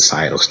standpoint, a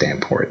societal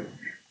standpoint.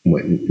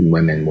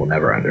 Women will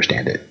never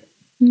understand it.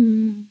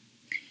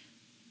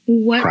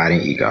 Pride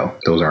and ego.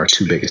 Those are our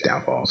two biggest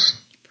downfalls.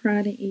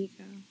 Pride and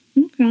ego.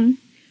 Okay.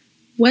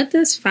 What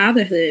does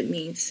fatherhood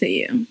mean to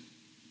you?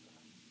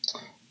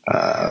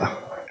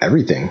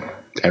 Everything.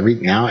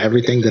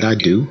 Everything that I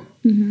do,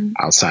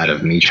 outside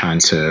of me trying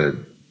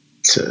to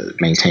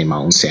maintain my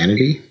own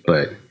sanity,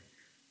 but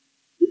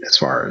as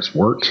far as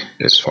work,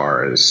 as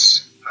far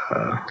as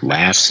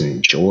laughs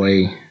and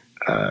joy,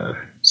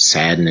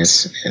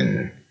 sadness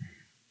and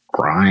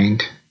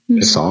grind,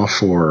 it's all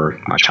for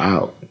my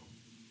child.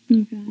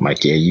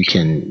 Like, yeah, you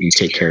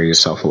take care of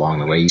yourself along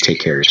the way, you take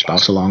care of your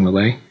spouse along the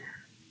way,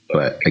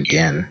 but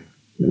again,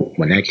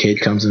 when that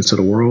kid comes into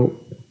the world,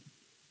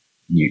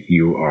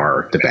 you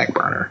are the back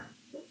burner.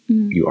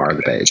 You are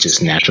the back. It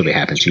just naturally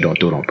happens. You don't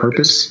do it on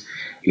purpose.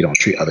 You don't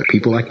treat other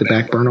people like the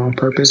back burner on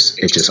purpose.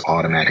 It just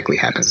automatically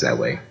happens that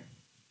way.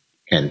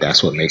 And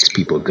that's what makes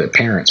people good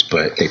parents,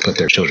 but they put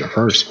their children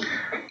first.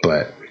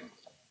 But,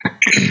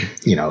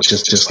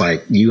 it's just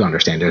like, you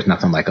understand, there's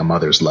nothing like a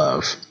mother's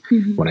love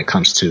when it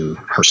comes to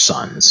her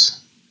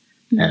sons.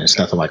 And it's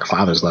nothing like a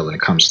father's love when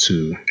it comes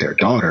to their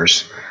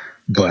daughters.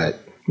 But,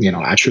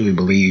 I truly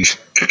believe,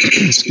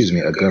 excuse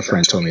me, a good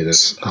friend told me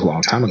this a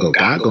long time ago,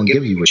 God gonna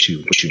give you what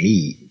you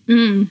need.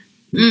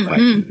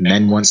 Like,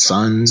 men want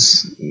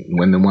sons,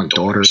 women want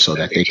daughters so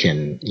that they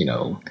can,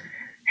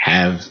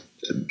 have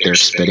their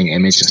spitting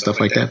image and stuff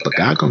like that. But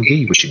God gonna give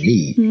you what you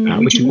need,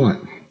 not what you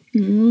want.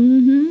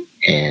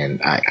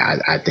 And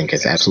I think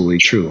it's absolutely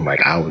true.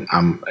 Like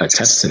I'm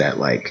attest to that.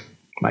 Like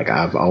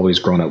I've always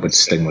grown up with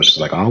stigmas.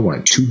 Like, I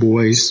want two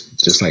boys,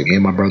 just like me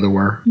and my brother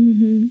were.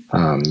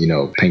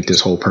 Paint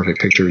this whole perfect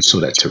picture so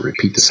that to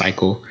repeat the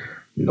cycle.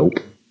 Nope.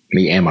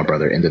 Me and my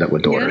brother ended up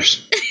with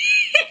daughters.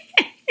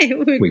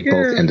 We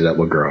both ended up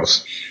with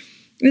girls.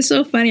 It's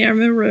so funny. I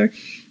remember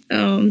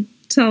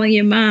telling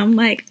your mom,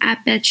 like, I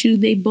bet you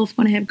they both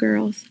want to have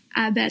girls.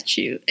 I bet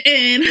you.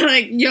 And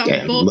like, y'all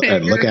both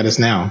have girls. Look at us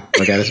now.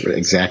 Look at us.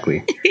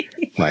 Exactly.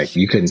 Like,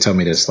 you couldn't tell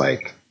me this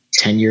like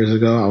 10 years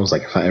ago. I was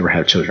like, if I ever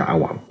have children, I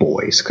want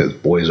boys, because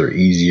boys are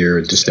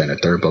easier, just than a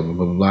third, blah, blah,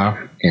 blah, blah.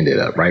 Ended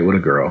up right with a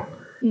girl.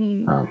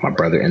 My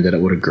brother ended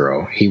up with a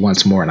girl. He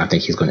wants more, and I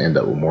think he's going to end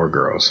up with more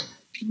girls.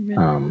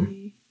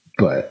 Really?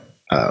 But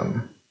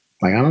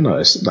like, I don't know.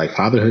 It's like,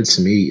 fatherhood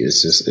to me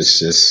is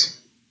just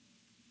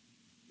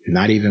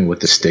not even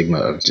with the stigma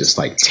of just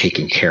like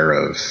taking care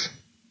of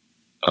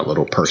a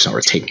little person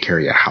or taking care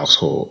of your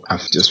household. I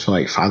just feel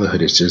like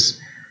fatherhood is just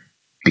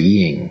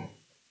being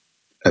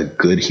a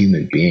good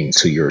human being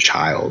to your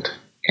child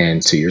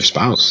and to your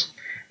spouse,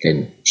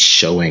 and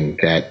showing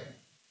that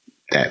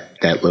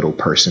little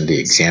person the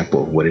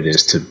example of what it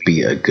is to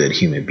be a good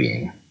human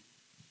being,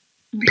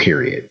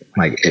 period.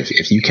 Like,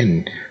 if you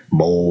can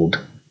mold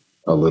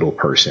a little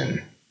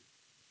person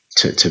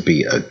to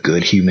be a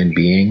good human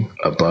being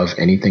above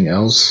anything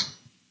else,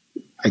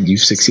 you've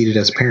succeeded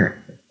as a parent.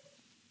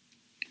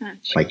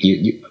 Gotcha. Like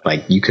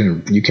you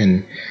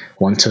can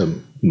want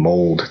to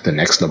mold the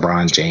next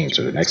LeBron James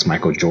or the next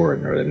Michael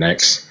Jordan or the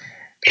next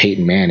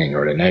Peyton Manning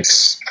or the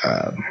next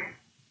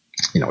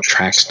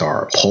track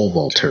star, pole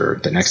vaulter,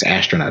 the next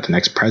astronaut, the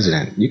next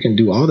president. You can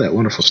do all that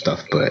wonderful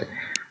stuff, but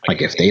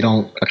like, if they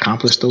don't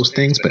accomplish those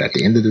things, but at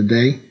the end of the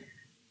day,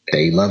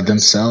 they love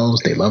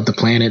themselves, they love the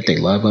planet, they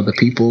love other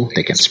people,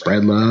 they can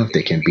spread love,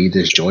 they can be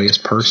this joyous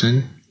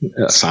person,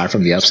 aside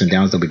from the ups and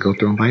downs that we go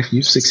through in life,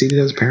 you've succeeded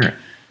as a parent.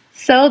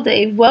 So,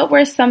 Dave, what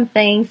were some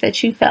things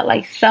that you felt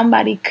like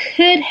somebody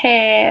could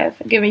have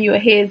given you a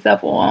heads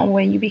up on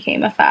when you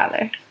became a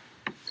father?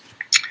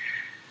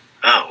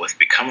 Oh, with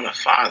becoming a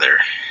father,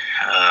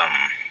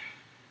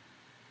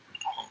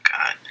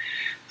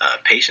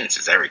 patience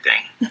is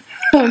everything.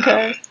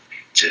 Okay.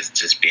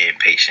 Just being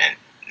patient,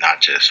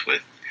 not just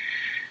with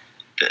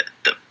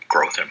the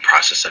growth and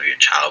process of your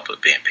child,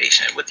 but being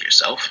patient with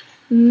yourself.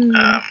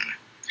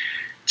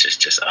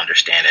 Just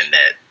understanding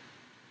that,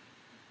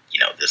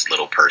 this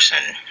little person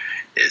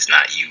is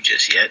not you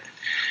just yet.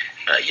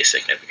 Your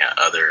significant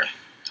other,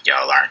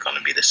 y'all aren't going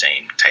to be the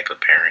same type of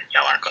parent.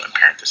 Y'all aren't going to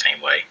parent the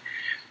same way.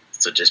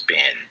 So just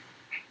being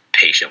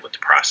patient with the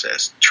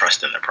process,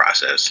 trusting the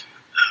process,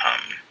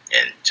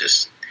 and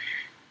just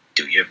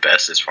do your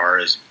best as far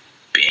as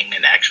being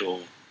an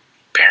actual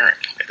parent.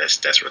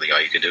 That's really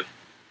all you can do.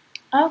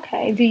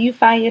 Okay. Do you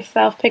find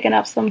yourself picking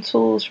up some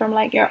tools from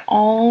like your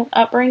own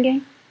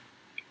upbringing?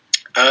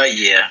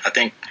 Yeah, I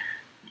think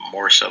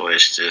more so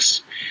it's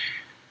just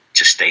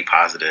stay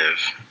positive.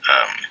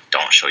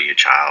 Don't show your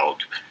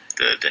child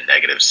the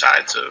negative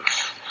sides of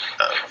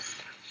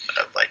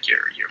like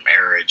your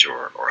marriage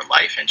or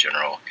life in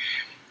general.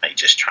 Like,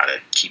 just try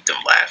to keep them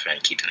laughing,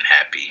 keep them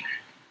happy.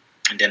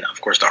 And then, of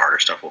course, the harder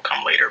stuff will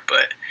come later.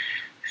 But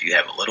if you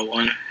have a little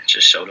one,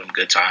 just show them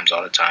good times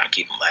all the time.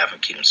 Keep them laughing,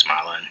 keep them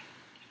smiling,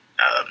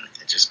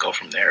 and just go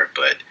from there.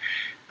 But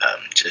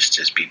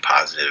just be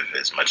positive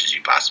as much as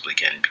you possibly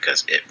can,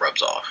 because it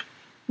rubs off.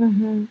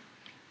 Mm-hmm.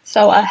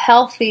 So a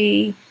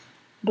healthy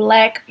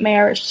Black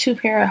marriage,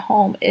 two-parent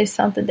home is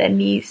something that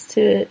needs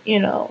to,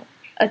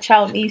 a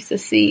child needs to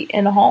see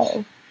in a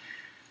home.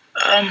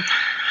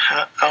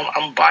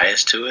 I'm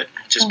biased to it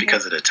just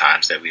because of the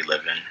times that we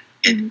live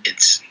in.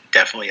 It's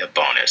definitely a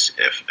bonus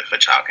if a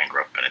child can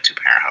grow up in a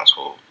two-parent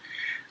household.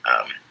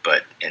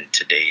 But in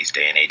today's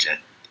day and age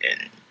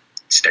and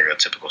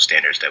stereotypical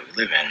standards that we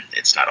live in,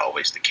 it's not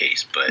always the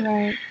case. But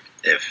right.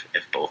 if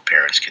both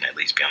parents can at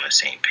least be on the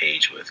same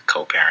page with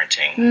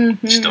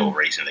co-parenting, still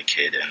raising the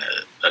kid in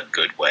a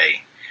good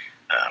way,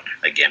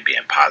 again,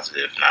 being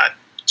positive, not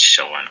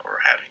showing or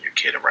having your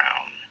kid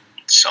around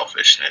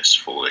selfishness,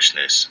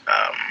 foolishness,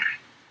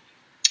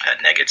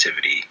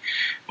 negativity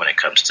when it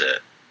comes to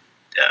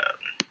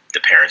the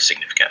parent's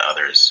significant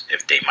others,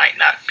 if they might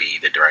not be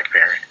the direct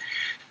parent.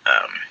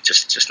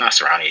 Just not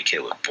surrounding your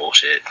kid with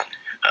bullshit,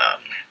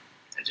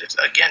 and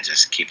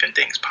just keeping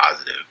things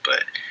positive.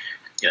 But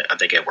I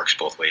think it works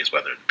both ways,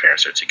 whether the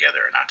parents are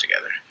together or not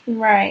together.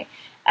 Right.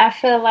 I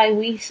feel like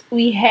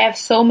we have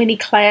so many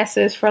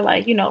classes for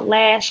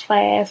Lash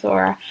class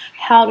or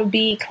how to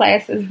be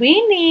classes.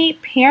 We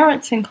need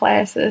parenting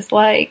classes,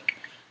 like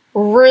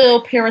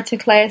real parenting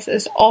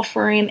classes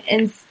offering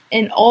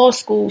in all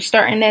schools,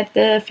 starting at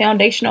the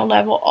foundational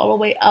level all the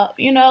way up,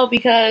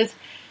 because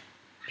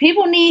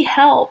people need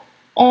help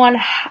on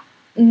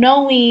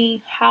knowing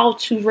how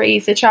to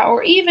raise a child,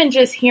 or even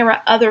just hearing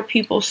other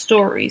people's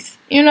stories,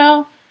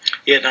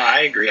 Yeah, no,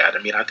 I agree. I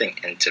mean, I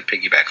think, and to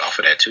piggyback off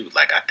of that too,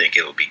 like, I think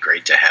it would be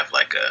great to have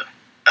like a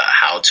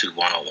how-to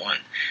 101,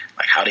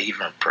 like how to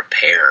even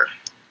prepare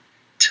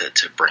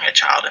to bring a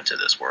child into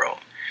this world.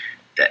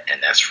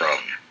 And that's from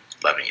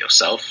loving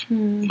yourself,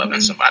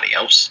 loving somebody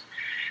else,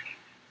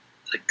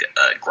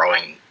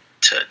 growing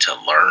to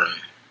learn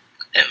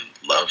and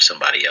love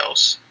somebody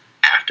else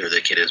after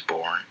the kid is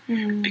born,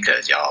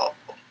 because y'all,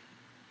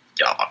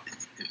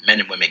 men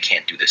and women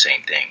can't do the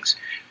same things.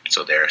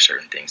 So there are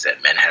certain things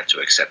that men have to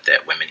accept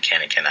that women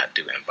can and cannot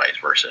do, and vice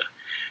versa.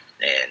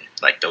 And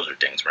like, those are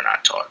things we're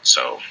not taught.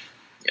 So,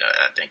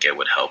 I think it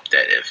would help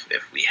that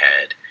if we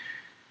had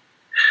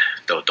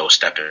those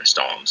stepping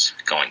stones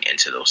going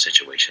into those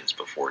situations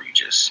before you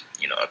just,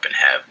 up and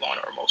have one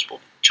or multiple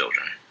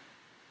children.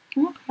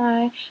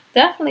 Okay.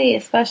 Definitely,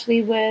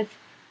 especially with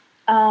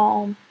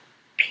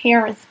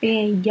parents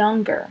being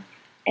younger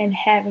and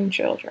having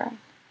children.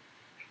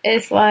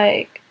 It's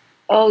like,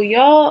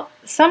 oh,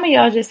 some of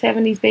y'all just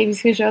having these babies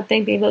because y'all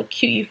think they look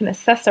cute. You can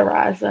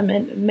accessorize them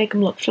and make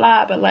them look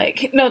fly. But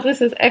like, no,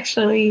 this is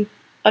actually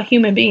a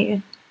human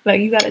being.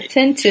 Like, you got to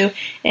tend to.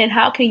 And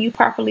how can you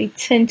properly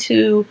tend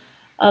to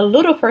a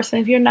little person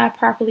if you're not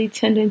properly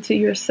tending to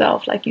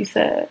yourself, like you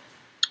said?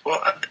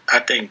 Well, I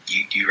think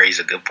you raise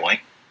a good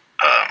point.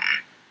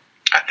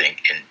 I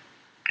think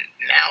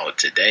now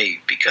today,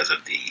 because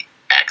of the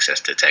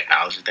access to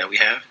technology that we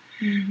have,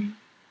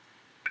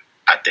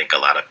 I think a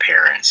lot of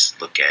parents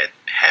look at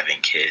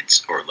having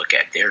kids, or look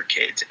at their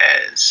kids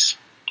as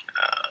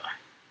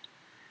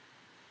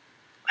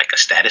like a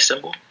status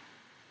symbol,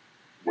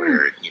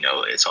 where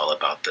it's all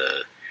about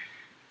the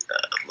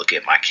look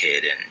at my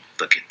kid and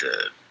look at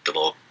the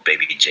little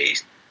baby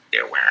J's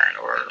they're wearing,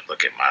 or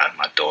look at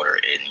my daughter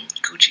in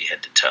Gucci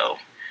head to toe.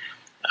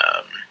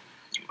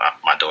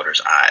 My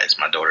daughter's eyes,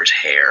 my daughter's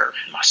hair,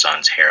 my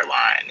son's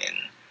hairline, and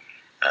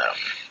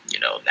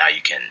now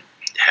you can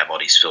have all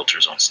these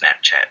filters on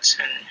Snapchats,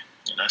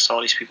 and that's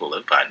all these people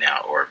live by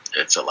now. Or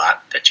it's a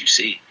lot that you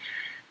see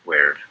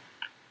where,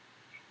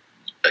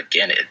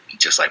 again, it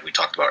just like we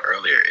talked about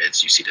earlier,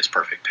 you see this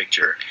perfect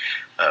picture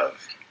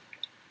of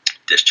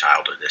this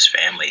child or this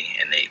family,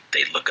 and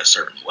they look a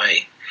certain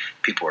way.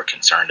 People are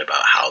concerned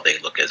about how they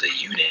look as a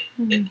unit.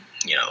 And,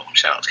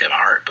 shout out to Kevin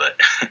Hart, but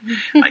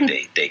like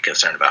they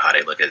concerned about how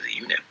they look as a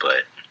unit,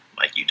 but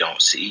like, you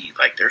don't see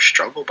like their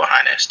struggle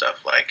behind that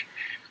stuff. Like,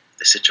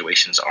 the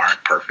situations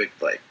aren't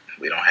perfect. Like,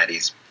 we don't have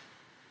these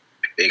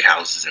big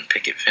houses and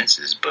picket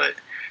fences, but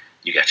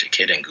you got your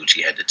kid in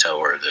Gucci head to toe,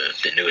 or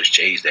the newest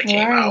J's that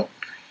came out,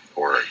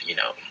 or you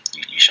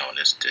showing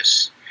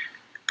this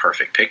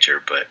perfect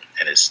picture,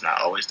 and it's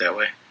not always that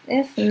way.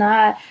 It's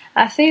not.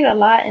 I see it a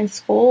lot in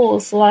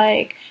schools.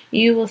 Like,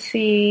 you will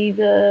see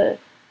the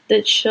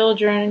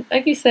children,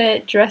 like you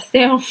said, dressed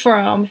down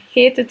from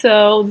head to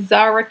toe,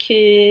 Zara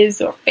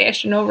Kids or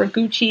Fashion Over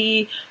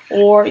Gucci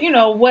or,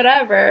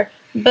 whatever.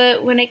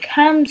 But when it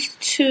comes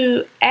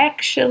to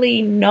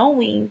actually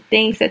knowing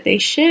things that they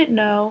should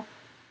know,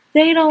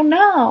 they don't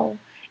know.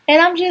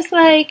 And I'm just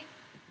like,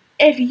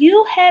 if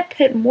you had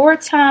put more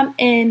time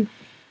in,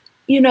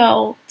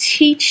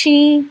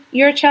 teaching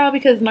your child,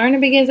 because learning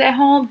begins at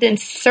home, than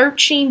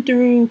searching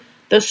through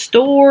the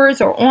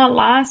stores or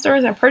online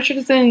stores and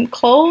purchasing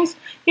clothes,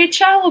 your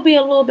child will be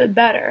a little bit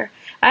better.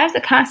 I have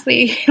to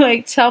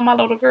constantly tell my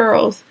little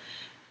girls,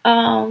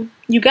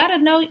 you gotta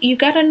know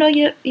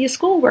your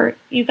schoolwork.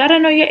 You gotta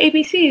know your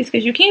ABCs,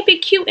 because you can't be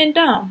cute and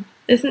dumb.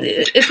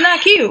 It's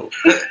not cute.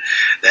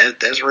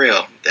 That's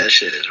real. That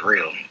shit is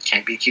real.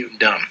 Can't be cute and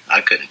dumb.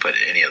 I couldn't put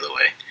it any other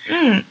way.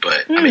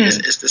 But I mean,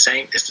 it's the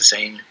same. It's the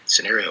same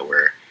scenario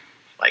where,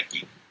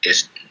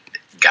 it's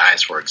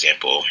guys, for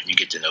example, you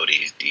get to know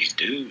these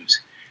dudes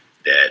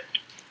that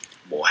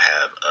will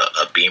have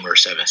a Beamer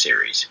 7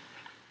 Series,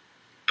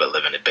 but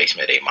live in the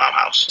basement of a mom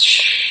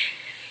house.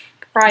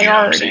 Priorities. You know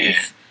what I'm saying?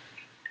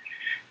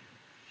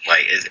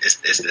 Like,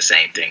 it's the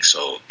same thing.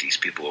 So these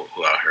people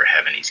who out here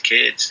having these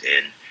kids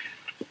and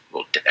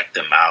will deck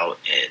them out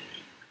and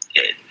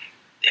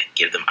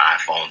give them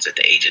iPhones at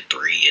the age of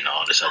 3 and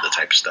all this other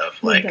type of stuff.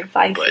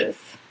 Devices.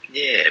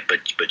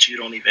 But you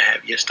don't even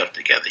have your stuff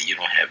together. You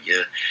don't have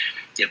your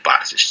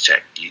boxes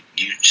checked.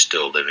 You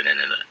still living in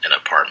an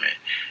apartment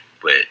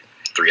with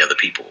 3 other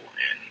people,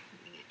 and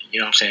you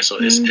know what I'm saying. So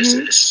it's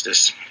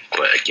this.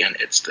 But again,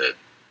 it's the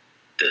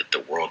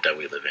world that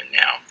we live in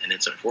now, and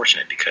it's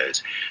unfortunate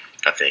because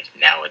I think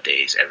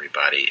nowadays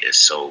everybody is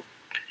so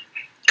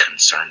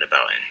concerned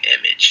about an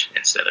image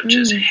instead of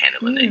just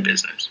handling their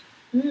business.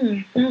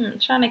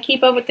 Trying to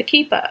keep up with the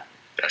keep up.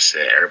 That's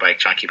it. Everybody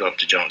trying to keep up with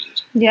the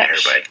Joneses. Yeah.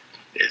 Everybody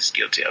is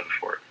guilty of it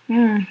for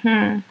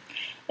it.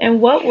 In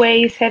what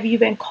ways have you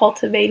been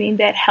cultivating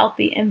that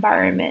healthy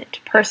environment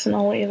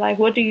personally? Like,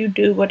 what do you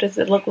do? What does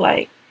it look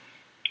like?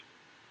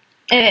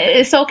 And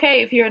it's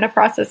okay if you're in the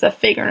process of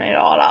figuring it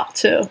all out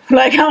too.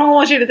 Like, I don't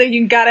want you to think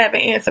you gotta have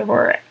an answer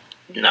for it.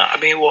 No, I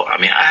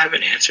have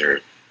an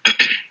answer.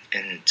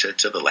 And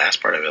to the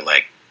last part of it,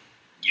 like,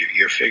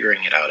 you're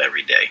figuring it out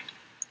every day.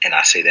 And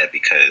I say that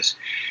because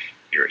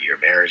your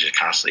marriage is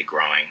constantly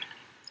growing,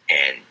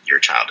 and your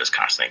child is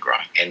constantly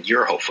growing, and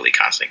you're hopefully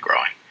constantly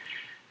growing.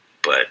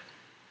 But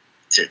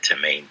to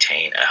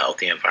maintain a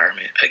healthy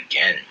environment,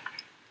 again,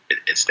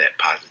 it's that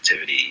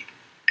positivity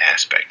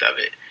aspect of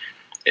it.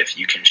 If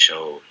you can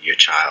show your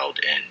child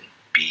and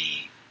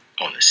be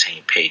on the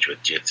same page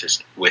with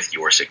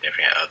your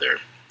significant other,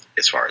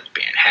 as far as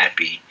being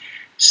happy,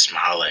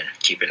 smiling,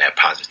 keeping that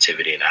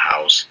positivity in the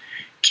house,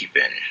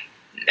 keeping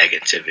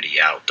negativity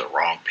out, the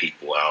wrong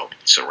people out,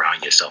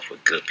 surround yourself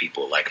with good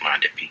people,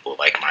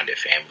 like-minded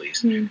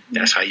families.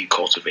 That's how you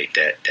cultivate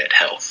that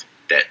health,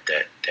 that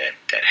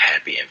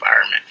happy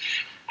environment.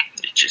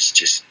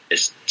 It's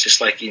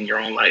just like in your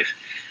own life.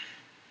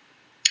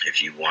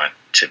 If you want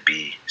to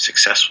be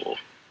successful,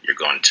 you're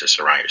going to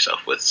surround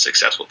yourself with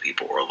successful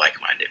people or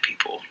like-minded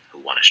people who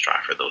want to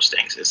strive for those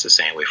things. It's the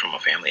same way from a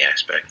family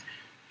aspect.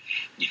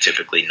 You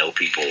typically know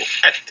people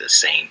at the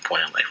same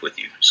point in life with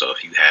you. So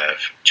if you have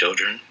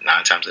children,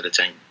 9 times out of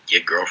 10,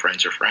 your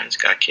girlfriends or friends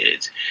got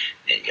kids,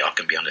 and y'all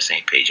can be on the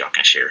same page. Y'all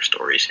can share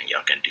stories, and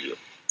y'all can do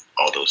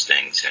all those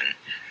things. And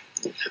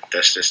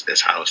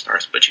that's how it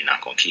starts. But you're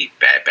not going to keep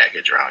bad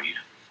baggage around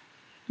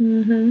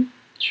you.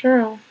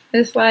 True.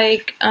 It's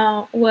like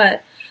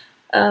one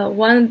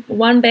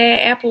bad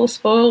apple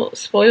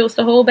spoils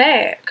the whole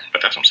bag.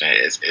 But that's what I'm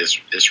saying.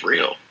 It's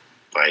real.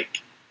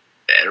 Like,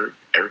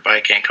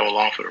 everybody can't come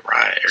along for the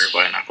ride.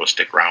 Everybody not going to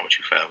stick around with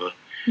you forever.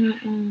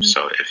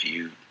 So if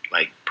you,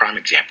 like, prime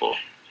example,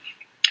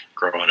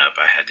 growing up,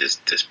 I had this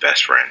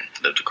best friend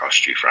lived across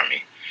the street from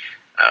me.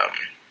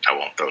 I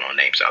won't throw no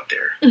names out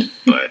there,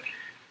 but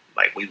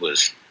like, we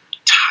was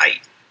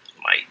tight.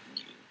 Like,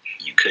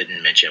 you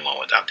couldn't mention one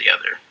without the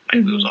other.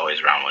 Like, we was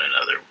always around one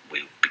another.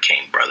 We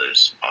became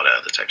brothers, all that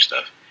other type of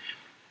stuff.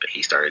 But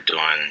he started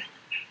doing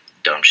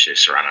dumb shit,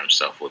 surrounding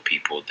himself with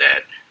people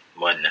that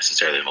wasn't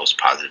necessarily the most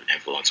positive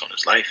influence on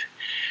his life.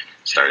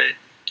 Started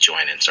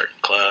joining certain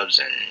clubs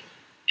and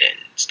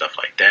stuff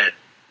like that.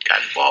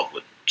 Got involved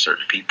with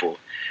certain people.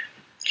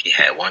 He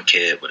had one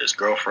kid with his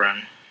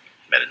girlfriend.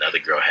 Met another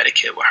girl, had a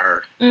kid with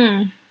her.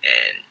 And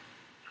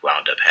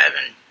wound up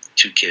having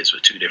 2 kids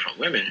with 2 different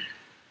women.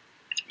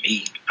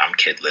 Me, I'm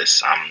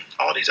kidless. I'm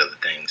all these other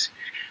things.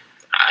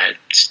 I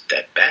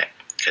stepped back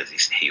because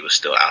he was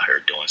still out here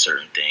doing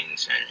certain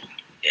things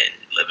and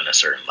living a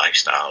certain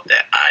lifestyle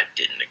that I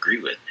didn't agree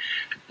with,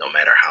 no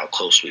matter how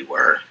close we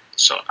were.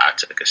 So I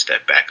took a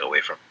step back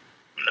away from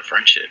the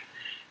friendship.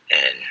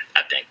 And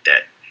I think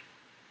that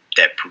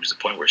proves the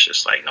point where it's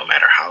just like, no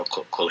matter how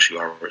close you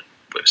are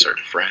with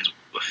certain friends,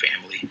 with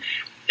family,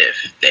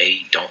 if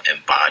they don't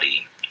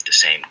embody the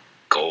same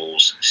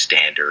goals,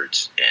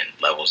 standards,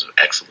 and levels of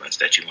excellence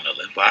that you want to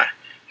live by,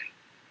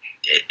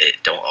 it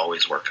don't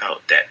always work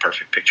out. That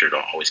perfect picture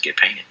don't always get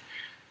painted.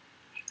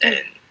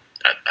 And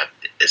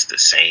it's the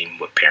same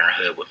with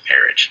parenthood, with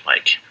marriage.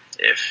 Like,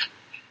 if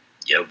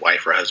your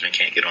wife or husband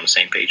can't get on the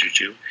same page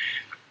with you,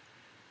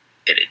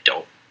 and it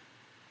don't,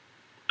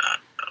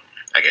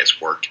 I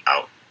guess, work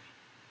out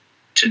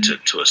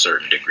to a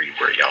certain degree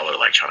where y'all are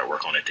like trying to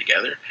work on it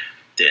together,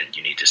 then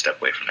you need to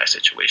step away from that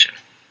situation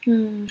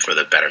for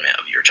the betterment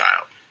of your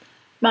child.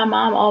 My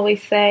mom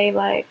always say,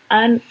 like,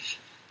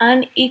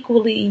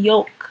 unequally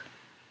yoked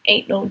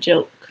ain't no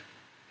joke.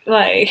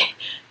 Like,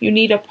 you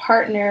need a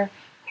partner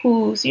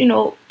who's,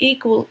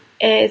 equal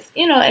as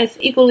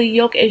equally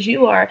yoked as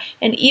you are.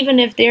 And even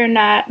if they're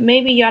not,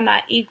 maybe you're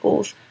not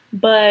equals,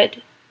 but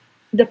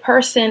the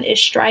person is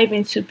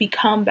striving to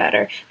become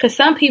better. Because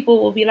some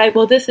people will be like,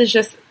 well, this is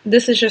just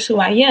who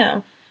I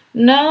am.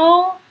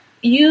 No,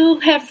 you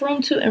have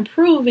room to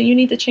improve, and you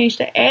need to change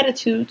the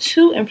attitude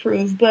to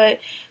improve. But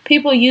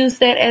people use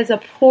that as a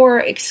poor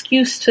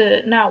excuse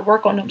to not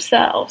work on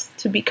themselves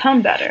to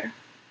become better.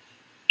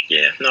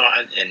 Yeah, no,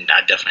 I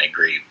definitely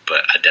agree,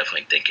 but I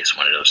definitely think it's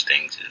one of those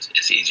things.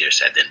 It's easier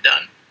said than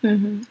done,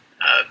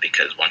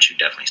 because once you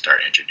definitely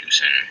start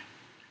introducing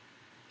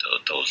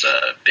those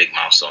big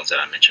milestones that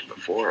I mentioned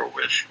before,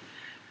 with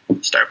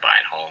start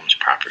buying homes,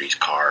 properties,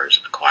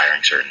 cars,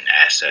 acquiring certain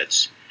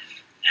assets,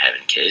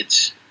 having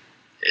kids,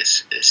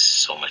 it's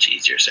so much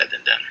easier said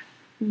than done.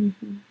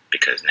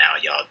 Because now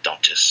y'all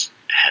don't just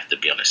have to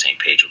be on the same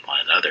page with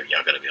one another.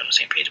 Y'all got to be on the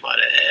same page about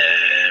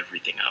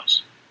everything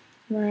else.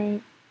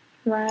 Right.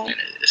 And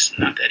it's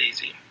not that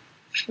easy.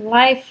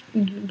 Life,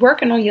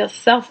 working on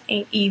yourself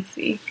ain't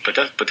easy. But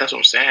that's what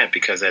I'm saying,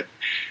 because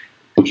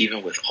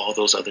even with all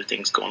those other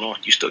things going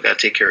on, you still got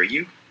to take care of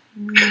you.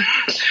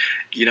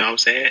 You know what I'm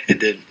saying? And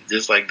then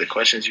just like the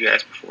questions you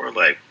asked before,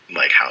 like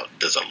how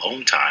does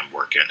alone time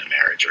work in a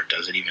marriage, or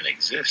does it even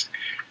exist?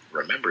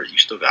 Remember, you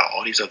still got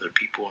all these other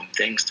people and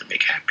things to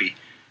make happy.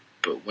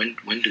 But when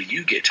do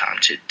you get time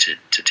to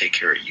take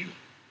care of you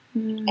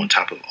on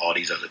top of all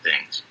these other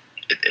things?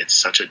 It's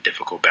such a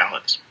difficult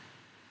balance.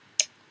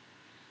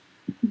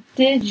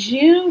 Did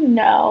you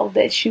know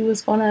that you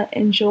was going to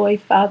enjoy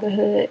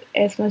fatherhood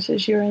as much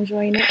as you're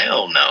enjoying it?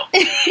 Hell no.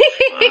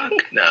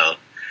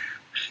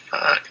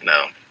 Fuck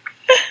no.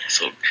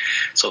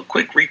 So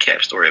quick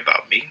recap story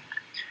about me.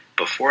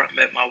 Before I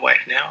met my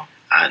wife now,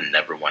 I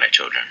never wanted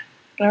children.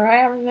 All right,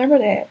 I remember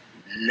that.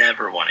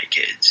 Never wanted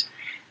kids.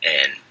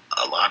 And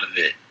a lot of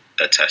it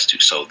attests to,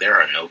 so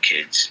there are no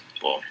kids.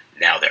 Well,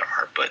 now there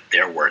are, but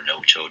there were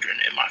no children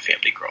in my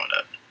family growing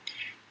up.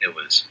 It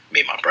was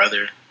me and my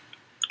brother,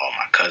 all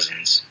my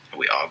cousins, and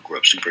we all grew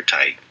up super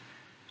tight.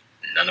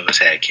 None of us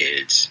had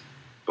kids,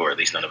 or at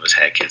least none of us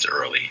had kids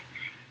early.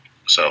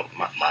 So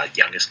my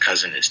youngest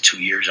cousin is 2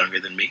 years younger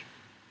than me.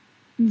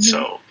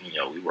 So, we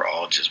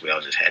all just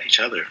had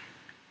each other.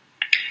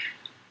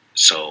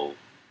 So,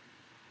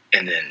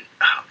 and then,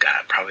 oh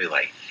God, probably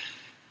like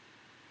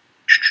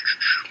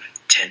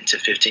 10 to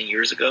 15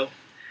 years ago,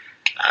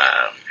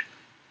 I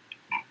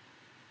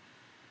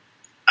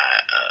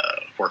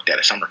worked at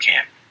a summer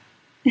camp.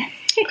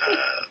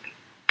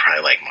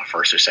 Probably like my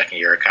first or second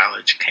year of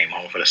college, came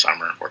home for the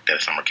summer, worked at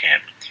a summer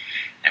camp,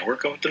 and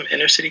working with them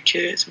inner city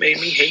kids made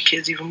me hate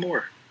kids even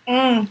more.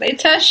 They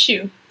test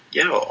you.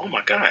 Yo, oh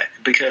my God,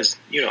 because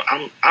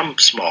I'm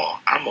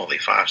small. I'm only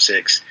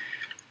 5'6"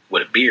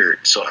 with a beard,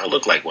 so I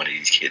look like one of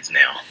these kids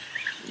now.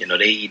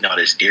 They eating all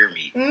this deer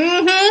meat.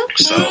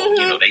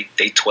 So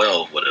they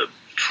 12 with a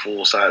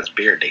full size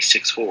beard. They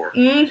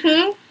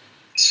 6'4".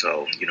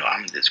 So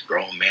I'm this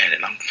grown man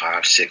and I'm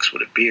 5'6"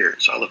 with a beard,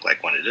 so I look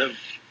like one of them.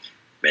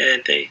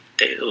 Man, it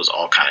was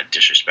all kind of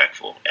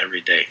disrespectful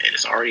every day, and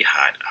it's already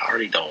hot. I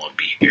already don't want to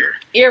be here.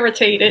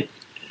 Irritated.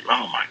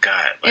 Oh my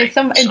God! And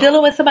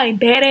dealing with somebody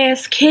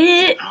badass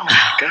kid. Oh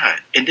my God!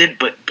 And then,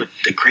 but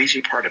the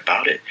crazy part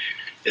about it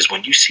is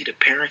when you see the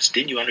parents,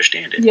 then you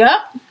understand it.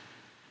 Yep.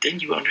 Then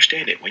you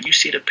understand it. When you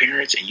see the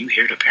parents and you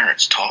hear the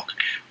parents talk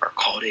or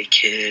call their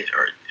kid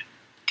or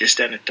this,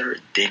 that, and the third,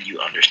 then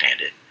you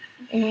understand it.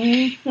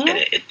 And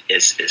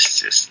it's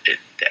just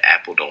the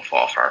apple don't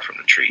fall far from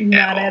the tree.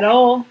 Not at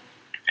all.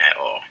 At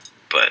all.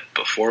 But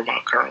before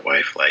my current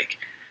wife, like,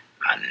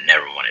 I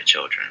never wanted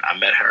children. I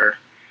met her.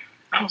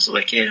 I was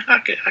like, yeah, I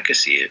could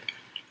see it.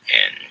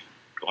 And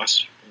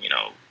once,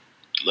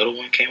 little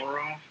one came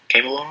along,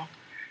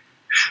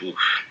 whew,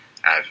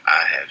 I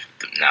have,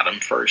 now them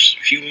first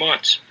few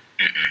months,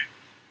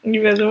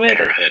 you wasn't with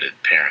it.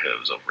 Parenthood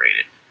was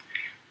overrated.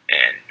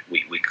 And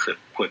we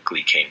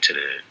quickly came to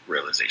the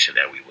realization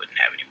that we wouldn't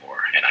have any more.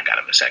 And I got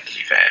a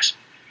vasectomy fast.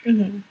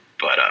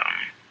 But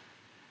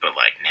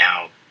like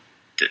now,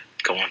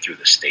 going through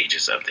the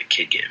stages of the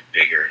kid getting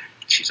bigger,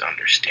 she's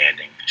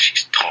understanding,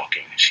 she's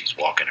talking, she's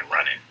walking and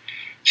running,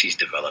 she's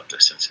developed a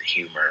sense of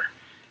humor.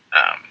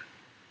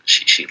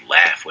 She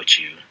laugh with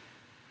you,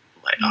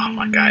 like, oh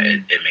my God,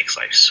 it makes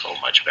life so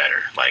much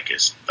better. Like,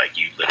 it's like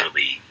you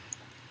literally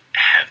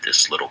have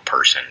this little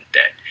person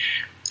that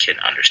can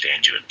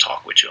understand you and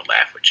talk with you and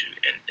laugh with you,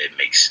 and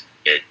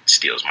it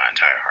steals my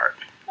entire heart.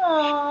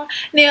 Aww.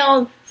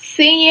 Now,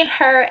 seeing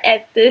her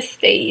at this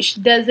stage,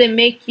 does it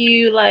make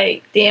you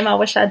like, damn, I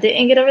wish I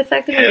didn't get a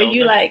vasectomy? Or are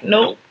you like,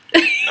 nope?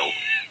 Nope.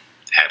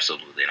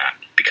 Absolutely not.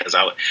 Because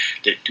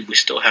we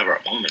still have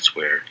our moments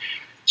where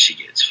she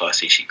gets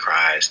fussy, she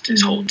cries,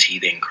 this whole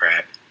teething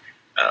crap.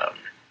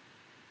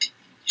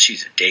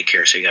 She's in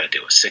daycare, so you got to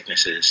deal with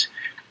sicknesses.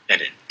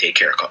 And then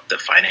daycare, the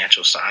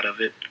financial side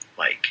of it,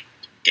 like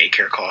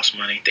daycare costs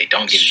money. They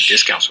don't give you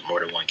discounts for more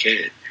than one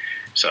kid.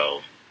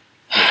 So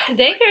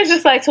daycare is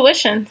just like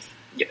tuitions.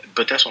 Yeah,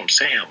 but that's what I'm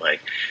saying.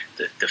 Like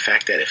the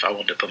fact that if I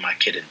wanted to put my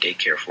kid in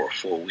daycare for a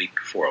full week,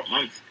 for a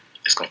month,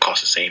 it's going to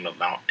cost the same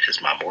amount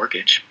as my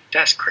mortgage.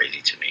 That's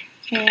crazy to me.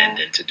 Yeah. And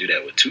then to do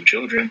that with 2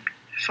 children,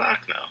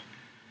 fuck no.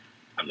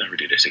 I'll never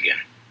do this again.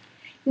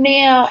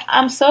 Now,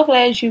 I'm so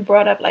glad you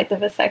brought up like the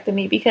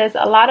vasectomy, because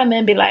a lot of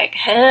men be like,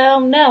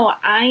 hell no,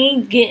 I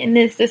ain't getting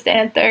this, that,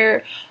 and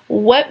third.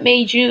 What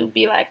made you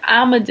be like,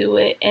 I'm going to do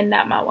it and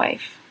not my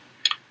wife?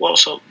 Well,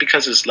 so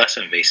because it's less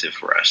invasive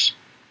for us.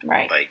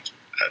 Right. Like,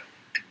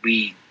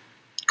 we,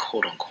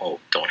 quote unquote,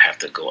 don't have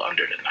to go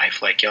under the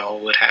knife like y'all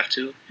would have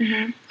to.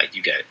 Mm-hmm.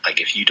 Like,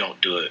 if you don't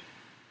do it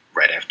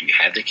right after you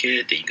have the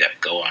kid, then you got to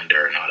go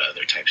under and all the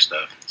other type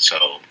stuff.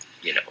 So,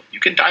 you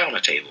can die on the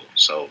table.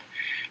 So,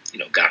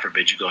 God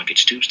forbid you go and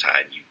get your tubes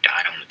tied and you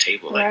die on the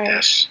table. Like,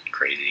 that's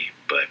crazy.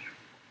 But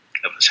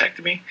a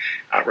vasectomy,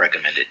 I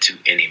recommend it to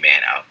any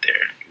man out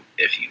there.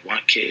 If you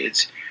want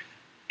kids,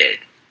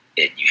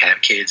 you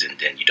have kids and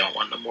then you don't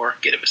want them more,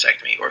 get a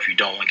vasectomy. Or if you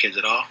don't want kids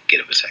at all,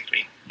 get a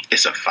vasectomy.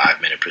 It's a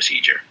 5-minute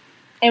procedure.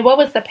 And what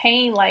was the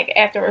pain like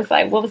afterwards?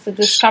 Like, what was the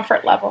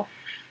discomfort level?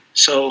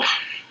 So,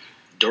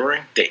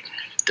 during the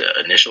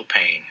initial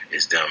pain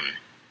is them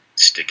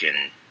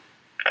sticking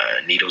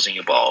needles in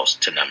your balls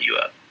to numb you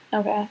up.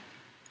 Okay.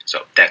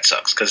 So that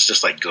sucks, because it's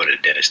just like go to the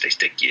dentist, they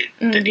stick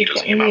the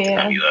needles in your mouth to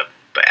numb you up,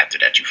 but after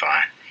that you're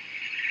fine.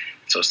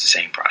 So it's the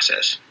same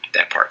process.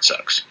 That part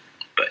sucks.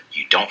 But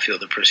you don't feel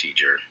the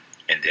procedure,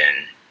 and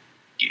then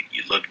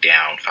you look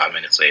down 5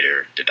 minutes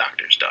later, the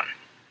doctor's done.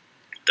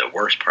 The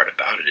worst part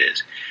about it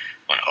is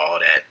when all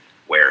that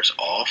wears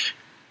off,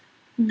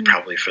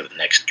 probably for the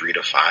next 3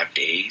 to 5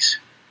 days,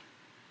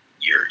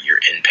 you're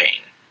in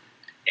pain.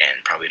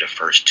 And probably the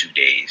first 2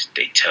 days,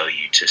 they tell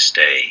you to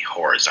stay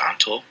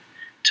horizontal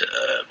to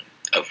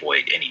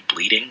avoid any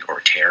bleeding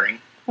or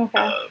tearing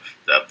of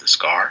the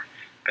scar.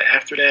 But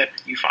after that,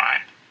 you're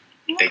fine.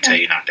 Okay. They tell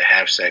you not to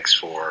have sex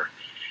for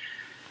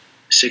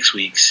 6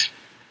 weeks.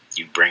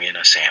 You bring in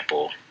a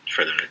sample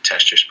for them to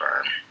test your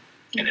sperm,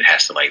 and it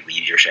has to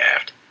leave your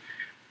shaft.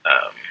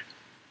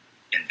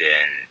 And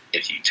then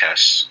if your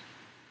test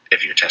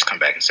come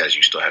back and says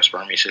you still have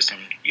sperm in your system,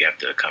 you have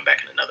to come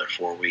back in another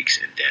 4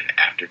 weeks, and then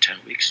after 10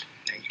 weeks,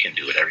 then you can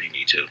do whatever you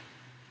need to.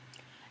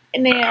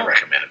 Now, I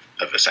recommend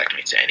a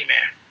vasectomy to any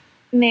man.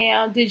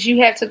 Now, did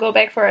you have to go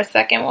back for a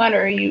second one,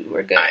 or you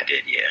were good? I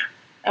did, yeah.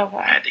 Okay.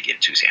 I had to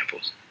get 2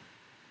 samples.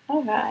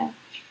 Okay.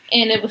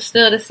 And it was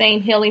still the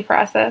same healing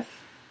process?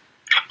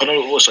 Oh,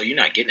 no, so you're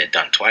not getting it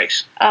done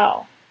twice.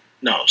 Oh.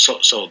 No,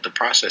 so the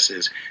process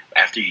is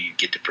after you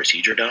get the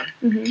procedure done,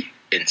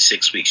 in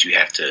 6 weeks you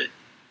have to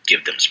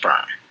give them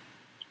sperm.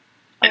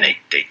 And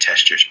they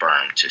test your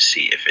sperm to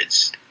see if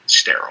it's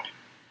sterile.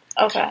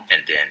 Okay.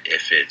 And then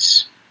if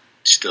it's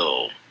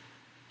still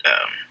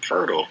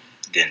fertile,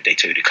 then they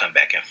tell you to come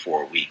back in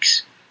 4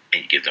 weeks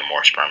and you give them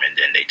more sperm, and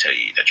then they tell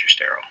you that you're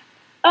sterile.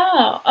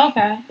 Oh,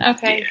 okay.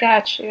 Okay, yeah.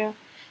 Got you.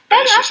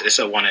 It's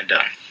a one and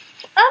done.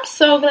 I'm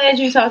so glad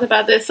you talked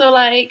about this. So,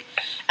 I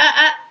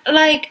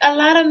a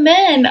lot of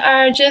men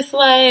are just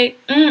like,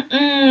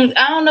 I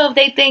don't know if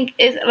they think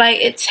it's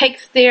it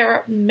takes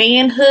their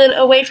manhood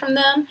away from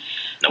them.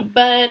 Nope.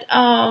 But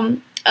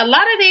a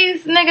lot of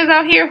these niggas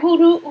out here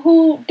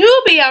who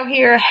do be out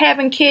here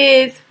having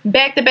kids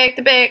back to back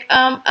to back,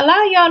 a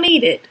lot of y'all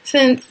need it,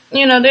 since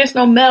there's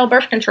no male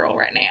birth control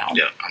right now.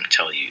 Yeah, I'm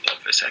telling you, a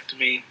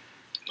vasectomy,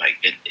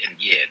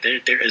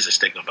 there is a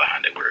stigma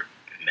behind it where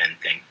men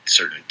think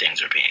certain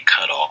things are being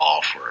cut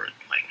off, or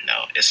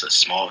no, it's a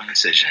small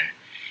incision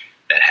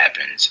that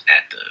happens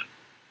at the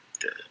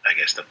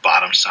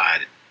bottom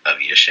side of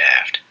your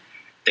shaft.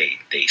 They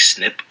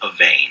snip a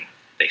vein,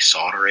 they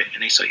solder it,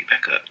 and they sew you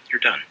back up.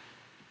 You're done.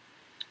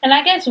 And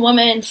I guess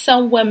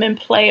some women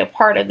play a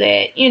part of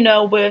that,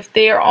 with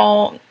their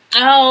own,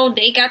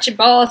 they got your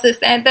balls, this,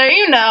 and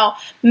they're,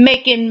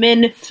 making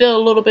men feel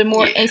a little bit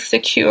more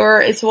insecure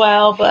as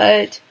well.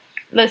 But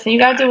listen, you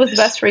gotta do what's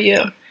best for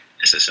you.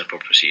 It's a simple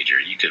procedure.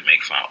 You could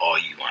make fun all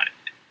you want.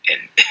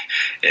 And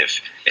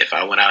if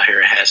I went out here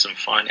and had some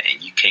fun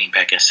and you came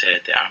back and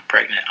said that I'm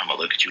pregnant, I'm going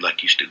to look at you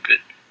like you stupid.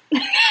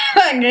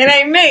 It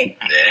ain't me.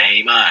 That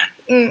ain't mine.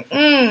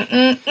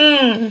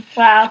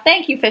 Wow,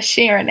 thank you for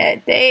sharing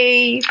that,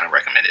 Dave. I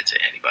recommend it to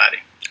anybody.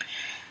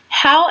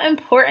 How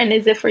important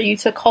is it for you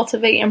to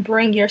cultivate and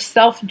bring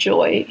yourself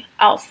joy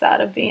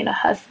outside of being a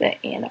husband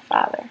and a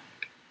father?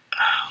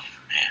 Oh,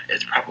 man.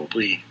 It's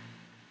probably...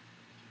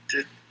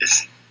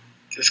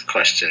 This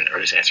question, or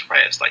this answer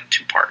probably has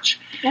 2 parts.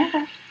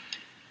 Okay.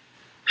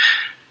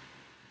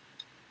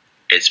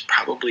 it's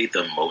probably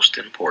the most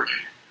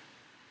important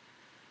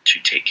to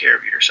take care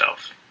of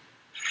yourself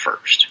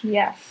first.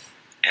 Yes.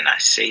 And I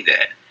say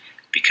that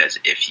because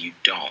if you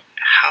don't,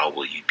 how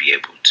will you be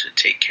able to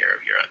take care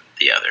of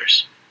the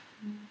others?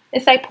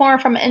 It's like pouring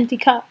from an empty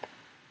cup.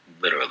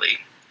 Literally,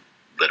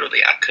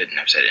 I couldn't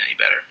have said it any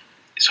better.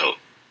 So,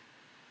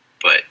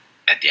 but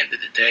at the end of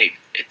the day,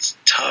 it's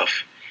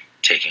tough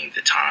taking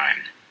the time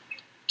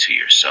to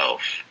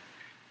yourself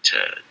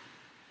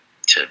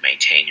to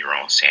maintain your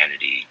own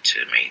sanity, to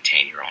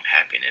maintain your own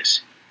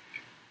happiness,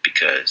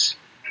 because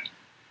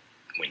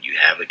when you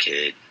have a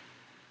kid,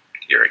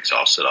 you're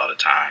exhausted all the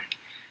time.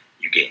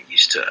 You're getting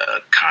used to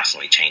a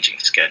constantly changing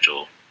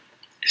schedule,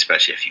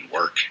 especially if you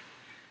work.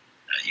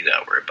 You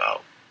got to worry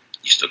about,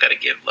 you still got to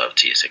give love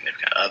to your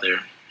significant other,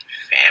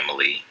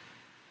 family.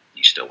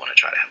 You still want to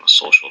try to have a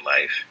social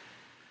life.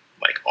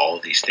 Like, all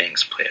of these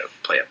things play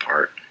a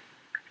part.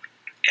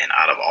 And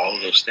out of all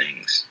of those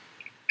things,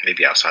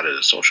 maybe outside of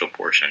the social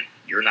portion,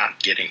 you're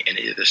not getting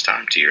any of this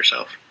time to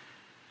yourself.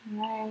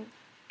 Right.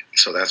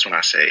 So that's when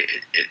I say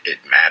it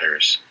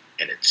matters,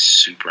 and it's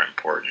super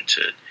important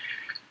to,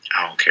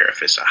 I don't care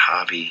if it's a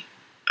hobby,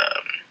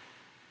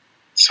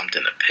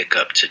 something to pick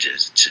up to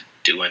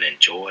do and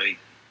enjoy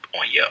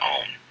on your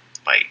own.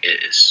 Like,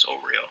 it is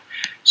so real.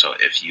 So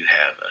if you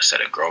have a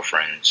set of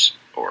girlfriends,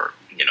 or,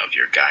 you know, if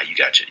you're a guy, you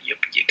got your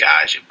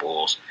guys, your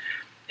bulls,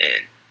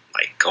 and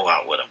like, go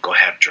out with them, go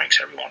have drinks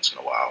every once in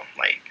a while,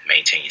 like,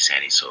 maintain your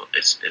sanity. So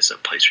it's a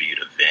place for you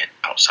to vent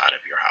outside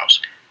of your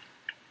house.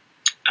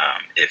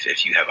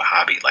 If you have a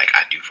hobby, like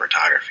I do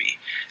photography,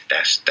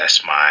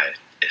 that's my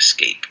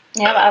escape.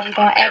 Yeah, I was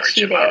going to ask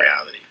you that. My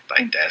reality,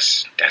 like,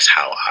 that's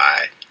how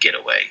I get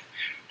away.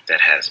 That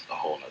has a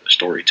whole other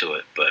story to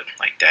it, but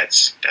like,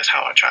 that's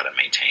how I try to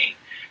maintain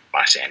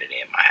my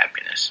sanity and my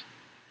happiness.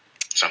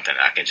 Something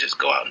I can just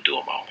go out and do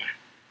on my own.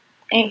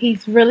 And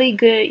he's really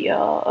good,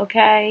 y'all.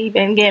 Okay, he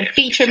been getting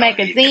featured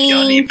magazines. If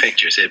y'all need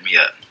pictures, hit me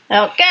up.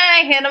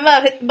 Okay, hit him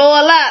up. Hit the boy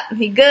up.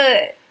 He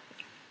good.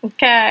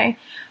 Okay.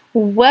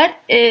 What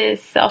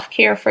is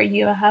self-care for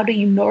you, and how do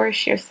you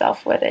nourish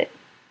yourself with it?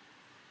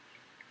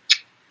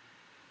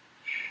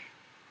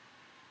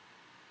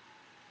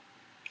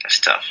 That's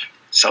tough.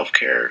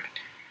 Self-care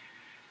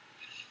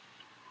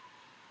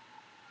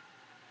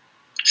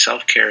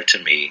to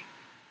me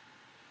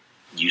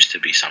used to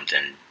be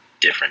something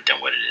different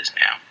than what it is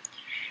now.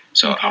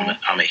 So okay.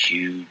 I'm a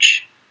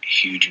huge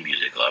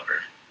music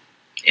lover,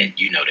 and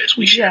you know this.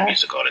 We share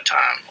music all the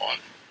time on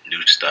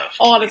new stuff.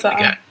 All the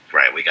time.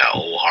 We got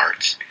old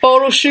hearts,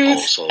 photo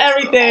shoots,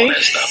 everything, all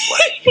that stuff.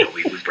 Like, you know,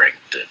 we bring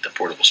the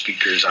portable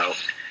speakers out.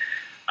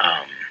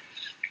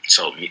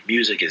 So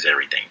music is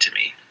everything to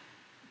me.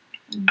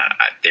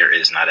 There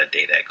is not a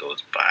day that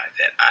goes by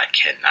that I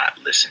cannot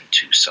listen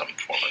to some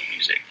form of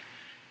music.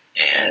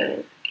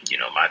 And you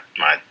know,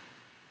 my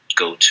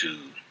go-to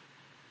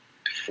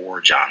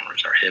 4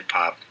 genres are hip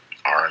hop,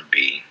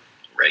 R&B,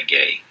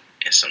 reggae,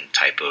 and some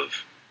type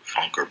of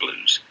funk or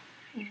blues.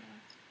 Mm-hmm.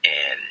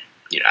 And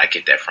you know, I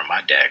get that from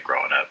my dad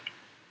growing up,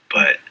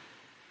 but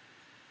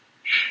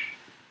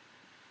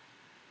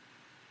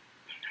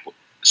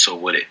so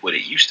what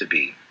it used to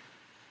be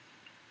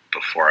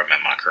before I met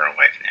my current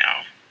wife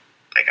now,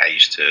 like, I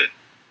used to,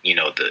 you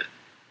know, the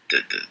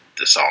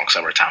song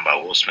 "Summertime" by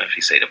Will Smith.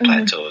 He say the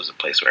plateau is a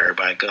place where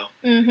everybody go.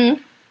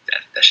 Mm-hmm.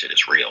 That shit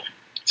is real.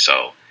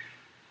 So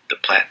the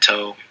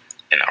plateau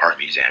and the Art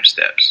Museum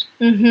steps.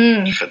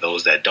 Mm-hmm. For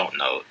those that don't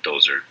know,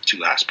 those are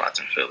 2 hot spots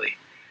in Philly.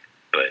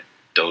 But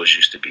those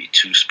used to be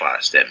 2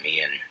 spots that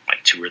me and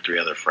like 2 or 3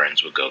 other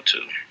friends would go to.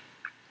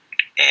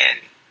 And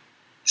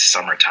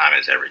summertime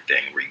is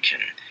everything, where you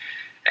can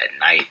at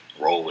night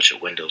roll with your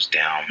windows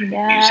down,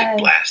 music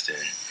blasting,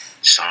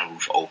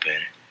 sunroof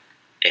open,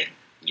 and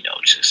you know,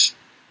 just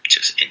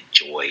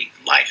enjoy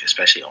life,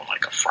 especially on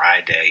like a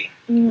Friday.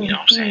 You know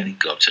what I'm saying? You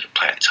go up to the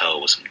plateau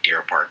with some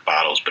Deer Park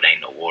bottles, but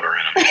ain't no water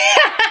in them. You know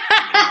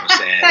what I'm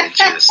saying? And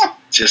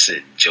just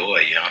enjoy.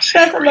 You know what I'm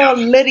saying? That's a little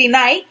litty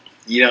night.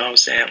 You know what I'm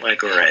saying?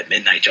 Like, or at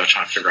midnight, y'all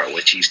trying to figure out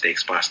what cheesesteak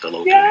spot's still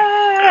open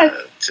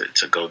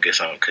to go get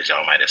something, because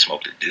y'all might have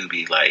smoked a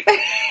doobie. Like,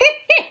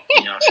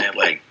 you know what I'm saying?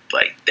 Like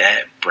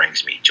that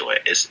brings me joy.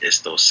 It's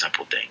those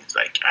simple things.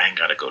 Like, I ain't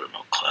gotta go to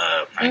no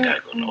club. I ain't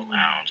gotta go to no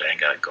lounge. I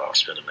ain't gotta go out and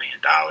spend $1 million.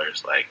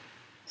 Like,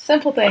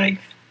 simple things. Like,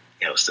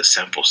 you know, it's the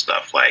simple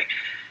stuff. Like,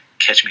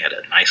 catch me at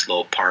a nice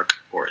little park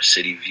or a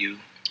city view,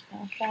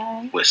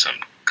 with some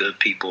good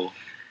people,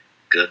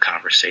 good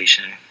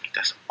conversation.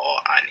 That's all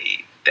I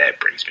need.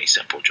 That brings me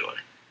simple joy.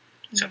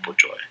 Simple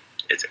joy.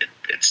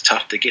 It's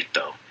tough to get,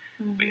 though.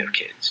 We have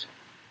kids.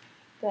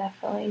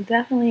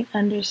 Definitely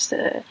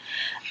understood.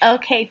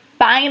 Okay,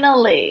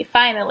 finally,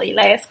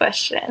 last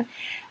question.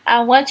 I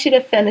want you to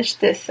finish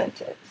this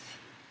sentence.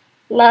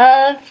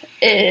 Love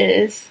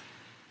is...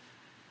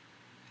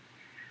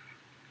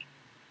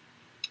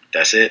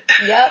 That's it?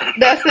 Yep,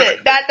 that's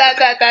it. Dot.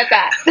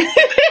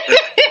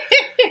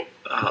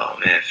 Oh,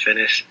 man,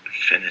 finish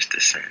the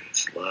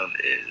sentence. Love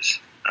is...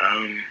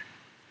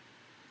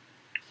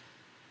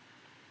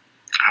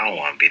 I don't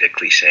want to be the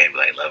cliche and be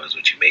like, love is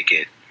what you make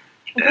it.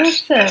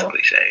 That's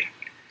cliche.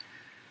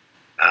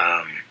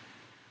 Oh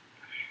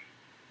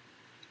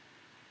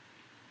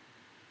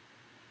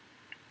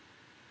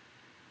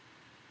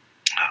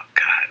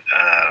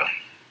God.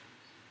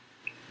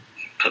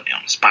 Put me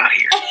on the spot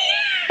here.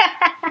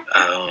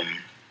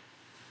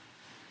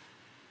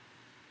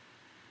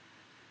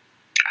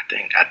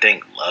 I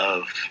think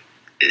love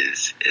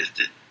is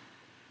the.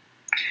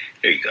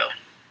 Here you go.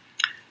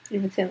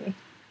 Give it to me.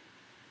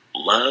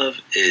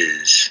 Love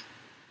is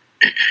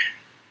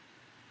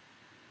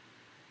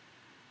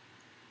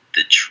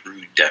the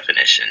true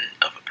definition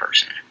of a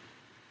person.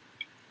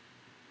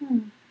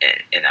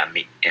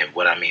 And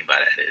what I mean by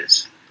that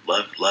is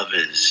love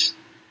is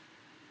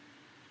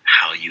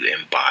how you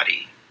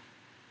embody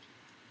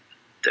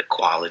the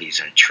qualities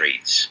and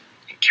traits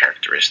and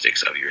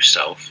characteristics of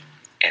yourself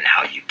and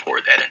how you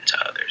pour that into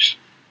others.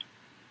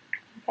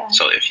 Okay.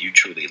 So if you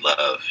truly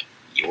love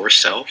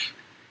yourself,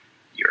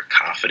 you're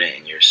confident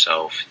in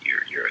yourself,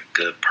 you're a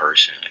good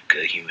person, a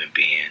good human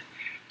being,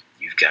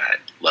 you've got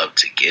love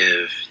to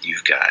give,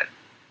 you've got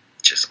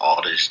just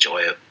all this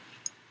joy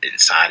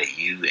inside of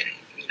you, and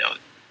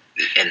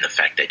and the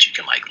fact that you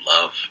can like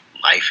love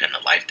life and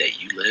the life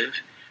that you live,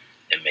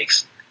 it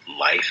makes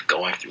life,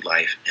 going through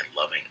life and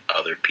loving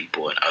other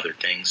people and other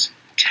things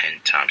 10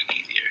 times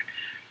easier.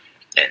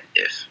 And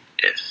if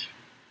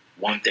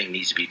one thing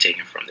needs to be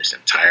taken from this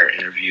entire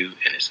interview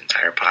and this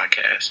entire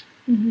podcast,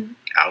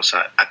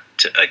 outside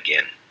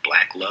again,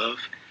 Black love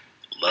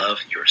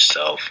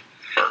yourself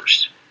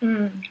first.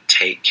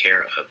 Take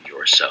care of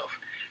yourself,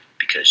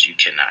 because you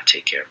cannot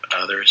take care of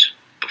others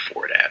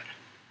before that.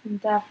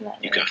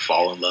 Definitely. You can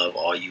fall in love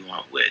all you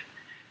want with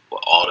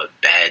all the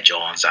bad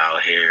Johns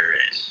out here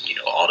and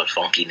all the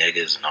funky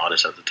niggas and all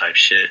this other type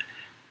shit.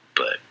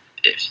 But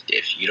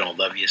if you don't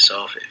love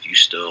yourself, if you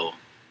still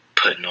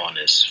putting on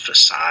this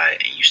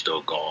facade and you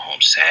still going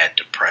home sad,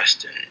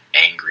 depressed, and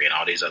angry and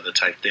all these other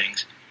type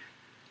things,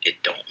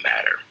 it don't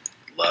matter.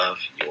 Love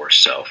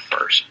yourself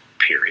first.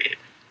 Period.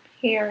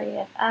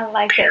 I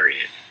like it.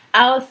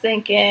 I was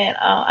thinking,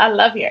 I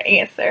love your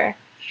answer.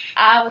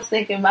 I was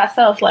thinking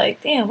myself,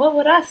 like, damn, what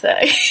would I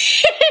say?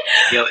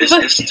 Yo,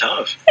 it's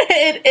tough.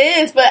 It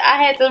is, but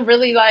I had to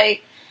really,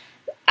 like,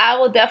 I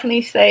will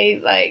definitely say,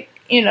 like,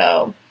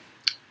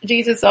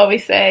 Jesus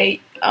always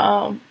say,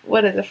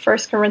 what is it, 1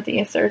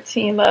 Corinthians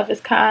 13, love is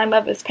kind,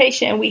 love is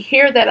patient. And we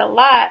hear that a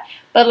lot,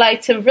 but,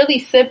 like, to really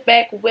sit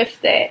back with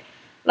that,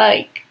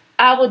 like,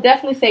 I would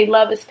definitely say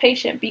love is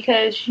patient,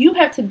 because you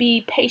have to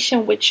be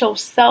patient with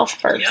yourself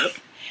first. Yep.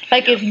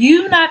 Like, if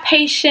you're not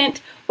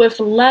patient with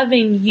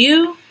loving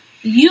you,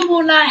 you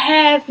will not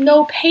have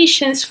no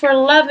patience for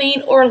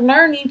loving or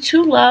learning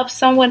to love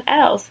someone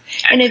else.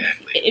 And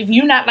if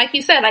you're not, like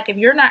you said, like if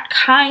you're not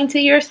kind to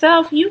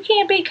yourself, you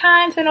can't be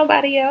kind to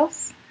nobody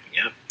else.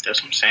 Yep,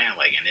 that's what I'm saying.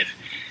 Like, and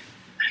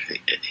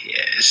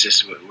it's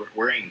just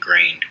we're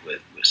ingrained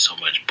with so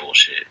much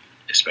bullshit,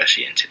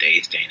 especially in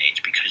today's day and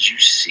age, because you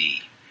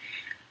see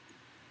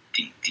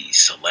these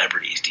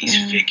celebrities,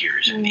 these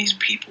figures, and these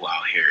people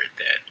out here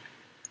that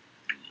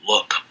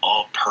look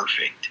all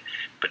perfect,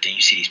 but then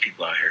you see these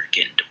people out here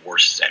getting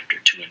divorces after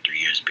 2 and 3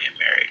 years of being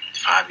married,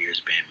 5 years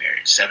of being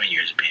married, 7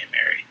 years of being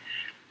married.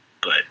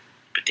 But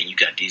then you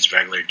got these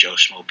regular Joe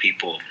Schmo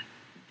people,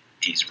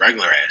 these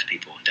regular ass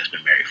people that's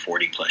been married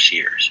 40 plus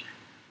years.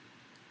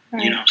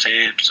 Right. You know what I'm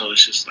saying? So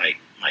it's just like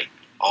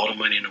all the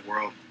money in the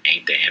world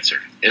ain't the answer.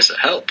 It's a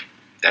help,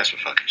 that's for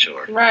fucking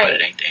sure. Right. But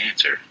it ain't the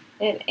answer.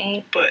 It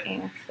ain't the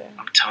answer.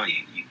 I'm telling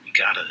you, you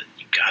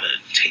gotta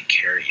take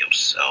care of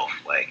yourself.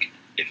 Like,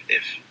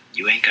 if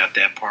you ain't got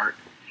that part,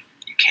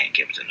 you can't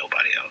give it to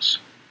nobody else.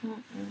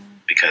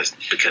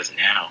 Because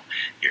now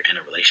you're in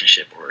a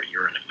relationship or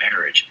you're in a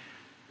marriage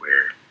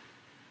where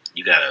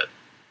you gotta,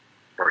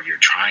 or you're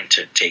trying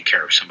to take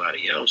care of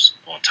somebody else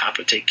on top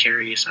of take care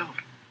of yourself.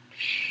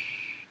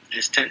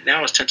 It's 10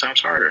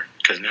 times harder,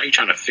 because now you're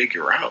trying to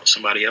figure out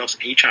somebody else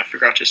and you're trying to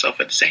figure out yourself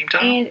at the same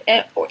time.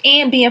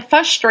 And being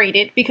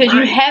frustrated because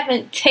you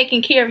haven't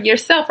taken care of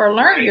yourself or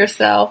learned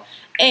yourself.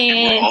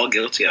 And we're all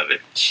guilty of it.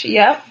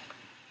 Yep.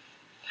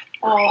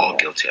 We're all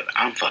guilty of it.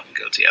 I'm fucking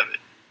guilty of it.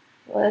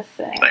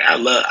 Listen. Like, I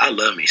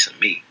love me some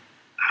me.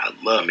 I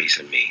love me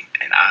some me.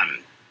 And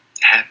I'm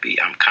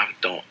happy. I'm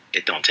confident.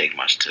 It don't take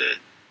much to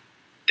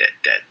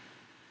that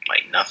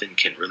like nothing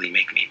can really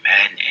make me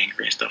mad and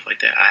angry and stuff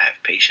like that. I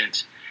have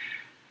patience.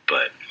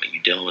 But when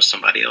you're dealing with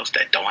somebody else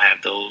that don't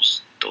have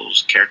those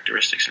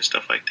characteristics and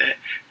stuff like that,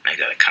 you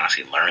gotta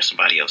constantly learn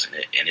somebody else,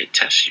 and it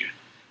tests you.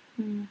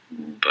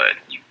 But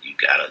you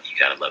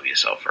gotta love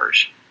yourself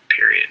first.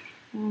 Period.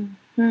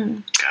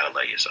 Gotta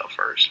love yourself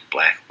first.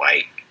 Black,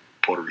 white,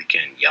 Puerto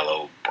Rican,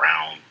 yellow,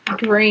 brown,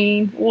 purple,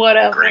 green,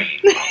 whatever.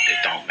 Green. It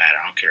don't matter.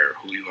 I don't care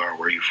who you are,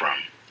 where you from.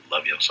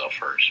 Love yourself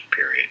first.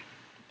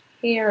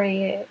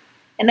 Period.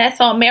 And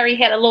that's on Mary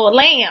Had a Little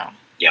Lamb.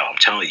 Yo, I'm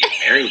telling you,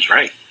 Mary was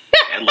right.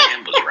 That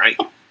lamb was right.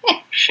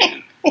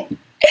 Shoot.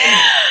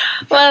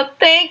 Well,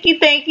 thank you,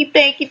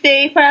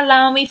 Dave, for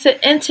allowing me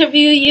to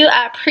interview you.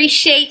 I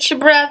appreciate you,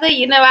 brother.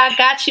 You know I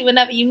got you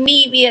whenever you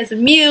need me as a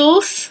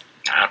muse.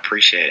 I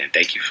appreciate it. And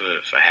thank you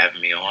for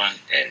having me on.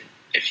 And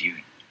if you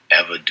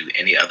ever do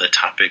any other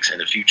topics in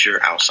the future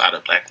outside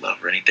of Black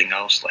Love or anything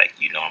else, like,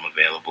 I'm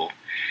available.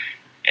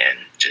 And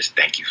just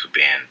thank you for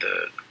being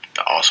the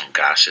awesome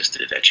god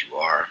sister that you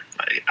are.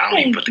 Like, I don't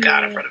even put the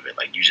God in front of it.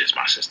 Like, you just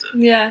my sister.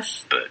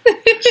 Yes. But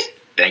just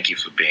thank you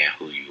for being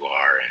who you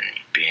are and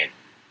being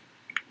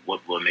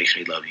what makes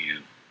me love you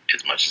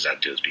as much as I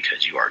do is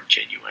because you are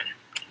genuine.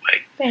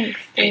 Like, thanks,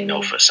 ain't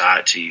no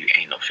facade to you,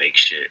 ain't no fake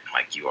shit.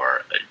 Like, you are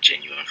a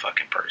genuine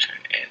fucking person,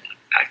 and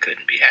I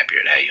couldn't be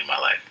happier to have you in my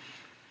life.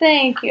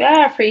 Thank you.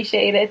 I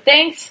appreciate it.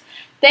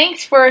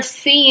 Thanks for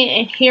seeing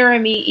and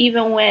hearing me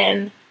even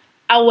when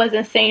I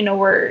wasn't saying a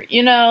word.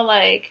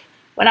 Like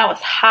when I was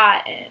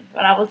hot and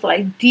when I was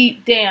like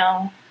deep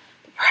down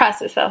the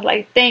process of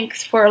like,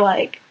 thanks for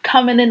like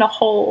coming in the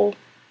hole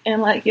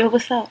and like, yo,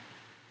 what's up?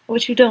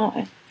 What you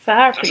doing? So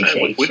I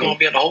appreciate you. We're going to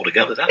be in the hole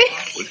together. That's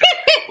fine.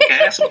 We can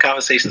have some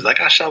conversations. I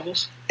got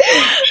shovels.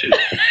 Shoot.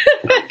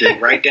 I'll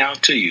dig right down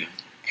to you.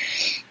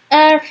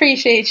 I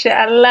appreciate you.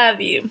 I love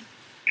you.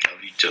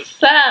 Love you too.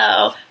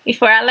 So,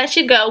 before I let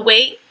you go,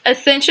 wait,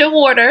 Essential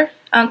Water.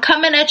 I'm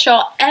coming at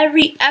y'all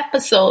every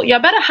episode. Y'all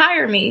better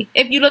hire me.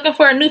 If you're looking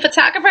for a new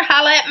photographer,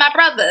 holla at my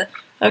brother.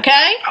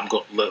 Okay? I'm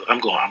going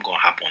to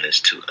hop on this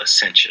too.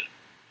 Essential.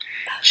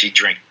 She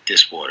drink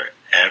this water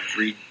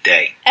every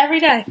day. Every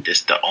day.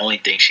 This is the only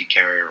thing she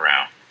carry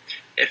around.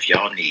 If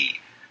y'all need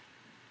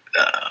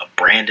a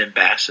brand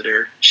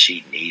ambassador,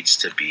 she needs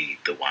to be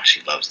the one.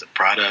 She loves the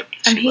product.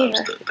 She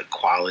loves the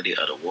quality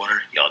of the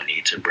water. Y'all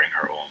need to bring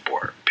her on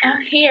board. Period.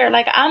 I'm here.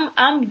 Like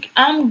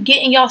I'm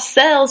getting y'all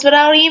sales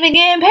without even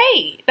getting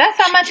paid. That's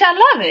how much I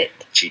love it.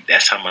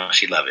 That's how much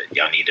she love it.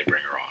 Y'all need to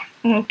bring her on.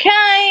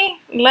 Okay.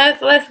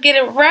 Let's get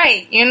it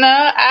right.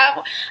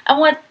 I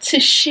want to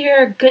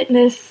share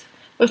goodness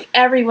with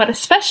everyone,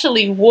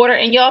 especially water.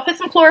 And y'all put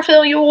some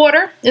chlorophyll in your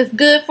water. It's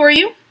good for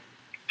you.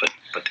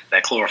 Put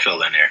that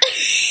chlorophyll in there.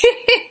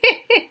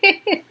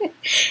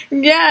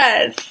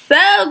 Yes.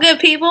 So good,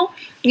 people.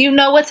 You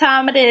know what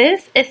time it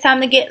is. It's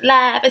time to get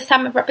live. It's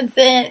time to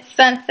represent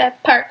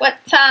Sunset Park. What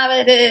time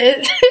it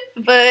is.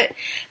 But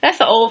that's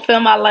an old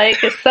film I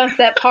like. It's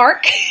Sunset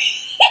Park.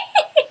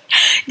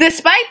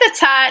 Despite the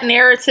Tide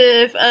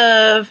narrative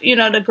of,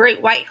 the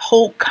Great White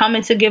Hope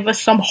coming to give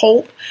us some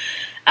hope,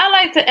 I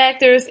like the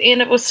actors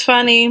and it was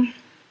funny.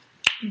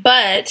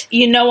 But,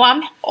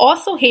 I'm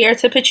also here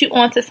to put you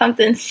onto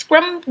something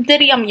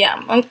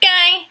scrum-diddy-yum-yum,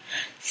 okay?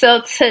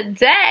 So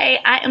today,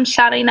 I am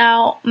shouting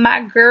out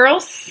my girl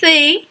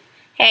C,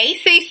 hey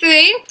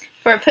CC,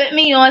 for putting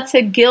me on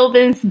to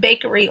Gilbin's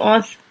Bakery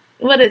on,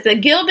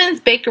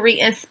 Gilbin's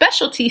Bakery and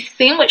Specialty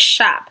Sandwich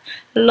Shop,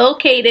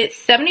 located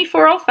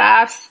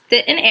 7405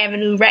 Stanton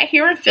Avenue, right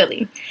here in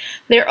Philly.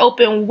 They're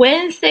open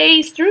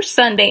Wednesdays through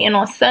Sunday, and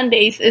on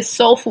Sundays is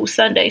Soul Food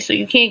Sunday, so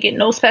you can't get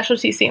no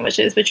specialty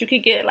sandwiches, but you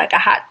could get like a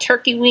hot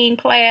turkey wing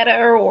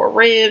platter or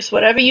ribs,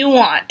 whatever you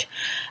want.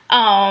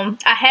 I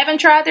haven't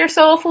tried their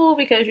soul food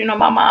because, my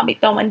mom be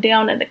throwing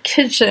down in the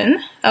kitchen,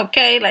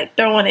 okay, like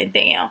throwing it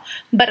down.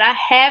 But I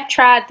have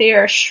tried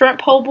their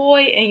shrimp po'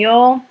 boy, and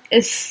y'all,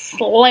 it's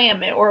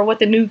slamming, or what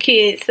the new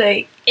kids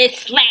say, it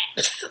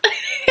slaps.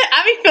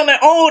 I be feeling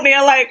old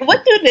now, like,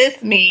 what do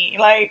this mean?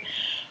 Like,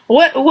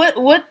 what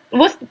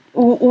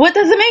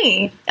does it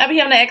mean? I be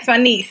having to ask my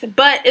niece,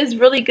 but it's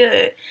really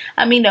good.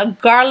 I mean, a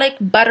garlic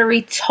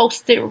buttery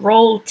toasted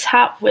roll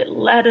topped with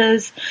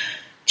lettuce,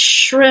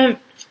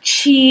 shrimp,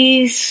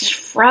 cheese,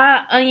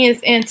 fried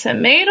onions, and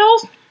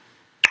tomatoes.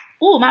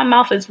 Ooh, my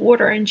mouth is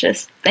watering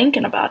just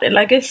thinking about it.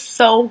 Like, it's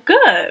so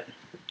good.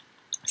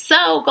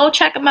 So go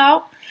check them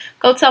out.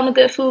 Go tell them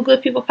the Good Food,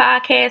 Good People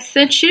podcast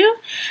sent you.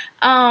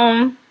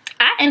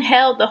 I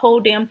inhaled the whole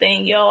damn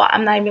thing, yo.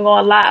 I'm not even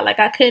gonna lie. Like,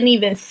 I couldn't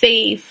even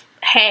save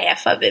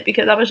half of it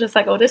because I was just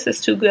like, oh, this is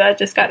too good. I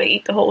just gotta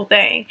eat the whole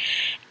thing.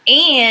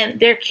 And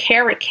their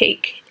carrot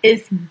cake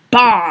is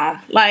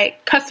bomb.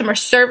 Like, customer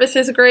service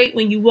is great.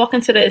 When you walk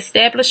into the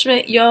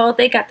establishment, y'all,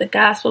 they got the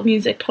gospel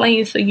music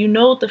playing, so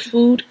the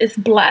food is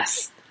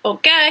blessed.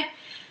 Okay?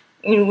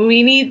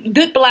 We need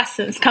good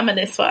blessings coming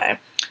this way.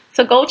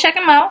 So go check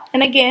them out.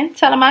 And again,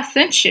 tell them I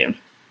sent you.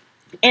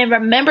 And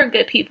remember,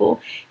 good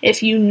people,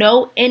 if you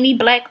know any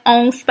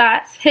Black-owned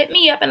spots, hit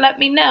me up and let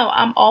me know.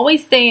 I'm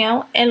always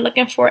down and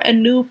looking for a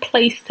new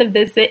place to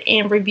visit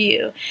and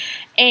review.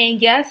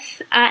 And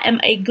yes, I am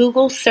a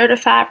Google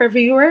certified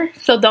reviewer,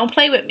 so don't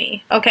play with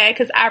me, okay?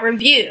 Because I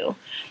review.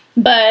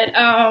 But,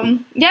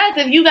 yes,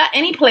 if you got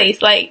any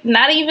place, like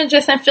not even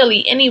just in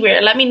Philly,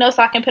 anywhere, let me know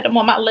so I can put them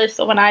on my list.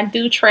 So when I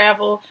do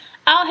travel,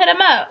 I'll hit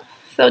them up.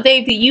 So,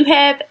 Dave, do you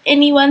have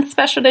anyone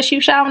special that you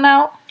shouting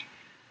out?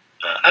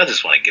 I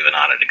just want to give an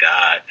honor to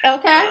God,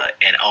 okay,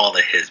 and all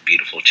of His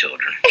beautiful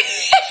children.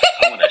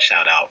 I want to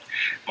shout out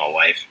my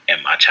wife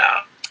and my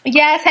child.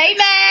 Yes, hey,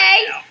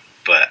 May.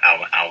 But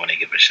I want to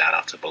give a shout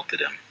out to both of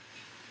them,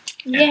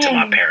 and to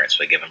my parents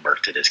for giving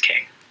birth to this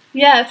king.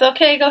 Yes,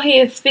 okay, go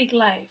ahead, speak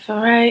life. All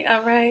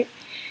right.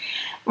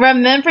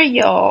 Remember,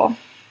 y'all,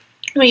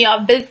 when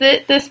y'all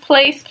visit this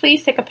place,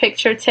 please take a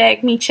picture,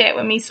 tag me, chat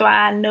with me, so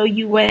I know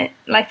you went.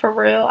 Like, for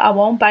real, I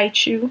won't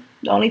bite you.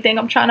 The only thing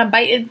I'm trying to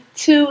bite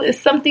into is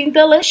something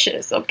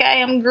delicious,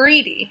 okay? I'm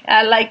greedy.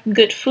 I like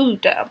good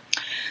food, though.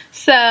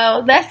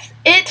 So that's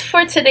it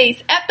for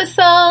today's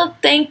episode.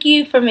 Thank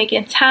you for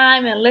making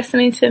time and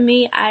listening to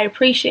me. I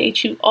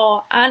appreciate you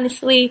all,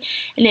 honestly.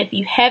 And if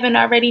you haven't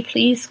already,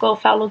 please go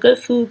follow Good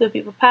Food, Good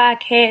People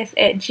Podcast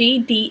at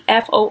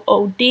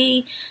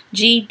GDFOOD,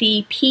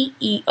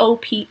 GDPEOPLEPOD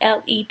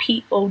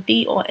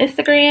on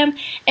Instagram.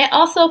 And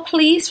also,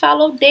 please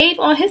follow Dave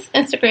on his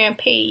Instagram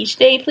page.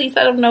 Dave, please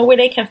let them know where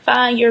they can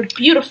find your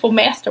beautiful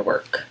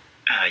masterwork.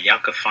 Y'all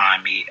can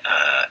find me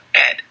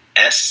at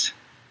S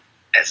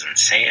as in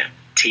Sam,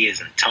 T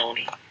as in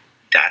Tony,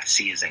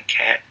 .C as in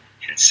cat,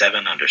 and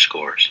 7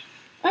 underscores.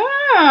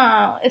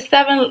 Oh, it's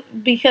 7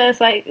 because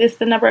it's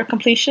the number of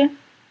completion?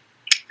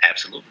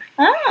 Absolutely.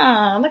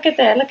 Oh, look at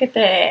that, look at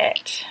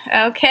that.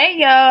 Okay,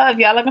 y'all, if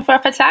y'all looking for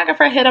a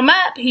photographer, hit him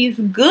up. He's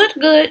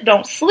good.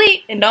 Don't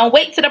sleep, and don't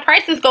wait till the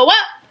prices go up.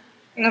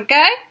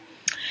 Okay?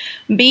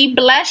 Be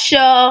blessed,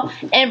 y'all,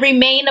 and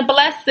remain a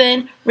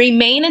blessing.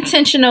 Remain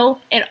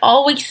intentional and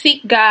always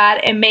seek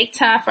God and make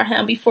time for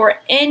Him before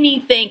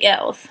anything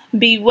else.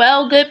 Be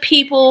well, good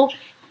people.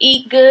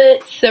 Eat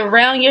good.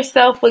 Surround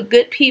yourself with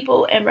good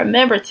people. And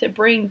remember to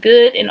bring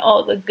good and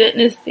all the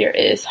goodness there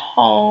is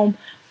home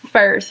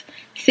first.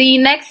 See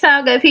you next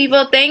time, good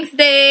people. Thanks,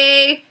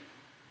 Dave.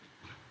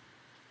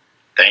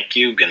 Thank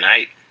you. Good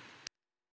night.